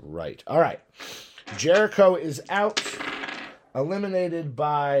 All right. Jericho is out, eliminated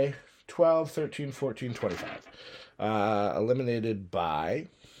by 12, 13, 14, 25. Eliminated by...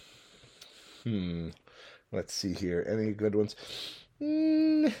 Let's see here. Any good ones?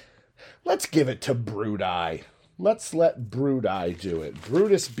 Let's give it to Brudeye. Let's let Brudeye do it.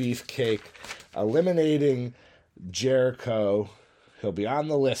 Brutus Beefcake eliminating Jericho. He'll be on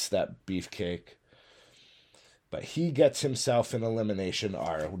the list, that Beefcake. But he gets himself an elimination,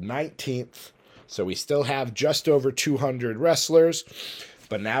 our 19th. So we still have just over 200 wrestlers.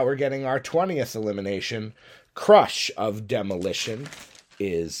 But now we're getting our 20th elimination. Crush of Demolition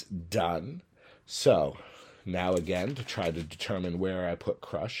is done. So now again, to try to determine where I put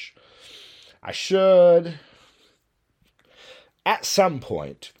Crush, I should, at some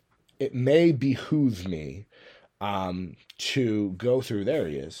point, it may behoove me to go through, there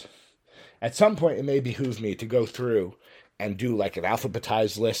he is. At some point, it may behoove me to go through and do like an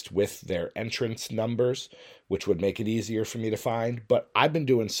alphabetized list with their entrance numbers, which would make it easier for me to find. But I've been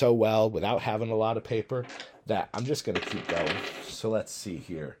doing so well without having a lot of paper that I'm just going to keep going. So let's see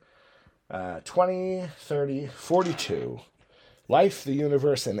here. 20, 30, 42. Life, the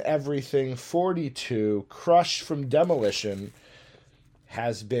Universe, and Everything, 42. Crush from Demolition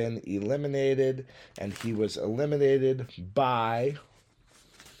has been eliminated, and he was eliminated by...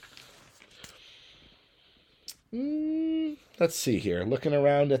 let's see here. Looking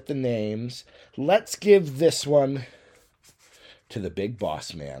around at the names. Let's give this one to the Big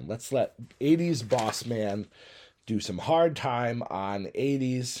Boss Man. Let's let 80s Boss Man do some hard time on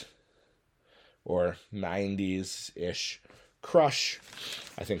 80s or 90s-ish Crush.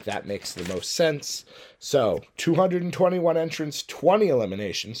 I think that makes the most sense. So, 221 entrants, 20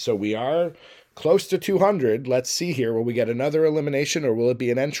 eliminations. So we are close to 200. Let's see here. Will we get another elimination or will it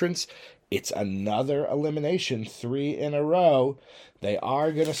be an entrance? It's another elimination, 3 in a row. They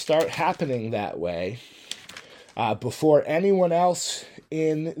are going to start happening that way. Before anyone else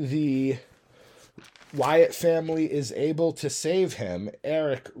in the Wyatt family is able to save him,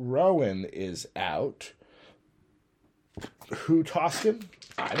 Eric Rowan is out. Who tossed him?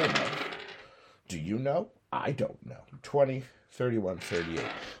 I don't know. Do you know? I don't know. 20, 31, 38.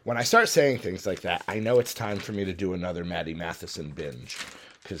 When I start saying things like that, I know it's time for me to do another Maddie Matheson binge,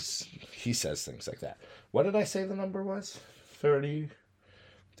 because he says things like that. What did I say the number was? 30.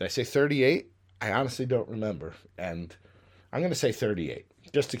 Did I say 38? I honestly don't remember. And I'm going to say 38,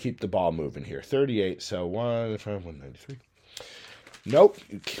 just to keep the ball moving here. 38, so 193. Nope.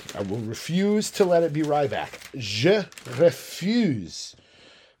 I will refuse to let it be Ryback. Je refuse.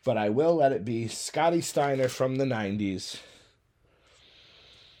 But I will let it be Scotty Steiner from the 90s.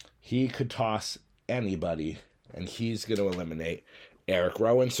 He could toss anybody, and he's going to eliminate Eric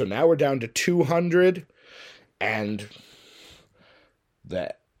Rowan. So now we're down to 200, and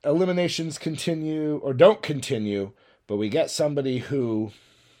the eliminations continue, or don't continue, but we get somebody who,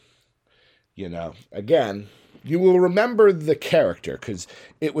 you know, again, you will remember the character because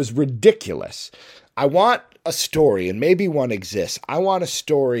it was ridiculous. I want a story, and maybe one exists. I want a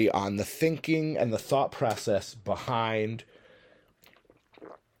story on the thinking and the thought process behind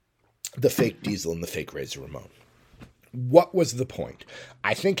the fake Diesel and the fake Razor Ramon. What was the point?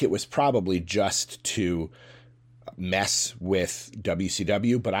 I think it was probably just to mess with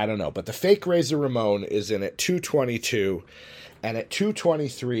WCW, but I don't know. But the fake Razor Ramon is in at 222, and at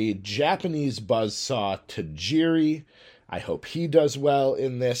 223, Japanese buzzsaw Tajiri. I hope he does well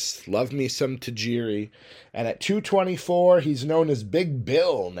in this. Love me some Tajiri. And at 224, he's known as Big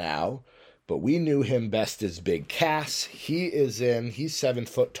Bill now, but we knew him best as Big Cass. He is in. He's 7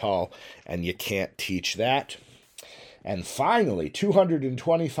 foot tall, and you can't teach that. And finally,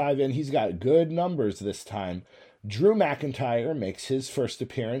 225 in. He's got good numbers this time. Drew McIntyre makes his first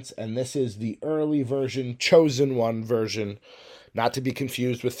appearance, and this is the early version, chosen one version, not to be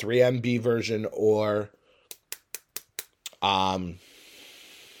confused with 3MB version or the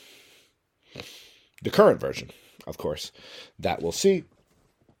current version, of course, that we'll see.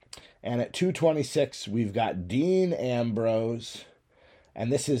 And at 226, we've got Dean Ambrose,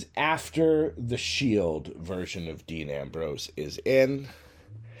 and this is after the Shield version of Dean Ambrose is in.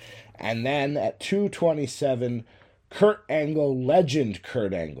 And then at 227, Kurt Angle, legend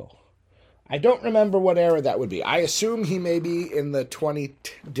Kurt Angle. I don't remember what era that would be. I assume he may be in the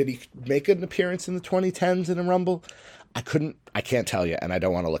did he make an appearance in the 2010s in a Rumble? I can't tell you, and I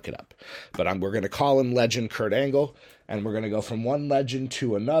don't want to look it up. But we're going to call him Legend Kurt Angle, and we're going to go from one legend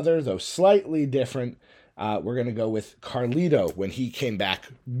to another, though slightly different. We're going to go with Carlito when he came back,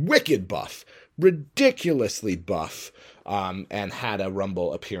 wicked buff, ridiculously buff, and had a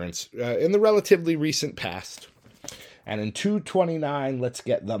Rumble appearance in the relatively recent past. And in 229, let's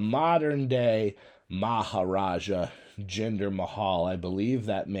get the modern day Maharaja, Jinder Mahal. I believe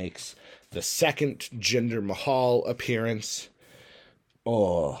that makes the second Jinder Mahal appearance.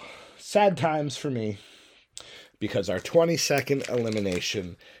 Oh, sad times for me. because our 22nd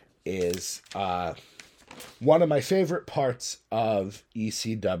elimination is one of my favorite parts of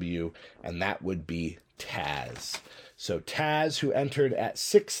ECW, and that would be Taz. So Taz, who entered at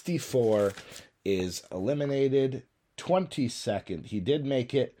 64, is eliminated 22nd. He did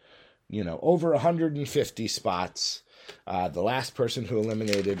make it, over 150 spots. The last person who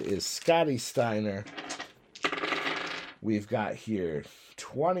eliminated is Scotty Steiner. We've got here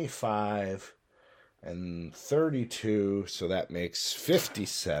 25 and 32, so that makes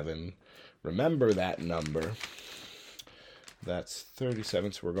 57. Remember that number. That's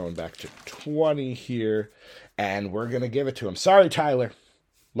 37, so we're going back to 20 here, and we're going to give it to him. Sorry, Tyler.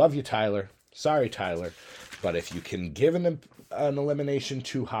 Love you, Tyler. Sorry, Tyler. But if you can give an elimination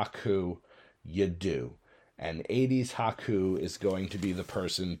to Haku, you do. And 80s Haku is going to be the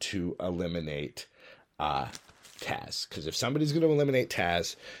person to eliminate Taz. Because if somebody's going to eliminate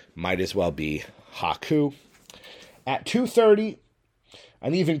Taz, might as well be Haku. At 2:30,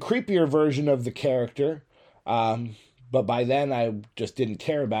 an even creepier version of the character, but by then I just didn't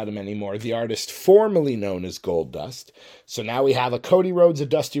care about him anymore. The artist formerly known as Goldust. So now we have a Cody Rhodes, a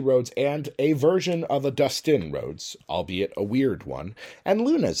Dusty Rhodes, and a version of a Dustin Rhodes, albeit a weird one. And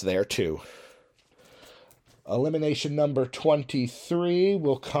Luna's there too. Elimination number 23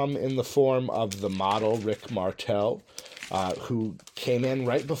 will come in the form of the model Rick Martel, who came in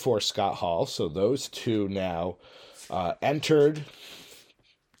right before Scott Hall. So those two now entered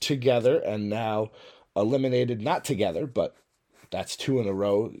together and now eliminated, not together, but that's two in a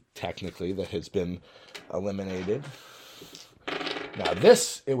row, technically, that has been eliminated. Now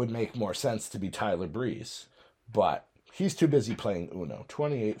this, it would make more sense to be Tyler Breeze, but he's too busy playing Uno.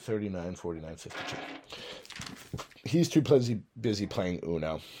 28, 39, 49, 52. He's too busy playing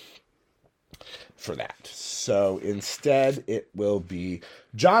Uno for that. So instead, it will be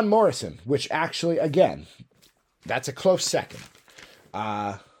John Morrison, which actually, again, that's a close second.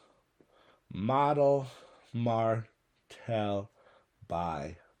 Model Martel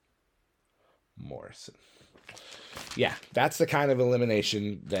by Morrison. Yeah, that's the kind of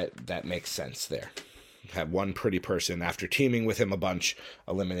elimination that makes sense there. Have one pretty person, after teaming with him a bunch,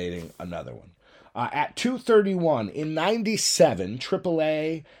 eliminating another one. At 2:31, in 97,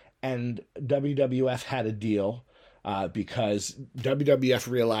 AAA and WWF had a deal because WWF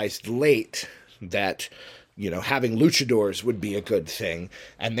realized late that having luchadors would be a good thing.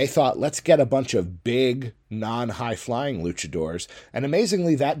 And they thought, let's get a bunch of big, non-high-flying luchadors. And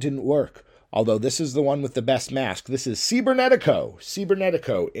amazingly, that didn't work. Although this is the one with the best mask. This is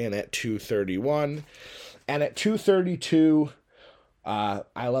Cibernetico in at 2:31. And at 2:32,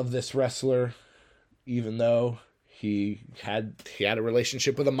 I love this wrestler, even though he had a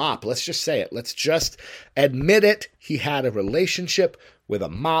relationship with a mop. Let's just say it. Let's just admit it. He had a relationship with a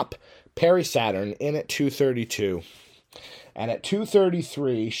mop. Perry Saturn in at 2:32. And at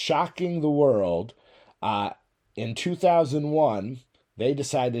 2:33, shocking the world, in 2001, they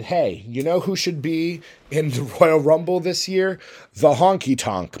decided, hey, you know who should be in the Royal Rumble this year? The Honky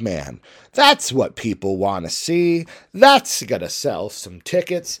Tonk Man. That's what people want to see. That's going to sell some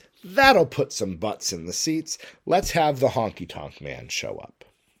tickets. That'll put some butts in the seats. Let's have the Honky Tonk Man show up.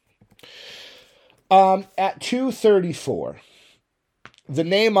 At 2:34, the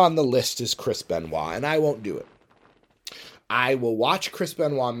name on the list is Chris Benoit, and I won't do it. I will watch Chris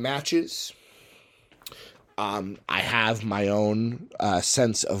Benoit matches. I have my own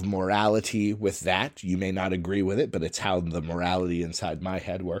sense of morality with that. You may not agree with it, but it's how the morality inside my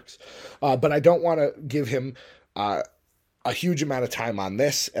head works. But I don't want to give him a huge amount of time on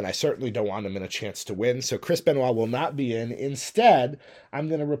this, and I certainly don't want him in a chance to win. So Chris Benoit will not be in. Instead, I'm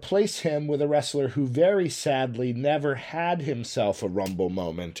going to replace him with a wrestler who very sadly never had himself a Rumble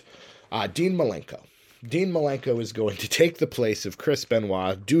moment, Dean Malenko. Dean Malenko is going to take the place of Chris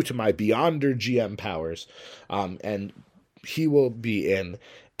Benoit due to my Beyonder GM powers, and he will be in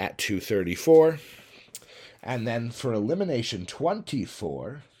at 2:34. And then for Elimination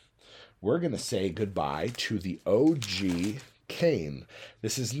 24, we're going to say goodbye to the OG Kane.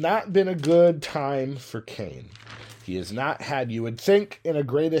 This has not been a good time for Kane. He has not had, you would think in a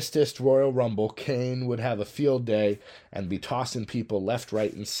Greatest Royal Rumble, Kane would have a field day and be tossing people left,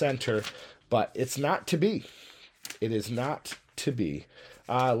 right, and center, but it's not to be. It is not to be.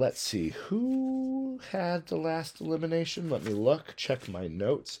 Let's see. Who had the last elimination? Let me look. Check my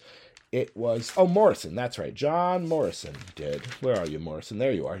notes. It was, Morrison. That's right. John Morrison did. Where are you, Morrison?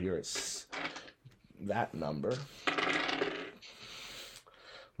 There you are. Here it's that number.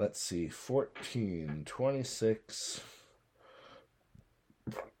 Let's see. 14, 26,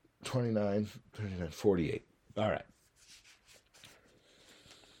 29, 39, 48. All right.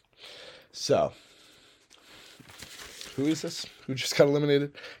 So, Who is this? Who just got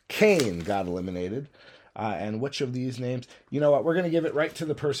eliminated? Kane got eliminated. And which of these names? You know what? We're going to give it right to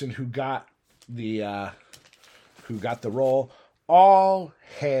the person who got the role. All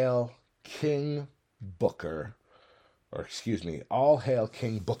hail King Booker. Or excuse me, all hail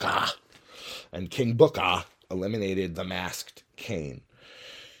King Booker. And King Booker eliminated the masked Kane.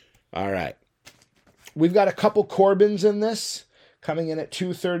 All right. We've got a couple Corbins in this. Coming in at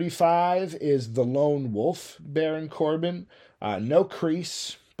 235 is the Lone Wolf, Baron Corbin. No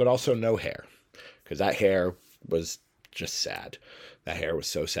crease, but also no hair. Because that hair was just sad. That hair was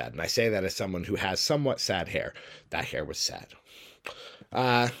so sad. And I say that as someone who has somewhat sad hair. That hair was sad.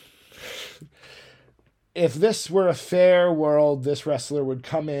 If this were a fair world, this wrestler would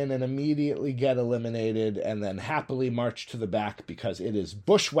come in and immediately get eliminated and then happily march to the back because it is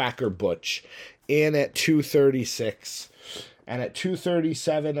Bushwhacker Butch in at 236. And at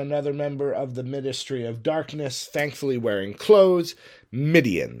 237, another member of the Ministry of Darkness, thankfully wearing clothes,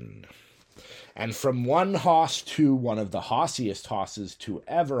 Midian. And from one hoss to one of the hossiest hosses to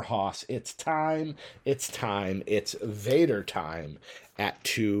ever hoss, it's time, it's Vader time at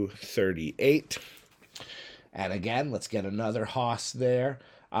 238. And again, let's get another hoss there.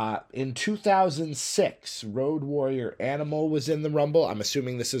 In 2006, Road Warrior Animal was in the Rumble. I'm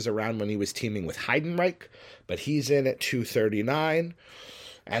assuming this is around when he was teaming with Heidenreich, but he's in at 239.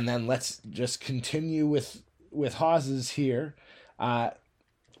 And then let's just continue with hosses here.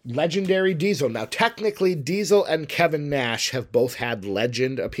 Legendary Diesel. Now, technically, Diesel and Kevin Nash have both had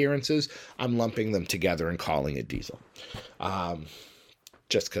legend appearances. I'm lumping them together and calling it Diesel.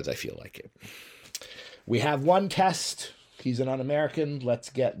 Just because I feel like it. We have one test. He's an Un-American. Let's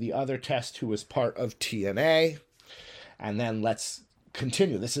get the other test who was part of TNA. And then let's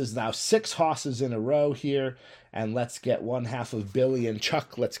continue. This is now 6 hosses in a row here. And let's get one half of Billy and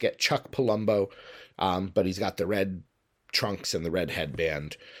Chuck. Let's get Chuck Palumbo. But he's got the red trunks and the red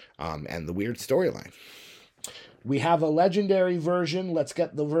headband and the weird storyline. We have a legendary version. Let's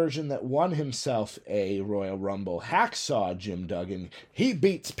get the version that won himself a Royal Rumble. Hacksaw Jim Duggan. He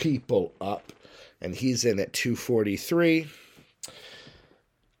beats people up. And he's in at 243.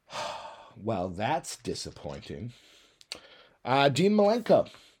 Well, that's disappointing. Dean Malenko.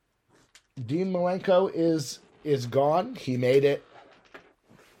 Dean Malenko is gone. He made it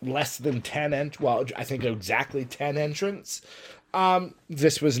less than 10 I think exactly 10 entrants.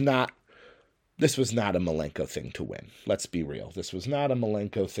 This was not a Malenko thing to win. Let's be real. This was not a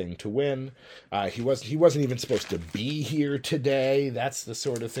Malenko thing to win. He wasn't even supposed to be here today. That's the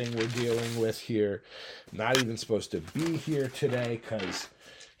sort of thing we're dealing with here. Not even supposed to be here today because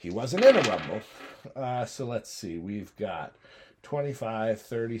he wasn't in a Rumble. So let's see. We've got 25,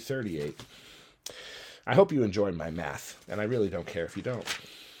 30, 38. I hope you enjoyed my math, and I really don't care if you don't.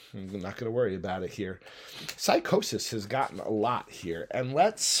 I'm not going to worry about it here. Psychosis has gotten a lot here, and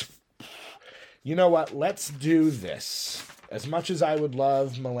you know what? Let's do this. As much as I would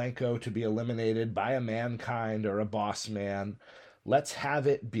love Malenko to be eliminated by a Mankind or a Boss Man, let's have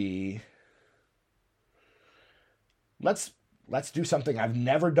it be... Let's do something I've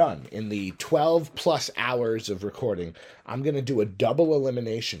never done in the 12 plus hours of recording. I'm going to do a double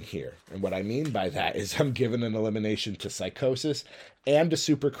elimination here. And what I mean by that is I'm giving an elimination to Psychosis and to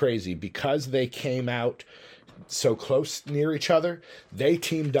Super Crazy because they came out so close near each other. They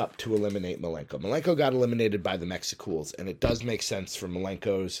teamed up to eliminate Malenko. Malenko got eliminated by the Mexicools, and it does make sense for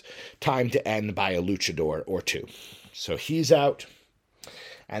Malenko's time to end by a luchador or two. So he's out.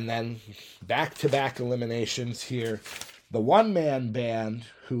 And then back-to-back eliminations here. The one-man band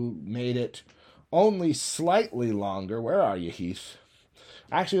who made it only slightly longer. Where are you, Heath?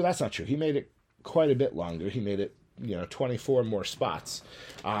 Actually, that's not true. He made it quite a bit longer. He made it, 24 more spots.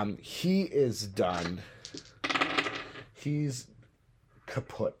 He is done. He's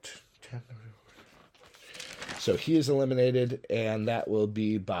kaput. So he is eliminated, and that will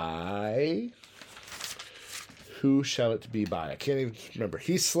be by... Who shall it be by? I can't even remember.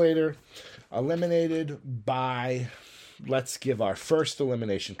 Heath Slater, eliminated by... Let's give our first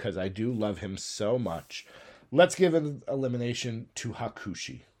elimination, because I do love him so much. Let's give an elimination to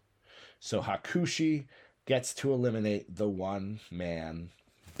Hakushi. So Hakushi gets to eliminate the one-man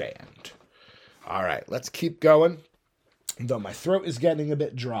band. All right, let's keep going. Though my throat is getting a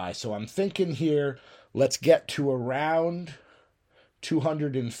bit dry, so I'm thinking here, let's get to around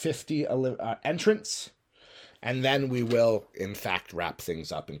 250 entrants. And then we will, in fact, wrap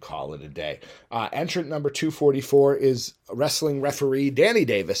things up and call it a day. Entrant number 244 is wrestling referee Danny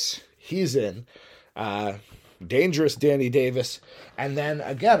Davis. He's in. Dangerous Danny Davis. And then,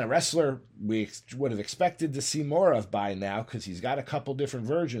 again, a wrestler we would have expected to see more of by now because he's got a couple different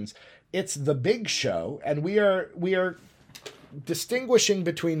versions. It's the Big Show, and we are distinguishing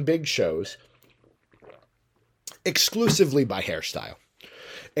between big shows exclusively by hairstyle.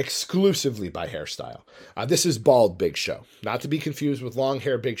 Exclusively by hairstyle. This is bald Big Show, not to be confused with long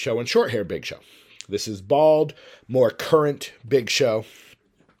hair Big Show and short hair Big Show. This is bald, more current Big Show.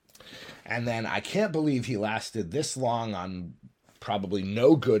 And then I can't believe he lasted this long on probably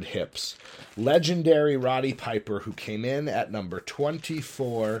no good hips. Legendary Roddy Piper, who came in at number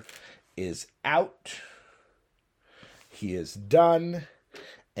 24, is out. He is done.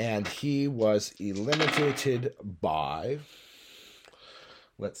 And he was eliminated by,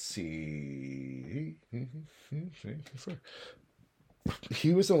 let's see,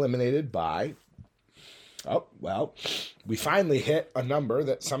 he was eliminated by, oh, well, we finally hit a number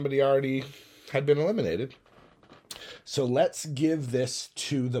that somebody already had been eliminated. So let's give this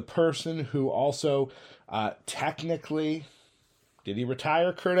to the person who also technically, did he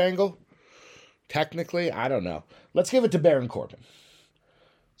retire, Kurt Angle? Technically, I don't know. Let's give it to Baron Corbin.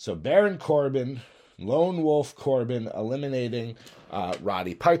 So Baron Corbin, Lone Wolf Corbin, eliminating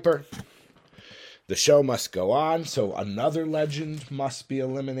Roddy Piper. The show must go on, so another legend must be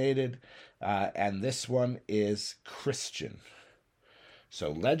eliminated. And this one is Christian.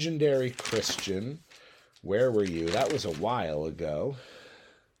 So legendary Christian, where were you? That was a while ago.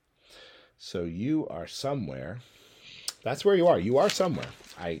 So you are somewhere. That's where you are. You are somewhere.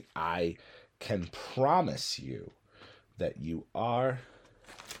 I can promise you that you are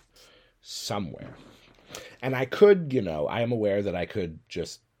somewhere. And I could, I am aware that I could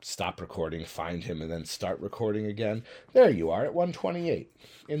just stop recording, find him, and then start recording again. There you are at 128,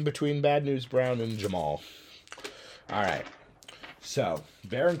 in between Bad News Brown and Jamal. All right. So,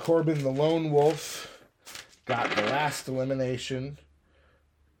 Baron Corbin, the Lone Wolf, got the last elimination.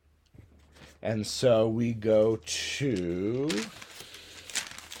 And so we go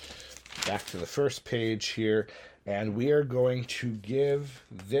back to the first page here. And we are going to give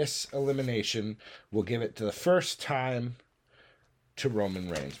this elimination, we'll give it to the first time to Roman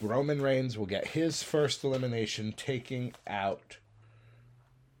Reigns. Roman Reigns will get his first elimination, taking out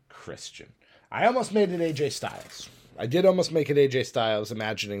Christian. I almost made it AJ Styles. I did almost make it AJ Styles,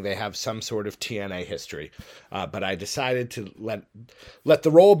 imagining they have some sort of TNA history. But I decided to let the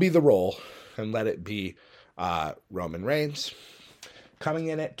role be the role and let it be Roman Reigns. Coming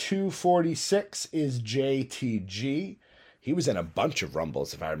in at 246 is JTG. He was in a bunch of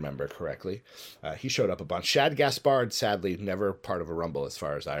Rumbles, if I remember correctly. He showed up a bunch. Shad Gaspard, sadly, never part of a Rumble as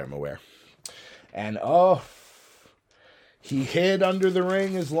far as I am aware. And, he hid under the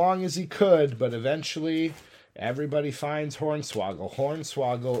ring as long as he could, but eventually everybody finds Hornswoggle.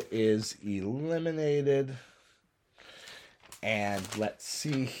 Hornswoggle is eliminated. And let's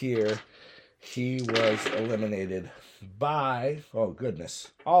see here. He was eliminated by, oh goodness,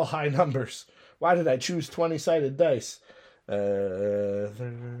 all high numbers. Why did I choose 20-sided dice?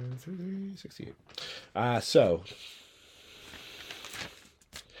 68. So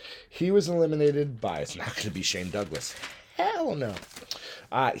he was eliminated by, it's not going to be Shane Douglas. Hell no.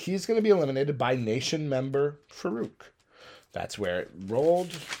 He's going to be eliminated by Nation member Farouk. That's where it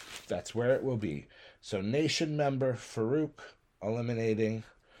rolled. That's where it will be. So Nation member Farouk eliminating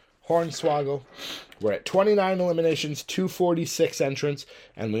Hornswoggle. We're at 29 eliminations, 246 entrants,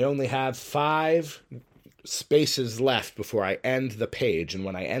 and we only have 5 spaces left before I end the page. And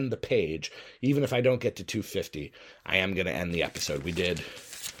when I end the page, even if I don't get to 250, I am going to end the episode. We did,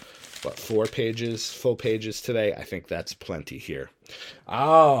 4 pages, full pages today? I think that's plenty here.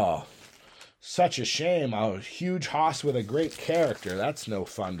 Oh, such a shame. A huge hoss with a great character. That's no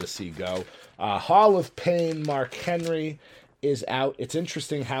fun to see go. Hall of Pain, Mark Henry is out. It's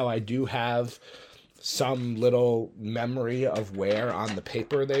interesting how I do have some little memory of where on the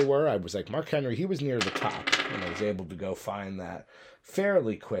paper they were. I was like, Mark Henry, he was near the top, and I was able to go find that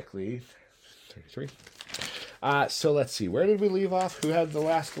fairly quickly. 33. So let's see. Where did we leave off? Who had the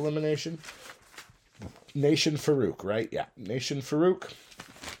last elimination? Nation Farouk, right? Yeah, Nation Farouk.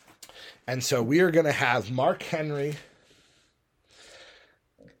 And so we are going to have Mark Henry.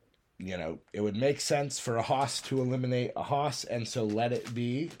 It would make sense for a hoss to eliminate a hoss, and so let it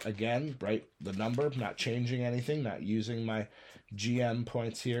be, again, right, the number, not changing anything, not using my GM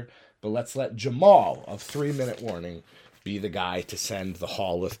points here, but let's let Jamal of 3 Minute Warning be the guy to send the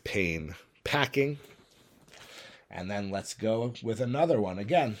Hall of Pain packing. And then let's go with another one.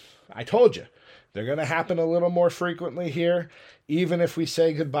 Again, I told you, they're going to happen a little more frequently here, even if we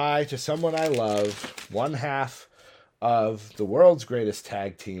say goodbye to someone I love. One half of the world's greatest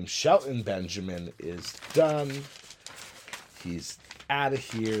tag team, Shelton Benjamin, is done. He's out of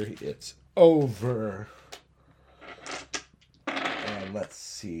here. It's over. And Let's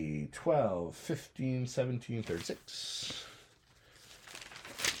see. 12, 15, 17, 36.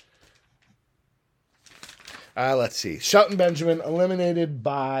 Let's see. Shelton Benjamin eliminated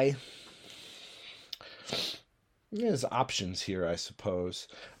by... There's options here, I suppose.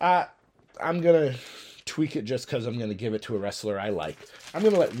 I'm going to tweak it just because I'm going to give it to a wrestler I like. I'm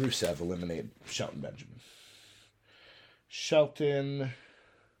going to let Rusev eliminate Shelton Benjamin. Shelton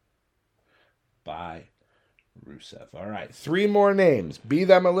by Rusev. All right. 3 more names. Be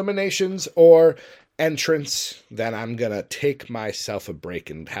them eliminations or entrance. Then I'm going to take myself a break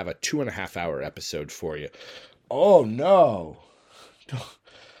and have a 2.5-hour episode for you. Oh, no.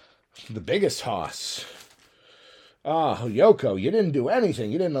 The biggest hoss. Oh, Yoko, you didn't do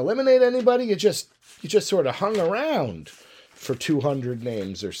anything. You didn't eliminate anybody. You just sort of hung around for 200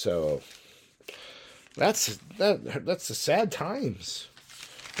 names or so. That's the sad times.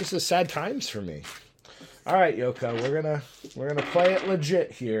 This is sad times for me. All right, Yoko, we're gonna play it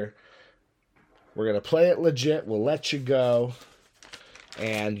legit here. We're gonna play it legit. We'll let you go,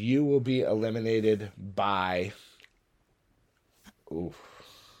 and you will be eliminated by.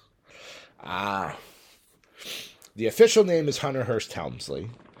 The official name is Hunter Hearst Helmsley.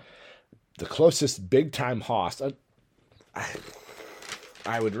 The closest big-time host.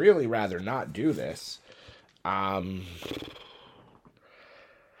 I would really rather not do this. Yeah,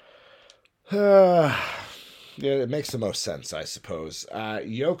 it makes the most sense, I suppose.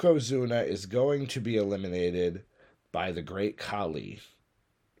 Yokozuna is going to be eliminated by the Great Khali.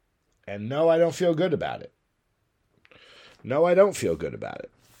 And no, I don't feel good about it. No, I don't feel good about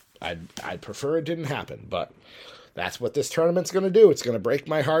it. I'd prefer it didn't happen, but that's what this tournament's going to do. It's going to break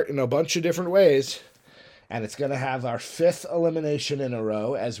my heart in a bunch of different ways. And it's going to have our 5th elimination in a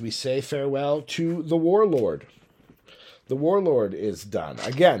row as we say farewell to the Warlord. The Warlord is done.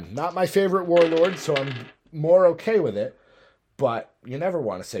 Again, not my favorite Warlord, so I'm more okay with it. But you never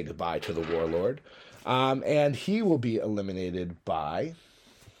want to say goodbye to the Warlord. And he will be eliminated by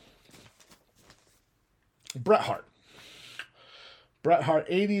Bret Hart. Bret Hart,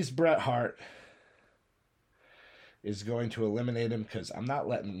 80s Bret Hart, is going to eliminate him because I'm not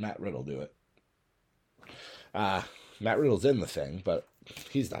letting Matt Riddle do it. Matt Riddle's in the thing, but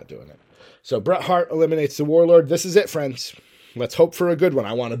he's not doing it. So Bret Hart eliminates the Warlord. This is it, friends. Let's hope for a good one.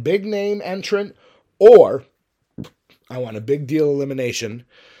 I want a big name entrant, or I want a big deal elimination.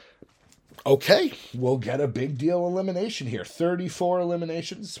 Okay, we'll get a big deal elimination here. 34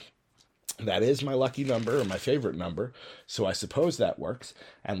 eliminations. That is my lucky number, or my favorite number, so I suppose that works.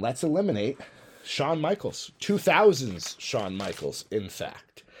 And let's eliminate Shawn Michaels. 2000's Shawn Michaels, in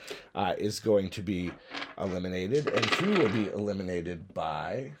fact, is going to be eliminated, and he will be eliminated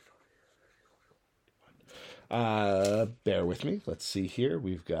by... bear with me. Let's see here.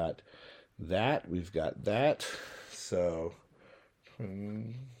 We've got that. We've got that. So...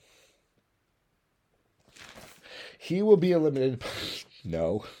 he will be eliminated...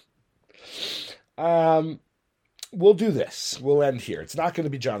 No... we'll do this. We'll end here. It's not going to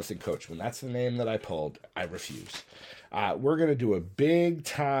be Jonathan Coachman. That's the name that I pulled. I refuse. We're going to do a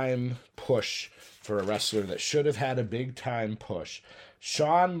big-time push for a wrestler that should have had a big-time push.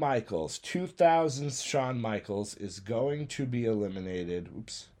 Shawn Michaels, 2000's Shawn Michaels, is going to be eliminated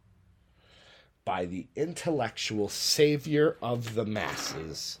by the intellectual savior of the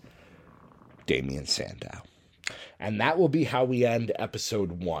masses, Damien Sandow. And that will be how we end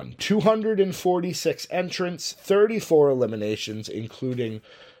episode 1. 246 entrants, 34 eliminations, including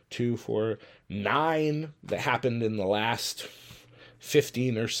 9 that happened in the last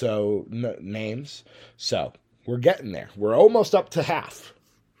 15 or so names. So we're getting there. We're almost up to half.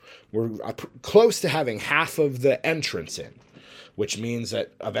 We're close to having half of the entrants in, which means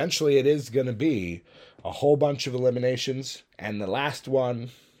that eventually it is going to be a whole bunch of eliminations. And the last one...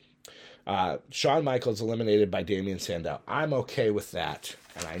 Shawn Michaels eliminated by Damien Sandow. I'm okay with that,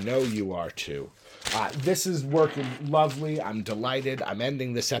 and I know you are too. This is working lovely. I'm delighted. I'm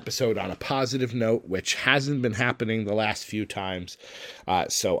ending this episode on a positive note, which hasn't been happening the last few times.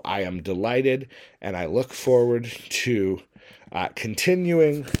 So I am delighted, and I look forward to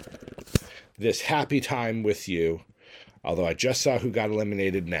continuing this happy time with you. Although I just saw who got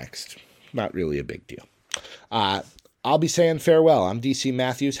eliminated next. Not really a big deal. I'll be saying farewell. I'm DC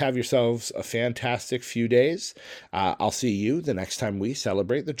Matthews. Have yourselves a fantastic few days. I'll see you the next time we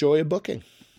celebrate the joy of booking.